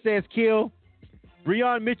 Vina says kill.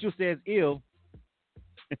 Breon Mitchell says ill.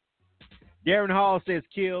 Darren Hall says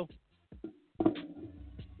kill.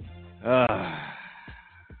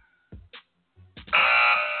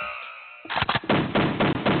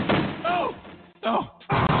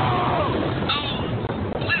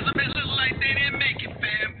 Elizabeth look like they didn't make it,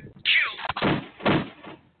 fam.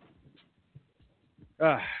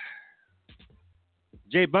 Kill.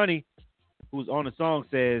 Jay Bunny, who's on the song,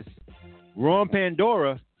 says we're on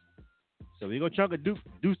Pandora, so we're gonna chunk a deuce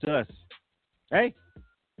to us. Hey,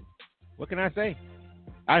 what can I say?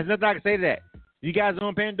 There's nothing I can say to that. You guys are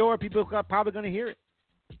on Pandora, people are probably gonna hear it.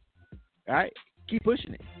 All right, keep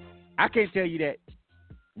pushing it. I can't tell you that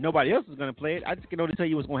nobody else is gonna play it. I just can only tell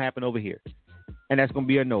you what's gonna happen over here, and that's gonna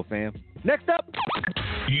be a no, fam. Next up,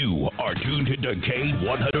 you are tuned to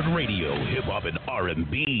K100 Radio, Hip Hop and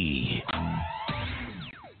R&B.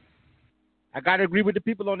 I gotta agree with the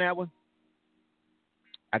people on that one.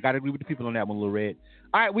 Lil Red.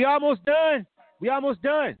 All right, we almost done. We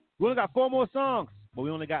only got 4 more songs, but we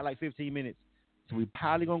only got like 15 minutes. So we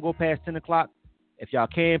probably gonna go past 10 o'clock. If y'all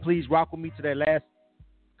can, please rock with me to that last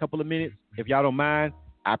couple of minutes. If y'all don't mind,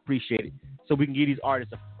 I appreciate it. So we can give these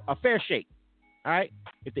artists a fair shake. All right?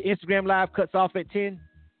 If the Instagram live cuts off at 10,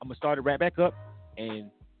 I'm gonna start it right back up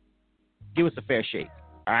and give us a fair shake.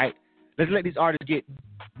 All right? Let's let these artists get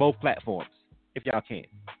both platforms, if y'all can.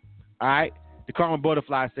 All right? The Carmen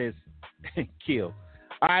Butterfly says, kill.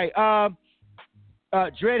 All right.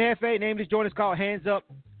 Dread Hefe, name of this joint is called Hands Up.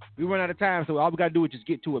 We run out of time, so all we got to do is just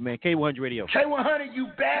get to it, man. K100 Radio. K100, you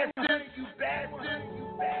bastard.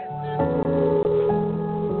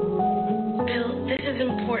 Bill, this is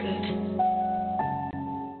important.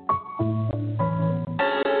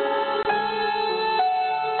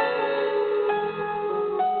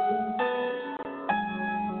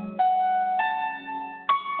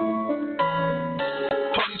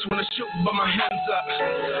 Wanna shoot, but my hands up.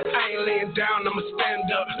 I ain't laying down, I'ma stand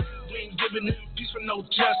up. We ain't giving them peace for no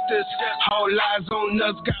justice. All lies on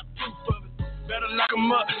us, got proof of it. Better lock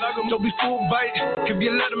them up, don't be fooled by it. If you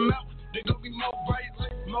let them out, they gon' be more bright.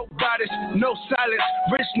 More bodies, no silence.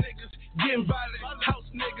 Rich niggas getting violent. House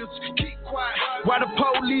niggas keep quiet. While the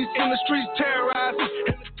police in the streets terrorize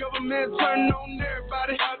and the government turn on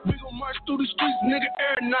everybody. We gon' march through the streets, nigga,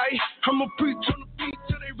 every night. I'ma preach on the beat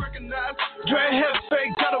till they recognize. Dread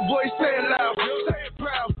Hefe got a voice, say it loud. Say it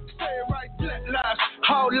proud, say it right, black lives.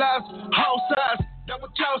 All lives, all sides. That's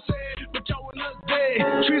what y'all said, but y'all want us dead.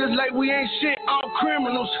 Treat us like we ain't shit, all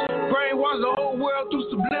criminals. Brainwash the whole world through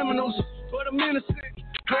subliminals. But I'm innocent,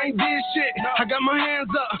 I ain't did shit. I got my hands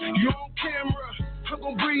up, you on camera. I'm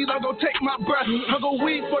gon' breathe, I'm gon' take my breath. I'm gon'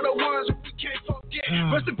 weep for the ones who we can't forget.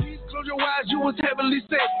 Rest in peace, close your eyes, you was heavily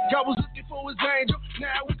set. God was looking for his angel,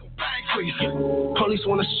 now we gon' for you. Police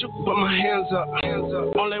wanna shoot, but my hands up.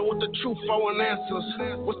 Only with the truth, I want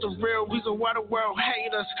answers. What's the real reason why the world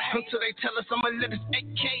hate us? Until they tell us I'ma let this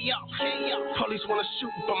AK off. Police wanna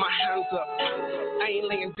shoot, but my hands up. I ain't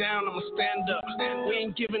laying down, I'ma stand up. We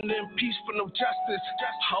ain't giving them peace for no justice.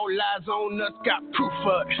 Whole lies on us, got proof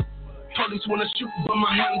of it. Police wanna shoot, but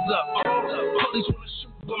my hands up. Police wanna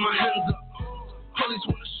shoot, but my hands up. Police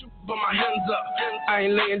wanna shoot, but my hands up. I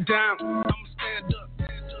ain't laying down, I'ma stand up.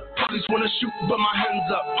 Police wanna shoot, but my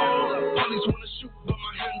hands up. Police wanna shoot, but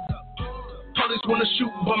my hands up. Police wanna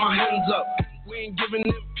shoot, but my hands up. We ain't giving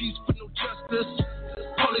them peace for no justice.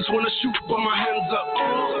 Police wanna shoot, but my hands up.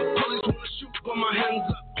 Police wanna shoot, but my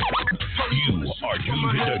hands up. You are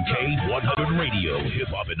tuned to K100 Radio, Hip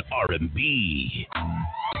Hop and R&B.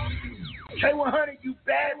 K100, you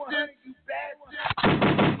bad one.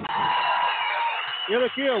 Illa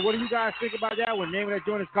Kill, what do you guys think about that one? Name of that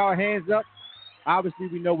joint is called Hands Up. Obviously,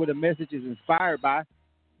 we know where the message is inspired by.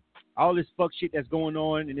 All this fuck shit that's going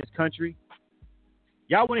on in this country.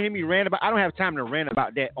 Y'all want to hear me rant about? I don't have time to rant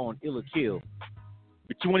about that on Illa Kill.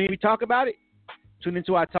 But you want to hear me talk about it? Tune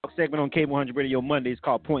into our talk segment on K100 Radio Mondays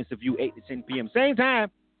called Points of View, 8 to 10 p.m. Same time,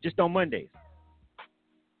 just on Mondays.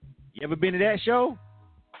 You ever been to that show?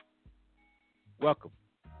 Welcome.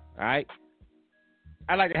 All right?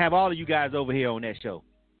 I'd like to have all of you guys over here on that show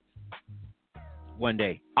one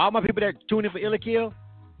day. All my people that tune in for Illa Kill,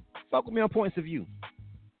 fuck with me on Points of View.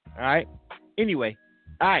 All right? Anyway,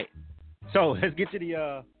 all right. So let's get to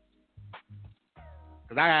the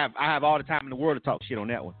because I have all the time in the world to talk shit on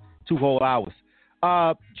that one. 2 whole hours.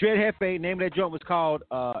 Dread Hefe, name of that joint was called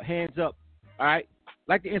Hands Up. All right?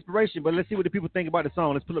 Like the inspiration, but let's see what the people think about the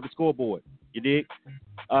song. Let's pull up the scoreboard. You dig?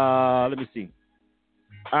 Let me see.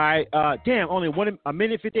 All right. Damn, only a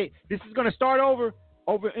minute 58. This is going to start over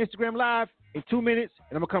Instagram Live in 2 minutes,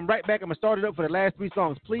 and I'm going to come right back. I'm going to start it up for the last 3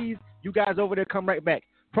 songs. Please, you guys over there, come right back.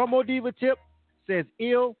 Promo Diva Tip says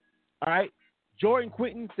ill. All right. Jordan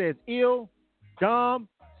Quinton says ill. Dom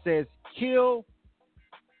says kill.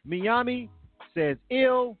 Miami says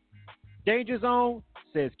ill. Danger Zone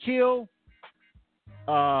says kill.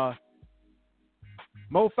 Mo5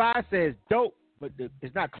 says dope, but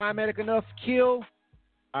it's not climatic enough. Kill.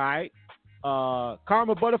 All right.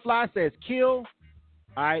 Karma Butterfly says kill.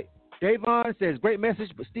 All right. Davon says great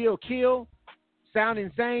message, but still kill. Sound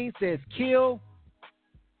Insane says kill.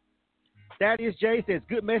 Thaddeus J says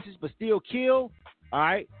good message, but still kill. All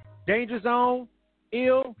right. Danger Zone,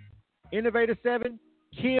 ill. Innovator 7,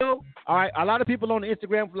 kill. All right. A lot of people on the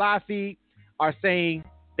Instagram live feed are saying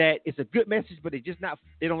that it's a good message, but they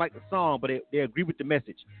don't like the song, but they agree with the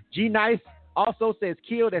message. G Nice also says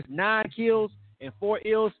kill. That's 9 kills and 4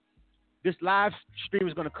 ills. This live stream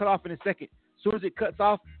is going to cut off in a second. As soon as it cuts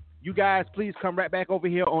off, you guys please come right back over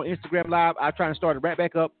here on Instagram Live. I'll try to start it right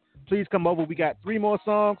back up. Please come over. We got 3 more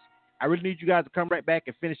songs. I really need you guys to come right back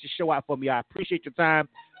and finish the show out for me. I appreciate your time.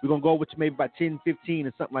 We're going to go over to maybe about 10, 15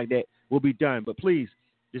 or something like that. We'll be done. But please,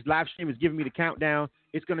 this live stream is giving me the countdown.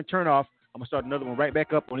 It's going to turn off. I'm going to start another one right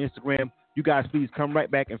back up on Instagram. You guys please come right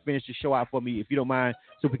back and finish the show out for me if you don't mind,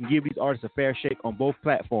 so we can give these artists a fair shake on both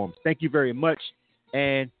platforms. Thank you very much,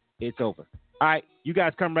 and it's over. All right, you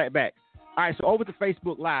guys come right back. All right, so over to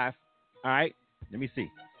Facebook Live. All right, let me see.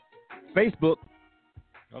 Facebook.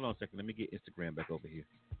 Hold on a second. Let me get Instagram back over here.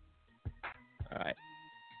 All right.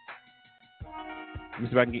 Let me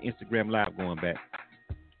see if I can get Instagram Live going back.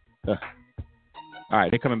 All right,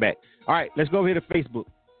 they're coming back. All right, let's go over here to Facebook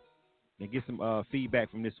and get some feedback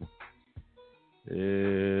from this one.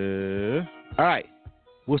 All right,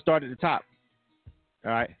 we'll start at the top.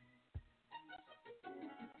 All right.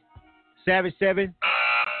 Savage 7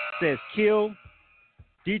 says kill.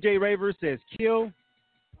 DJ Raver says kill.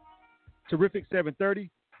 Terrific 730,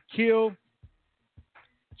 kill.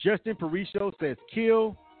 Justin Parisho says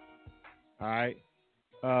kill. All right.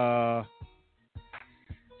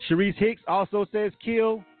 Sharice Hicks also says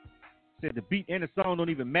kill. Said the beat and the song don't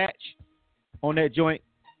even match on that joint.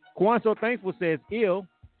 Quan So Thankful says ill.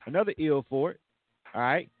 Another ill for it. All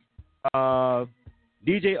right.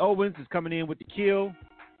 DJ Owens is coming in with the kill.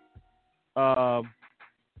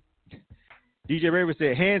 DJ Raver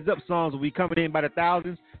said hands up songs will be coming in by the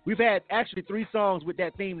thousands. We've had actually 3 songs with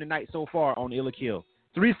that theme tonight so far on Illa Kill.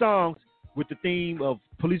 3 songs with the theme of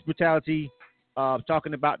police brutality,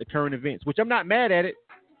 talking about the current events, which I'm not mad at it.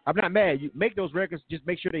 I'm not mad. You make those records, just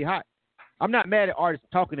make sure they hot. I'm not mad at artists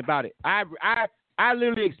talking about it. I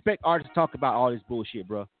literally expect artists to talk about all this bullshit,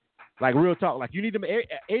 bro. Like real talk. Like you need them.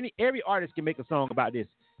 Every artist can make a song about this.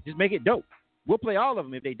 Just make it dope. We'll play all of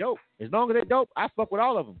them if they dope. As long as they dope, I fuck with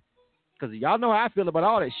all of them. Because y'all know how I feel about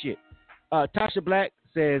all that shit. Tasha Black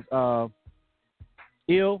says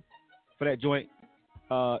ill. for that joint.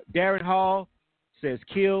 Darren Hall says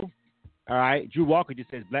kill. All right. Drew Walker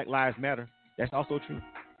just says Black Lives Matter. That's also true.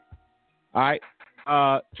 All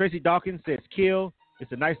right. Tracy Dawkins says kill.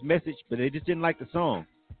 It's a nice message, but they just didn't like the song.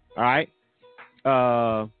 All right.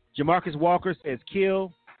 Jamarcus Walker says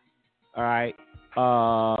kill. All right.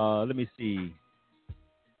 Let me see.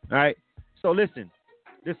 All right. So listen,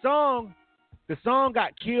 the song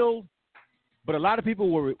got killed, but a lot of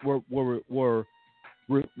people were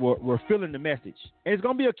feeling the message. And it's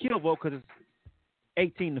gonna be a kill vote because it's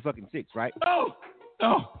 18-6, right?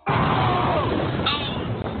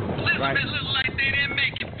 Right. Look like they didn't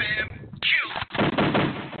make it, fam.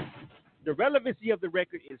 The relevancy of the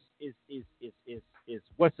record is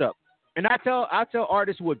what's up. And I tell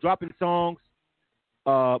artists who are dropping songs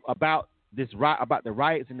about the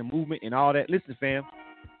riots and the movement and all that. Listen, fam,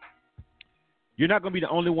 you're not gonna be the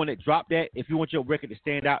only one that dropped that. If you want your record to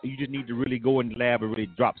stand out, you just need to really go in the lab and really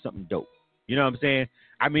drop something dope. You know what I'm saying?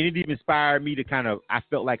 I mean, it even inspired me to I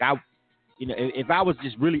felt like if I was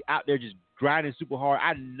just really out there just grinding super hard,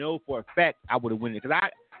 I know for a fact I would have won it. Because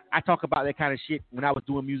I talk about that kind of shit when I was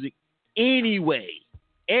doing music anyway.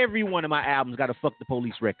 Every one of my albums got a Fuck the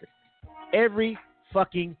Police record. Every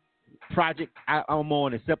fucking project I'm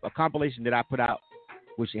on, except a compilation that I put out,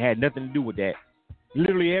 which had nothing to do with that.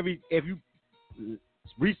 Literally if you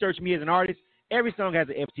research me as an artist, every song has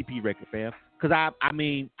an FTP record, fam. Because I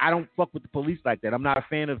don't fuck with the police like that. I'm not a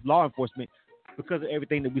fan of law enforcement because of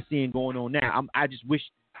everything that we're seeing going on now. I just wish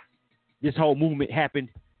this whole movement happened,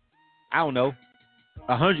 I don't know,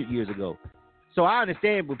 100 years ago. So I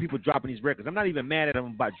understand when people dropping these records. I'm not even mad at them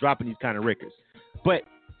about dropping these kind of records. But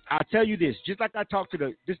I'll tell you this, just like I tell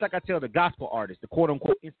the gospel artists, the quote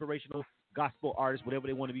unquote inspirational gospel artists, whatever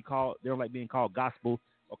they want to be called. They don't like being called gospel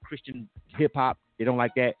or Christian hip hop. They don't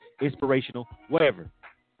like that. Inspirational, whatever.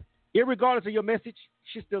 Irregardless of your message,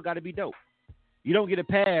 shit still got to be dope. You don't get a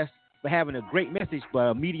pass for having a great message but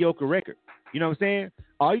a mediocre record. You know what I'm saying?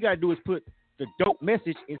 All you got to do is put the dope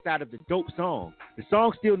message inside of the dope song. The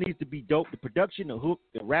song still needs to be dope. The production, the hook,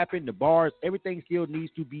 the rapping, the bars, everything still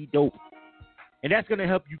needs to be dope. And that's going to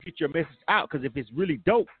help you get your message out, because if it's really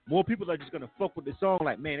dope, more people are just going to fuck with the song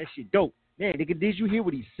like, man, that shit dope. Man, did you hear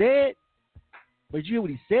what he said? Did you hear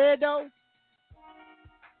what he said, though?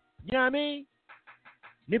 You know what I mean?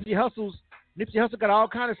 Nipsey Hussle got all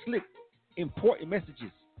kind of slick, important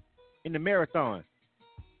messages in the marathon.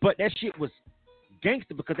 But that shit was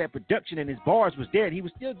gangster because that production and his bars was there, and he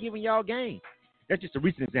was still giving y'all game. That's just a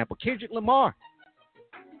recent example. Kendrick Lamar.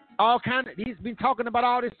 He's been talking about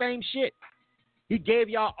all this same shit. He gave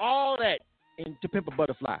y'all all that in To Pimp a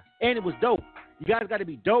Butterfly, and it was dope. You guys got to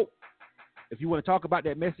be dope if you want to talk about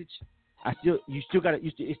that message. It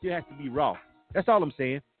still has to be raw. That's all I'm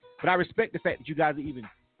saying. But I respect the fact that you guys are even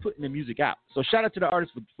putting the music out. So shout out to the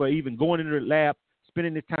artists for even going into the lab,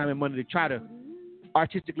 spending this time and money to try to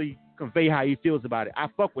artistically convey how he feels about it. I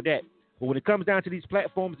fuck with that. But when it comes down to these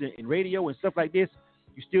platforms and radio and stuff like this,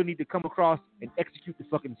 you still need to come across and execute the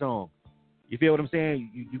fucking song. You feel what I'm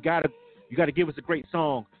saying? You gotta give us a great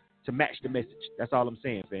song to match the message. That's all I'm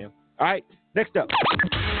saying, fam. All right, next up.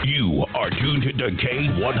 You are tuned to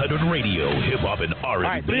K100 Radio, Hip Hop and R&B. All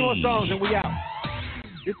right, 3 more songs and we out.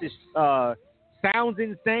 This is Sounds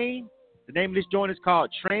Insane. The name of this joint is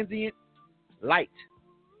called Transient Light.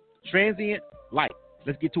 Transient Light.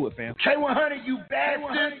 Let's get to it, fam. K100, you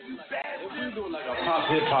bastard. If we do like a pop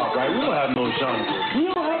hip hop, right? We don't have no genre. We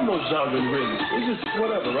don't have no genre really. It's just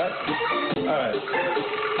whatever, right? All right.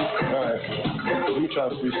 Let me try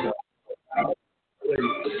to freestyle.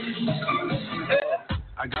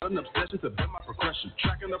 I got an obsession to build my progression,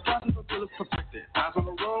 tracking the process until it's perfected. Eyes on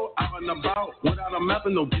the road, out and about, without a map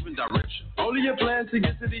and no given direction. Only a plan to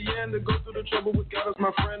get to the end, to go through the trouble with God as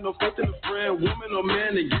my friend. No faith in a friend, woman or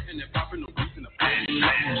man, and getting it popping, no grease in the pan.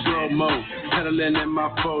 Slow mo, pedaling in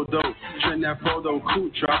my photo, trend that photo,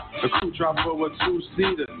 coupe drop, a coupe drop for a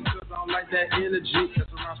 2-seater. Cause I don't like that energy,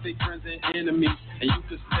 that's around fake friends and enemies, and you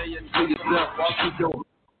can stay it to yourself while keep going.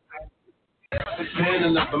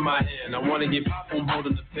 Pen up in my hand, I wanna get pop from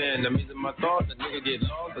holding the pen. That means in my thoughts, the nigga get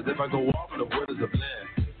lost, as if I go off the word is a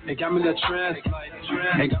blend. It got me the trance like,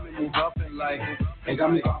 it got me move up and like, it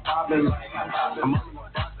got me popping like, I'm up in my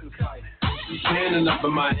boxing fight. Pen up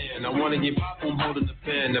in my hand, I wanna get pop from holding the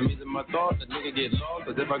pen. That means in my thoughts, the nigga get lost,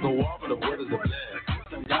 as if I go off the word is a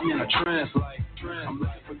blend. Got me in a trance like, I'm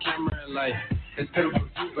looking for camera and like, it's paid for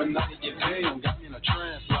food, but not to get paid. Got me in a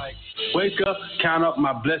trance like, wake up, count up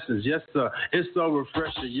my blessings, yes sir. It's so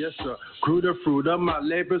refreshing, yes sir. Grew the fruit of my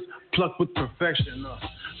labors, plucked with perfection.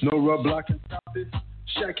 No roadblock can stop it.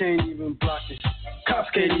 Shaq can't even block it. Cops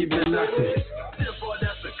can't even knock it. Therefore,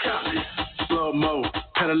 that's a copy. Slow mo,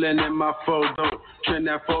 Pedaling in my photo, trend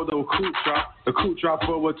that photo coupe drop. The coupe drop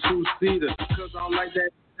for a two-seater. Cause I don't like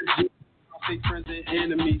that shit. I say friends and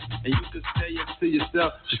enemies. And you can stay up to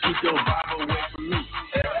yourself. Just keep your vibe away from me.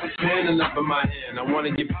 Pen enough in my hand. I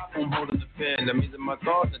wanna get pop from holding the pen. That means in my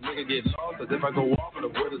thoughts, the nigga get lost. Cause if I go off, the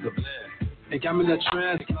word is a blend. It got me the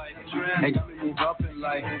trance like, it got me move up in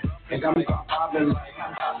life. It got me popping like,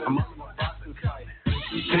 I'm up in the boxing fight.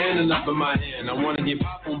 Pen enough in my hand. I wanna get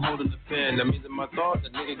pop from holding the pen. That means in my thoughts, the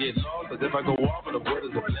nigga get lost. Cause if I go off, the word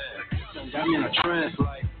is a blend. Got me in a trance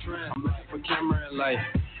like, I'm looking for camera and light.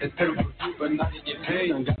 It's paid for you, but not to get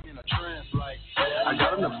paid. And got me in a trance like, I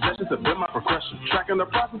got an obsession to build my progression. Tracking the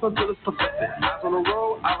process until it's perfected. Eyes on the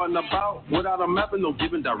road, out and about, without a map and no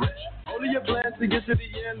given direction. Only your plans to get to the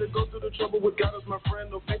end, to go through the trouble with God as my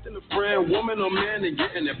friend. No faith in a friend, woman or man, and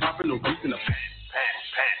getting it popping, no grease in the pants.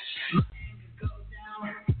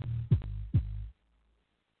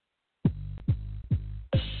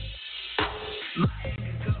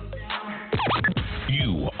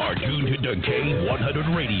 You are tuned to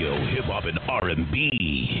K100 Radio, Hip Hop and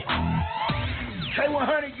R&B.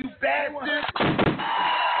 K100, you bastard!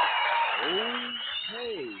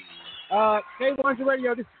 Okay. K100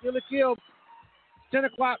 Radio, this is Still a Kill. 10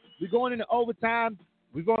 o'clock, we're going into overtime.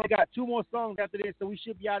 We've only got 2 more songs after this, so we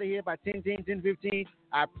should be out of here by 10:15.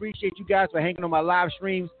 I appreciate you guys for hanging on my live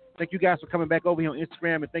streams. Thank you guys for coming back over here on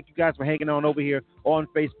Instagram, and thank you guys for hanging on over here on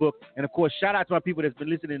Facebook. And, of course, shout out to my people that's been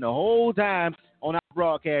listening the whole time on our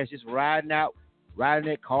broadcast, just riding that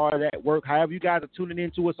car, that work, however you guys are tuning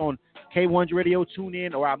in to us on K100 Radio, tune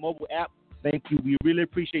in, or our mobile app. Thank you. We really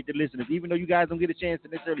appreciate the listeners. Even though you guys don't get a chance to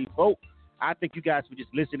necessarily vote, I thank you guys for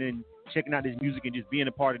just listening, checking out this music, and just being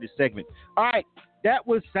a part of this segment. All right, that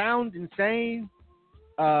was Sound Insane.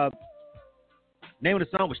 Name of the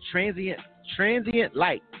song was Transient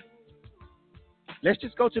Light. Let's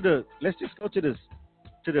just go to the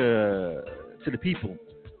people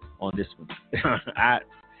on this one.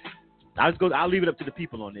 I'll leave it up to the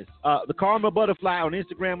people on this. The Karma Butterfly on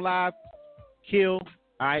Instagram Live, kill.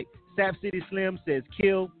 All right. Sap City Slim says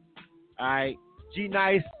kill. All right. G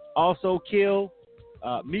Nice also kill.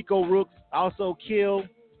 Miko Rooks also kill.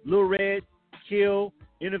 Lil Red kill.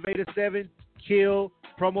 Innovator 7 kill.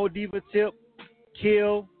 Promo Diva Tip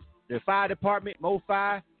kill. The Fire Department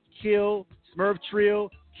Mo-Fi kill. Smurf Trill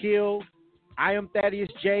kill. I Am Thaddeus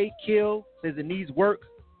J kill. Says it needs work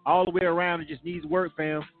all the way around. It just needs work,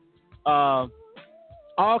 fam. All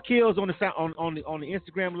kills on the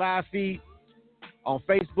Instagram live feed. On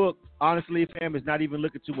Facebook, honestly, fam, is not even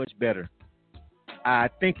looking too much better. I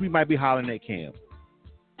think we might be hollering at Cam.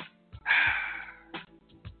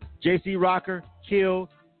 JC Rocker, kill.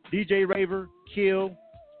 DJ Raver, kill.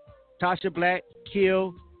 Tasha Black,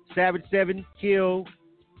 kill. Savage 7, kill.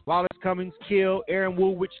 Wallace Cummings, kill. Aaron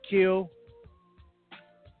Woolwich, kill.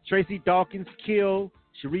 Tracy Dawkins, kill.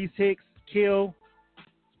 Sharice Hicks, kill.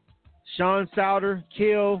 Sean Souder,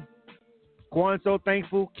 kill. Quan So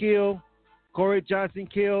Thankful, kill. Corey Johnson,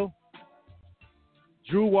 kill.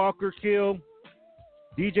 Drew Walker, kill.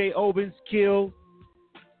 DJ Obens, kill.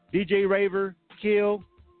 DJ Raver, kill.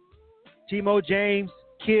 Timo James,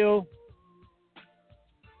 kill.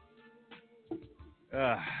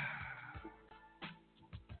 I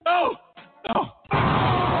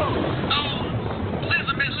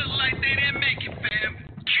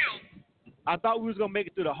thought we was gonna make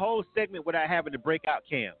it through the whole segment without having to break out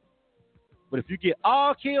Cam. But if you get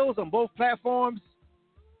all kills on both platforms,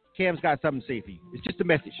 Cam's got something to say for you. It's just a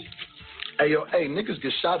message. Hey, niggas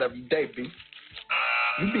get shot every day, B.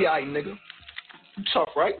 You be alright, nigga. You tough,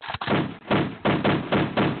 right?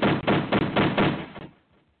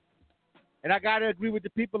 And I gotta agree with the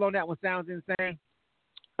people on that one. Sounds insane.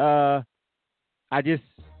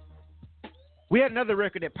 We had another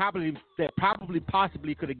record that possibly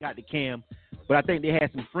could have got to Cam, but I think they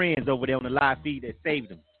had some friends over there on the live feed that saved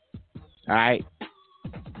them. All right.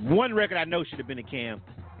 One record I know should have been a Cam,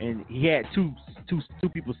 and he had two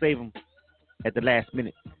people save him at the last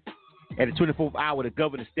minute. At the 24th hour, the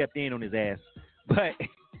governor stepped in on his ass. But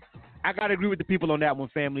I gotta agree with the people on that one,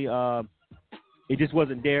 family. It just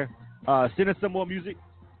wasn't there. Send us some more music.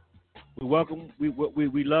 We welcome.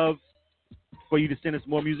 We love for you to send us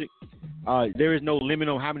more music. There is no limit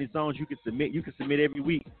on how many songs you can submit. You can submit every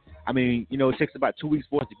week. I mean, it takes about 2 weeks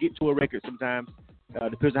for us to get to a record sometimes.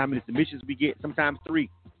 Depends on how many submissions we get. Sometimes 3. You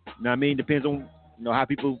know what I mean? Depends on how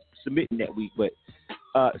people submitting that week. But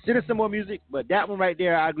send us some more music. But that one right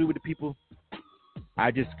there, I agree with the people.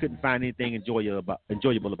 I just couldn't find anything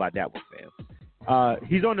enjoyable about that one, fam.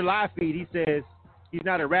 He's on the live feed. He says he's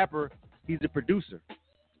not a rapper. He's a producer.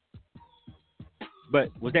 But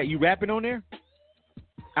was that you rapping on there?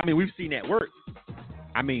 I mean, we've seen that work.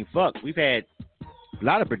 I mean, fuck, we've had a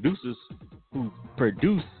lot of producers who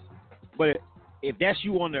produce, but if that's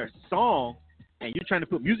you on their song and you're trying to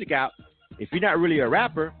put music out, if you're not really a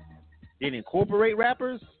rapper, then incorporate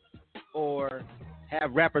rappers or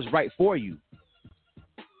have rappers write for you.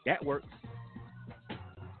 That works.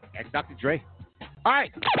 That's Dr. Dre. All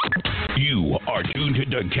right. You are tuned to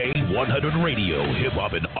K100 Radio, Hip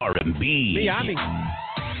Hop and R&B.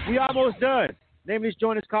 We almost done. Name of this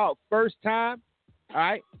joint is called First Time. All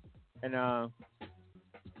right. And I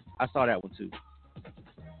saw that one too.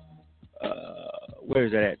 Where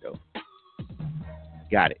is that at though?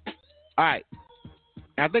 Got it. All right.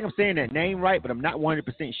 I think I'm saying that name right, but I'm not 100%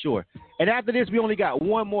 sure. And after this, we only got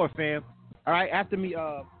one more, fam. All right. After me,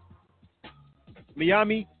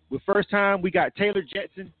 Miami with First Time, we got Taylor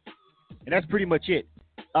Jetson, and that's pretty much it.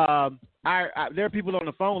 There are people on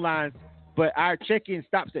the phone lines, but our check-in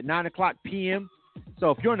stops at 9:00 p.m.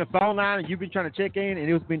 So if you're on the phone line and you've been trying to check in, and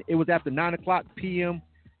it was after 9:00 p.m.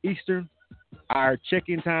 Eastern, our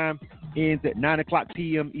check-in time ends at 9:00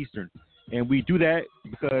 p.m. Eastern, and we do that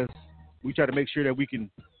because we try to make sure that we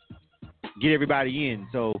can get everybody in.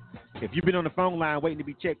 So if you've been on the phone line waiting to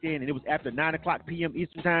be checked in and it was after 9:00 p.m.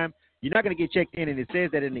 Eastern time, you're not going to get checked in, and it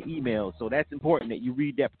says that in the email. So that's important that you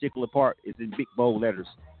read that particular part. It's in big, bold letters.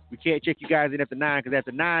 We can't check you guys in after 9 because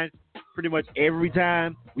after 9, pretty much every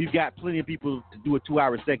time, we've got plenty of people to do a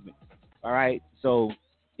 2-hour segment. All right? So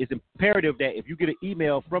it's imperative that if you get an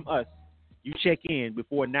email from us, you check in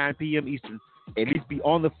before 9 p.m. Eastern, at least be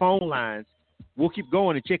on the phone lines. We'll keep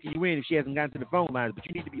going and checking you in if she hasn't gotten to the phone lines, but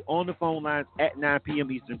you need to be on the phone lines at 9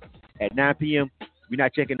 p.m. Eastern. At 9 p.m., we're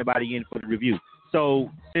not checking nobody in for the review. So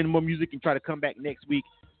send more music and try to come back next week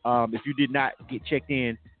if you did not get checked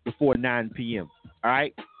in before 9 p.m. All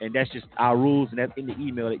right? And that's just our rules, and that's in the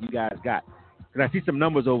email that you guys got. Because I see some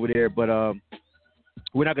numbers over there, but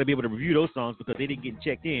we're not going to be able to review those songs because they didn't get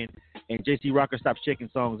checked in, and JC Rocker stops checking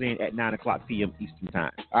songs in at 9:00 p.m. Eastern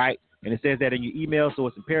time. All right? And it says that in your email, so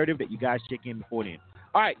it's imperative that you guys check in before then.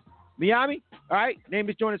 All right. Miami, all right? Name of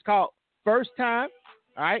this joint is called First Time.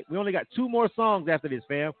 All right? We only got 2 more songs after this,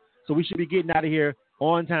 fam. So we should be getting out of here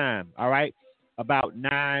on time, all right? About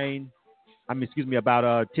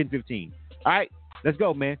 10:15. All right, let's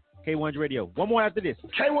go, man. K100 Radio. One more after this.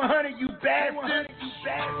 K100, you bastard.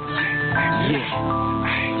 Yeah.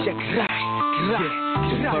 Check it out. The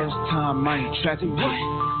first time I ain't trapping. The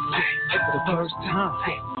first time.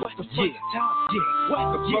 The first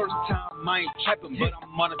time I ain't trapping, but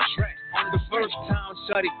I'm on a track. The first time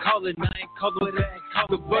shawty calling, I ain't calling back.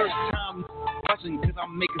 The first time watching, cause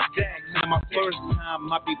I'm making stacks. And my first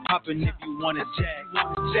time I be popping if you want a jack.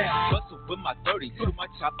 Bustle with my 32, my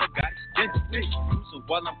chopper got extension. Cruising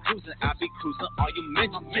while I'm cruising, I be cruising all you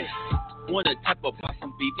mention. Wanna type about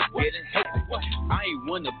some beef, it's getting heavy. I ain't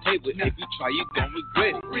wanna play with it. If you try, you gon'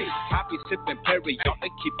 regret it. I be sipping Perry, y'all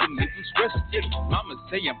been keeping me from stressing. Mama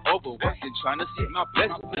say I'm overworked and trying to see my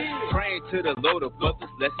blessings. Praying to the Lord above this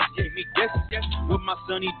lesson, keep me guessing. With my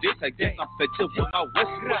sunny dick, I guess I'm fetching with my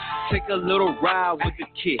whistle. Take a little ride with the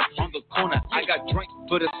kid on the corner. I got drink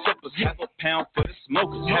for the suppers, half a pound for the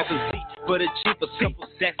smokers, half a seat for the cheapers, couple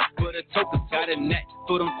sacks for the tokens. Got a net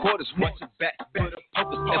for them quarters, watch your back for the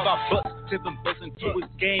pokers. If I bust, tip him bustin' to his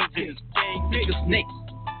game, and his gang niggas snakes.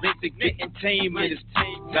 Basic getting tame in his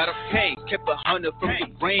team. Gotta pay, kept 100 from the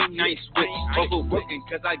brain, nice switch. Overworking,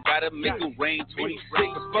 cause I gotta make it rain 26.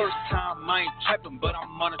 The first time I ain't trapping, but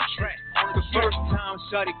I'm on a track. The first time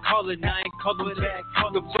shawty calling, I ain't calling back.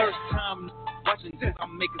 The first time watching this,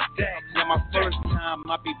 I'm making stacks. Yeah, my first time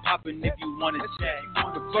I be popping if you wanna jack.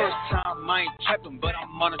 The first time I ain't trapping, but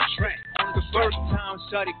I'm on a track. The first time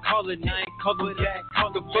shawty calling, I ain't calling back.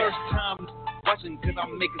 The first time watching cause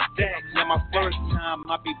I'm making stacks. Yeah, my first time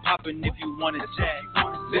I be popping if you wanna jack.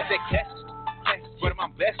 Let that cash, but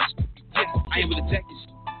I'm best. Yes, I ain't with the jackets,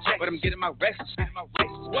 but I'm getting my rest.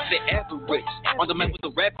 They average on the man with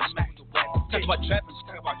the rappers. Talk about trappers,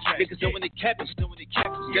 niggas know when they capping.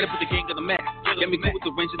 Gotta put the gang on the map. Get me cool with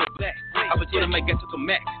the range in the black. I was told I might get to the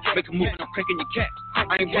max. Make a move and I'm cranking your cat.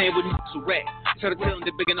 I ain't playing with niggas who rap. Try to tell them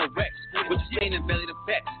they're big enough racks. What you saying and belly the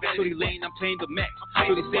facts. So they lane, I'm playing the max.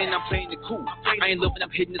 So they saying I'm playing the cool. I ain't loving,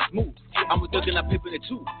 I'm hitting the smooth. I'm a thug and I'm pipping it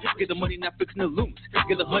too. Get the money, not fixing the looms.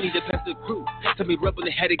 Get the honey, that pass the crew. Tell me rebel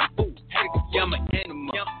and had to get food. Yeah, I'm an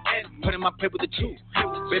animal. Putting my paper the two.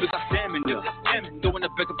 Baby got stamina. Throwing the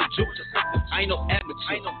back up the juice. I ain't no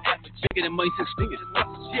amateur. Bigger than money, 6 figures.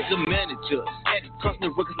 The managers. Crossing the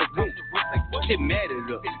records like room. Get mad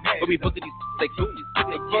at us. But we both of these like boom.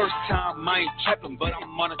 The first time I ain't trapping, but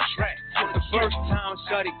I'm on a track. The first time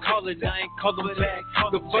shawty calling, I ain't calling back.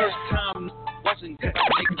 The first time watching, I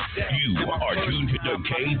make a step. You are are tuned to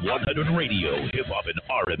K100 Radio, Hip Hop and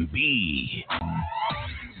R&B.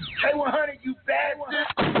 K100, you bad. All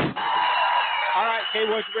right,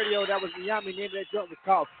 K100 Radio. That was Miami. The name of that joint was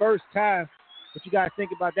called First Time. What you guys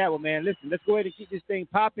think about that one, man? Listen, let's go ahead and keep this thing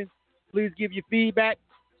popping. Please give your feedback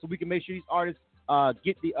so we can make sure these artists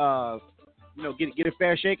get the get a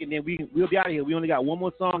fair shake, and then we'll be out of here. We only got one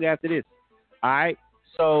more song after this. All right.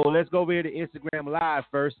 So let's go over here to Instagram Live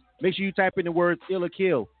first. Make sure you type in the words ill or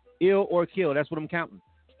kill. Ill or kill. That's what I'm counting.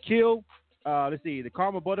 Kill. Let's see. The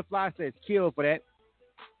Karma Butterfly says kill for that.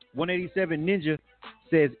 187 Ninja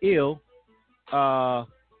says ill.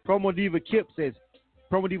 Promo Diva Tip says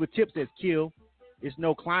kill. There's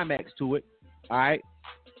no climax to it. All right.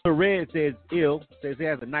 The Red says ill. Says it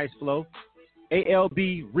has a nice flow.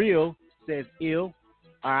 ALB Real says ill.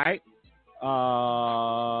 All right.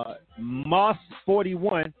 Moss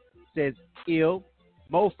 41 says ill.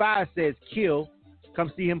 Mo5 says kill.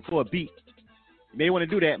 Come see him for a beat. You may want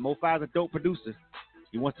to do that. Mo5's a dope producer.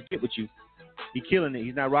 He wants to get with you. He's killing it.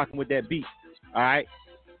 He's not rocking with that beat. All right.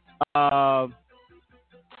 I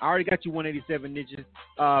already got you 187 Ninjas.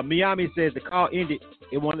 Miami says the call ended.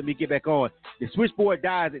 It won't let me get back on. The switchboard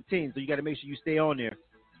dies at 10, so you got to make sure you stay on there.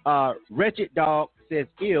 Wretched Dog says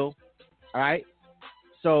ill. All right.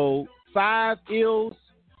 So 5 ills,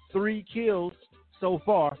 3 kills so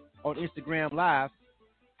far on Instagram Live.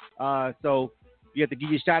 So you have to give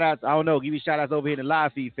your shout outs. I don't know. Give your shout outs over here in the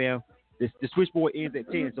live feed, fam. The switchboard ends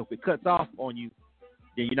at 10. So if it cuts off on you,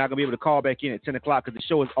 then you're not going to be able to call back in at 10 o'clock because the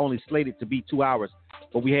show is only slated to be 2 hours.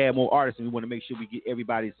 But we have more artists and we want to make sure we get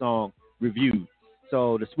everybody's song reviewed.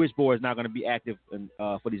 So the switchboard is not going to be active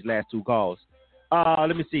for these last 2 calls.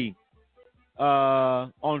 Let me see.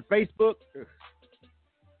 On Facebook,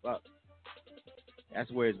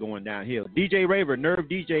 that's where it's going downhill. DJ Raver, Nerve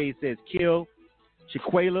DJ says kill.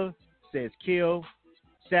 Shaquela says kill.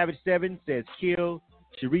 Savage 7 says kill.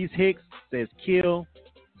 Sharice Hicks says kill.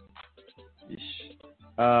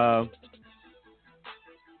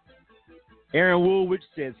 Aaron Woolwich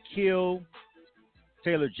says kill.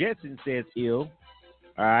 Taylor Jetson says ill.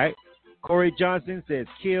 All right. Corey Johnson says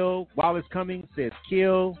kill. Wallace Cummings says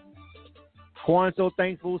kill. Quan So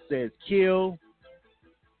Thankful says kill.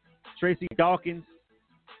 Tracy Dawkins.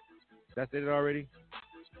 Did I say it already?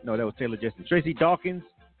 No, that was Taylor Jetson. Tracy Dawkins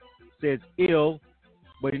says ill,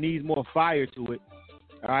 but it needs more fire to it.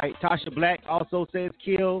 All right. Tasha Black also says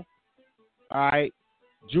kill. All right.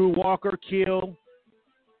 Drew Walker, kill.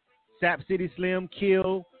 Sap City Slim,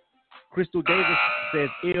 kill. Crystal Davis says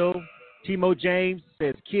ill. Timo James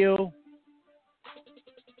says kill.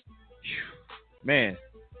 Man.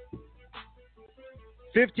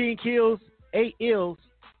 15 kills, 8 ills.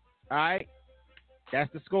 All right.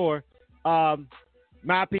 That's the score.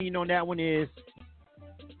 My opinion on that one is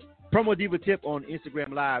Promo Diva Tip on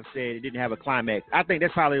Instagram Live said it didn't have a climax. I think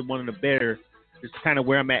that's probably one of the better. It's kind of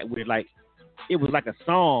where I'm at with, like, it was like a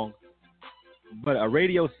song, but a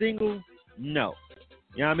radio single, no.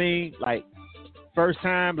 You know what I mean? Like, First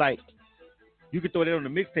Time, like, you could throw that on the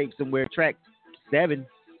mixtape somewhere, track 7.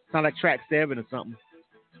 Sound like track 7 or something.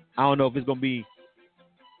 I don't know if it's going to be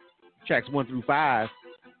tracks 1 through 5.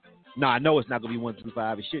 No, I know it's not going to be 1 through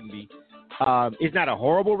 5. It shouldn't be. It's not a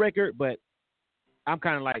horrible record, but I'm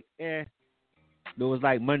kind of like, It was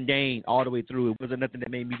like mundane all the way through. It wasn't nothing that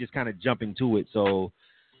made me just kind of jump into it. So,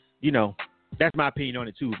 you know, that's my opinion on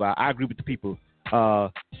it too, but I agree with the people.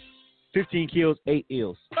 15 kills, 8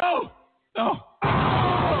 ills. Oh!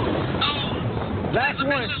 Last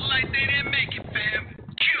one. Like they didn't make it, fam.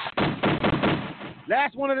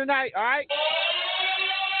 Last one of the night, all right?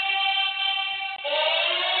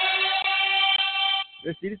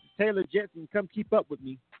 Let's see, this is Taylor Jetson. Come keep up with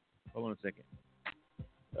me. Hold on a second.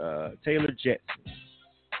 Taylor Jetson.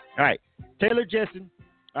 All right. Taylor Jetson.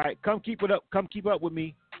 All right, come keep it up. Come keep up with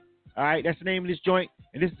me. All right, that's the name of this joint.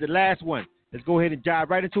 And this is the last one. Let's go ahead and dive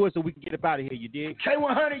right into it so we can get up out of here, you dig?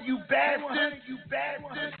 K100, you bastard.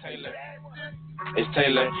 It's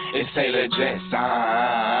Taylor Jetson.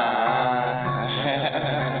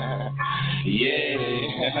 Yeah.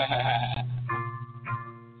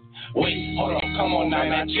 Wait, hold on, come on now,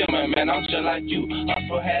 man, chill, man, I'm just like you.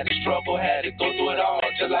 Hustle, had to struggle, had to go through it all,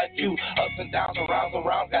 just like you. Ups and downs,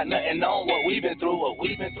 around, got nothing on what we've been through, what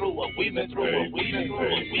we've been through. Wait,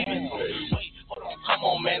 hold on, come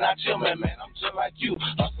on, man, I chill, man, I'm just like you.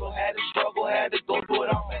 Hustle, had to struggle, had to go through it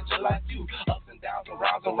all, man, just like you. Ups and downs,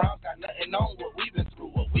 around, got nothing on what we've been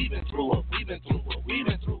through,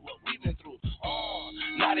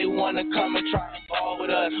 Now they wanna come and try and ball with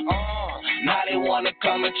us. Now they wanna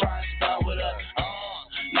come and try and stun with us.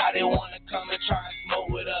 Now they wanna come and try and smoke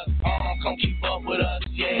with us. Come keep up with us,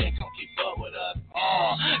 yeah, come keep up with us.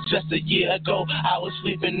 Just a year ago, I was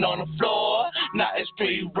sleeping on the floor. Now it's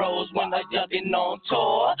free rolls when I youngin' on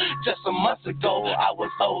tour. Just a month ago, I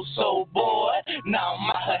was so bored. Now I'm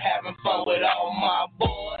out here having fun with all my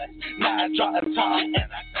boys. Now I drop the top and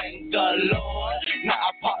I thank the Lord. Now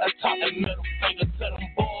I pop the top and middle finger to them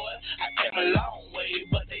boys. I came a long way,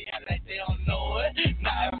 but they act like they don't know it.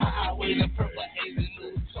 Now my highways and purple haze and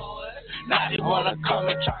new toys. Now they wanna come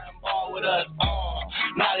and try and ball with us.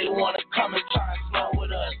 Now they wanna come and try and smoke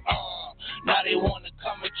with us. Now they wanna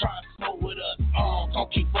come and try and smoke with us. Come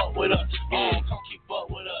keep up with us. Come keep up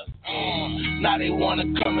with us. Now they wanna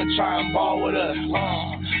come and try and ball with us.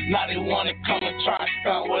 Now they wanna come and try and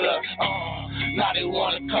stunt with us. Now they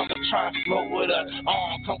wanna come and try and smoke with us.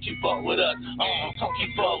 Come keep up with us. Come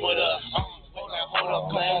keep up with us. Hold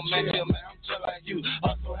up, come on, man, man, I'm just like you.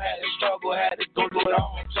 Hustle, had to struggle, had to go through it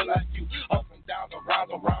all, I'm just like you. Up and down,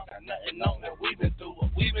 around, got nothing on that we've been through,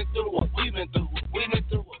 what we've been through, what we've been through, what we've been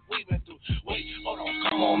through, what we've been through. Wait, hold on,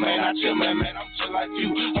 come on, man, I chill, man, I'm just like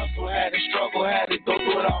you. Hustle, had to struggle, had to go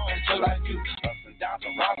through it all, I'm just like you. Up and down,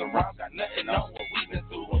 around, got nothing on what we've been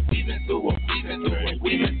through, what we've been through, what we've been through, what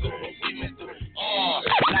we've been through, what we've been through.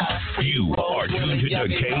 You are tuned to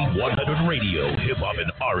K100 Radio, Hip Hop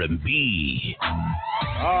and R&B.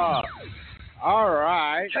 All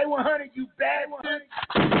right. K100, you bad one.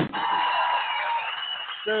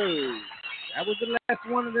 So that was the last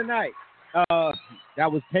one of the night.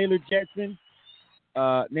 That was Taylor Jetson.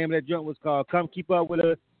 Name of that joint was called "Come Keep Up with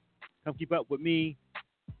Us." Come keep up with me.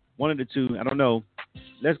 One of the two. I don't know.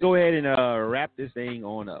 Let's go ahead and wrap this thing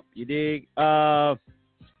on up. You dig?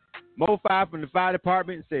 Mo5 from the fire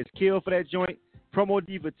department says kill for that joint. Promo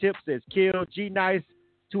Diva Tip says kill. G Nice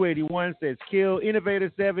 281 says kill. Innovator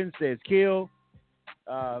 7 says kill.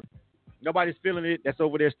 Nobody's feeling it. That's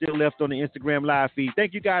over there still left on the Instagram live feed.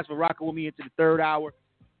 Thank you guys for rocking with me into the third hour.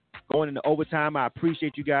 Going into overtime. I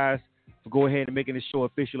appreciate you guys for going ahead and making this show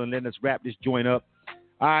official and letting us wrap this joint up.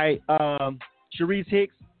 All right. Sharice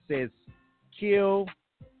Hicks says kill.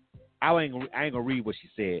 I ain't gonna read what she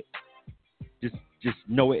said. Just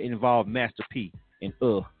know it involved Master P and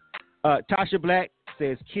Tasha Black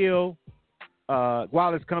says kill.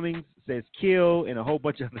 Wallace Cummings says kill and a whole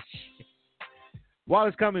bunch of other shit.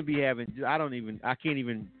 Wallace Cummings be having, I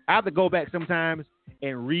have to go back sometimes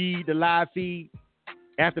and read the live feed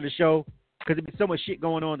after the show because there's been so much shit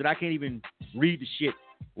going on that I can't even read the shit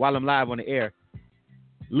while I'm live on the air.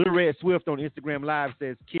 Little Red Swift on Instagram Live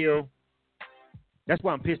says kill. That's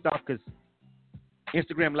why I'm pissed off because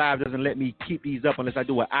Instagram Live doesn't let me keep these up unless I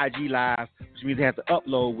do an IG Live, which means I have to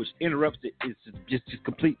upload, which interrupts it. It's just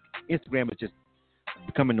complete. Instagram is just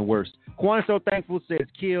becoming the worst. Quan So Thankful says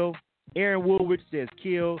kill. Aaron Woolwich says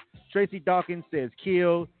kill. Tracy Dawkins says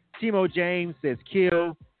kill. Timo James says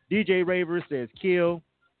kill. DJ Raver says kill.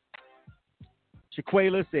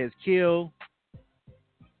 Shaquela says kill.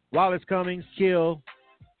 Wallace Cummings, kill.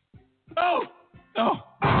 Oh!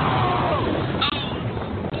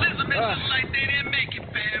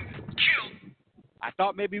 I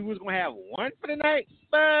thought maybe we was gonna have one for the night,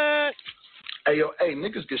 but hey,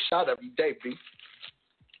 niggas get shot every day, B.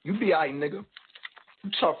 You be alright, nigga. You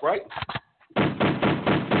tough, right?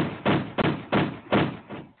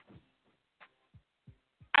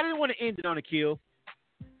 I didn't want to end it on a kill.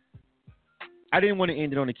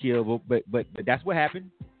 But that's what happened.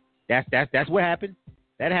 That's what happened.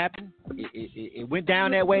 That happened. It went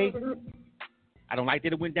down that way. I don't like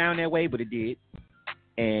that it went down that way, but it did.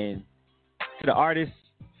 And to the artist,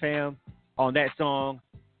 fam, on that song,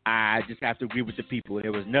 I just have to agree with the people.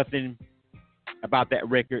 There was nothing about that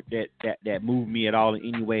record that moved me at all in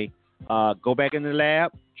any way. Go back in the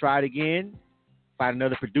lab, try it again, find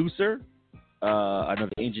another producer,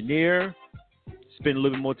 another engineer, spend a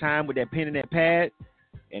little bit more time with that pen and that pad,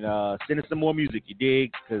 and send us some more music, you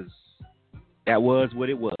dig? Because that was what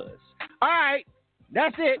it was. All right,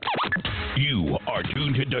 that's it. You are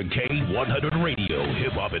tuned to K100 Radio,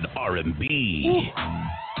 Hip Hop and R&B.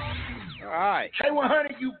 All right.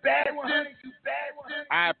 K100, you bad one.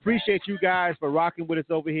 I appreciate you guys for rocking with us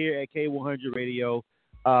over here at K100 Radio.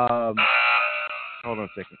 Hold on a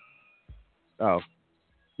second. Oh,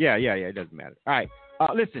 yeah. It doesn't matter. All right.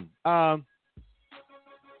 Listen.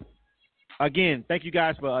 Again, thank you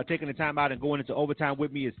guys for taking the time out and going into overtime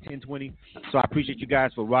with me. It's 10:20, so I appreciate you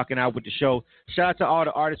guys for rocking out with the show. Shout out to all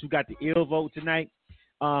the artists who got the ill vote tonight.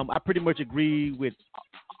 I pretty much agree with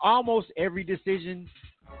almost every decision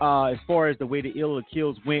as far as the way the ill or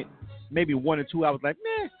kills went. Maybe one or two I was like,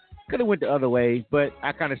 could have went the other way, but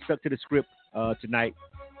I kind of stuck to the script tonight.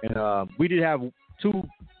 And we did have two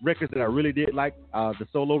records that I really did like. The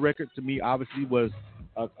solo record to me obviously was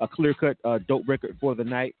a clear-cut dope record for the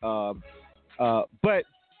night. But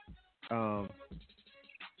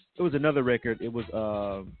It was another record. It was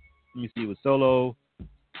let me see. It was Solo.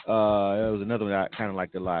 It was another one that I kind of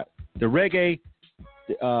liked a lot. The reggae,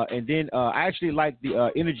 and then I actually liked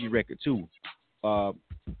the Energy record too,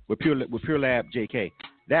 with Pure Lab JK.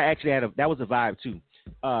 That actually that was a vibe too.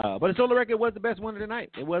 But the Solo record was the best one of the night.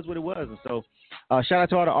 It was what it was, and so shout out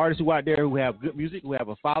to all the artists who out there who have good music, who have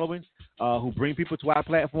a following, who bring people to our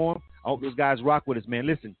platform. I hope those guys rock with us, man.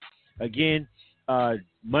 Listen, again,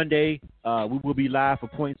 Monday we will be live for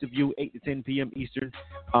Points of View, 8 to 10 p.m. Eastern.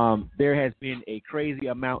 There has been a crazy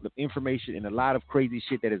amount of information and a lot of crazy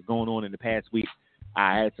shit that is going on in the past week.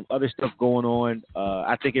 I had some other stuff going on.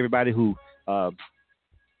 I think everybody who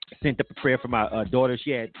sent up a prayer for my daughter.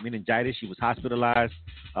 She had meningitis. She was hospitalized.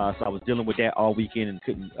 So I was dealing with that all weekend and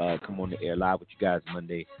couldn't come on the air live with you guys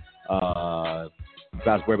Monday. I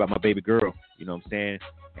was worried about my baby girl. You know what I'm saying?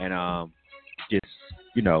 And just,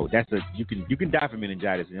 you know, you can die from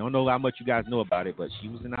meningitis. I don't know how much you guys know about it, but she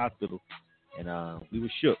was in the hospital, and we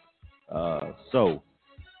were shook. So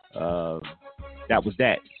that was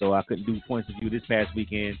that. So I couldn't do Points of View this past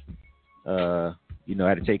weekend. You know, I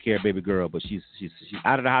had to take care of baby girl, but she's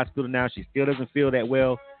out of the hospital now. She still doesn't feel that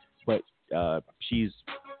well, but she's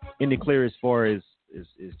in the clear as far as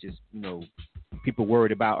just, you know, people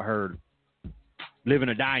worried about her living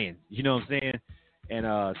or dying. You know what I'm saying?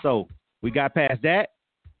 And so we got past that,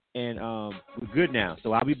 and we're good now.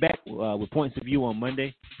 So I'll be back with Points of View on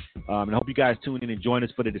Monday, and I hope you guys tune in and join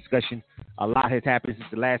us for the discussion. A lot has happened since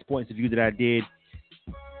the last Points of View that I did.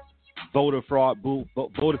 Voter fraud,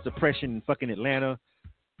 voter suppression in fucking Atlanta.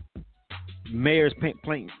 Mayors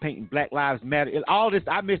painting Black Lives Matter. All this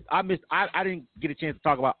I missed. I didn't get a chance to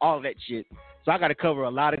talk about all of that shit. So I got to cover a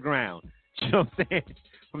lot of ground. You know what I'm saying?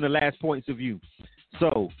 From the last Points of View.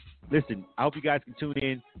 So listen, I hope you guys can tune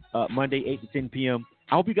in Monday 8 to 10 p.m.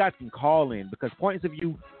 I hope you guys can call in, because Points of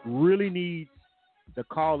View really needs the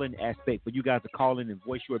call-in aspect for you guys to call in and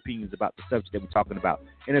voice your opinions about the subject that we're talking about.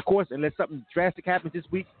 And of course, unless something drastic happens this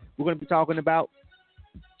week, we're going to be talking about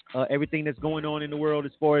everything that's going on in the world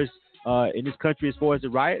as far as in this country, as far as the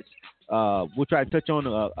riots. We'll try to touch on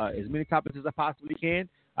as many topics as I possibly can.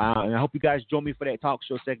 And I hope you guys join me for that talk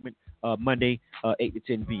show segment Monday, 8 to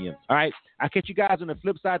 10 p.m. All right. I'll catch you guys on the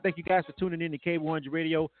flip side. Thank you guys for tuning in to K100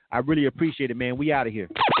 Radio. I really appreciate it, man. We out of here.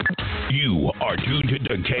 You are tuned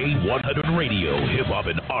to K100 Radio, Hip Hop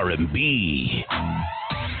and R&B.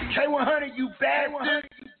 K100, you bad one. You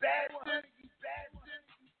bad one.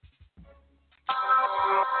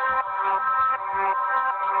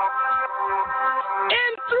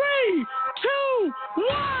 In 3, 2,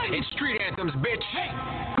 1. It's Street Anthems, bitch. Hey,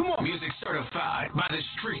 come on. Music certified by the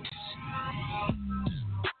streets.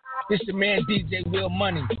 This your man DJ Will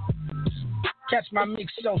Money. Catch my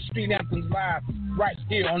mix show Street Anthems live right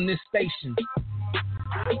here on this station.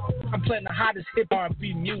 I'm playing the hottest hip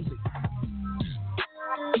R&B music.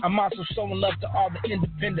 I'm also showing love to all the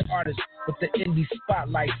independent artists with the Indie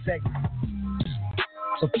Spotlight segment.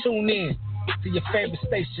 So tune in to your favorite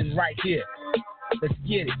station right here. Let's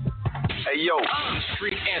get it. Hey, yo,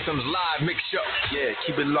 Street Anthems live mix show. Yeah,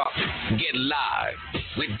 keep it locked. Get live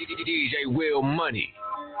with DJ Will Money.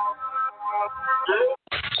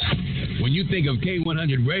 When you think of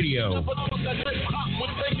K100 Radio,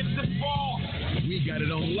 we got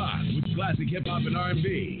it on lock with classic hip hop and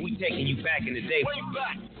R&B. We taking you back in the day.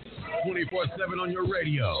 24/7 on your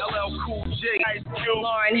radio. LL Cool J, Ice Cube,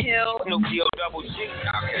 Lauryn Hill, Snoop D-O Double G,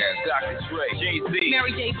 Outkast, Dr. Dre, Jay-Z,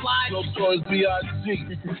 Mary J. Blige, Notorious B.I.G.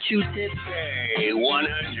 This is Q-Tip.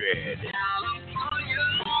 K100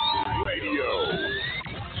 Radio.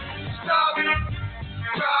 Stop it.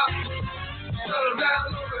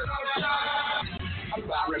 I'm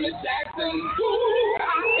Byron Jackson. I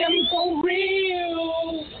am for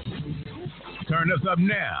real. Turn us up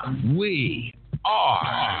now. We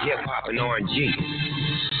are hip hop and R&G.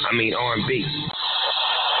 I mean R&B.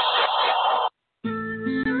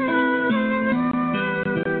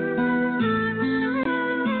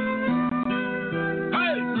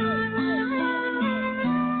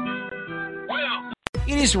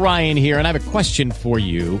 It is Ryan here, and I have a question for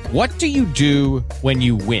you. What do you do when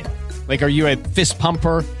you win? Like, are you a fist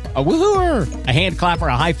pumper, a woohooer, a hand clapper,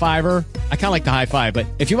 a high fiver? I kind of like the high five, but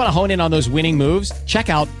if you want to hone in on those winning moves, check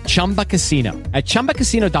out Chumba Casino. At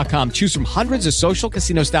ChumbaCasino.com, choose from hundreds of social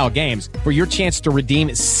casino-style games for your chance to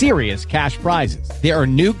redeem serious cash prizes. There are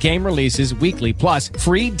new game releases weekly, plus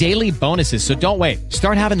free daily bonuses. So don't wait.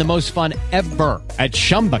 Start having the most fun ever at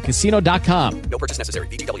ChumbaCasino.com. No purchase necessary.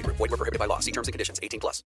 VGW Group. Void where prohibited by law. See terms and conditions. 18+.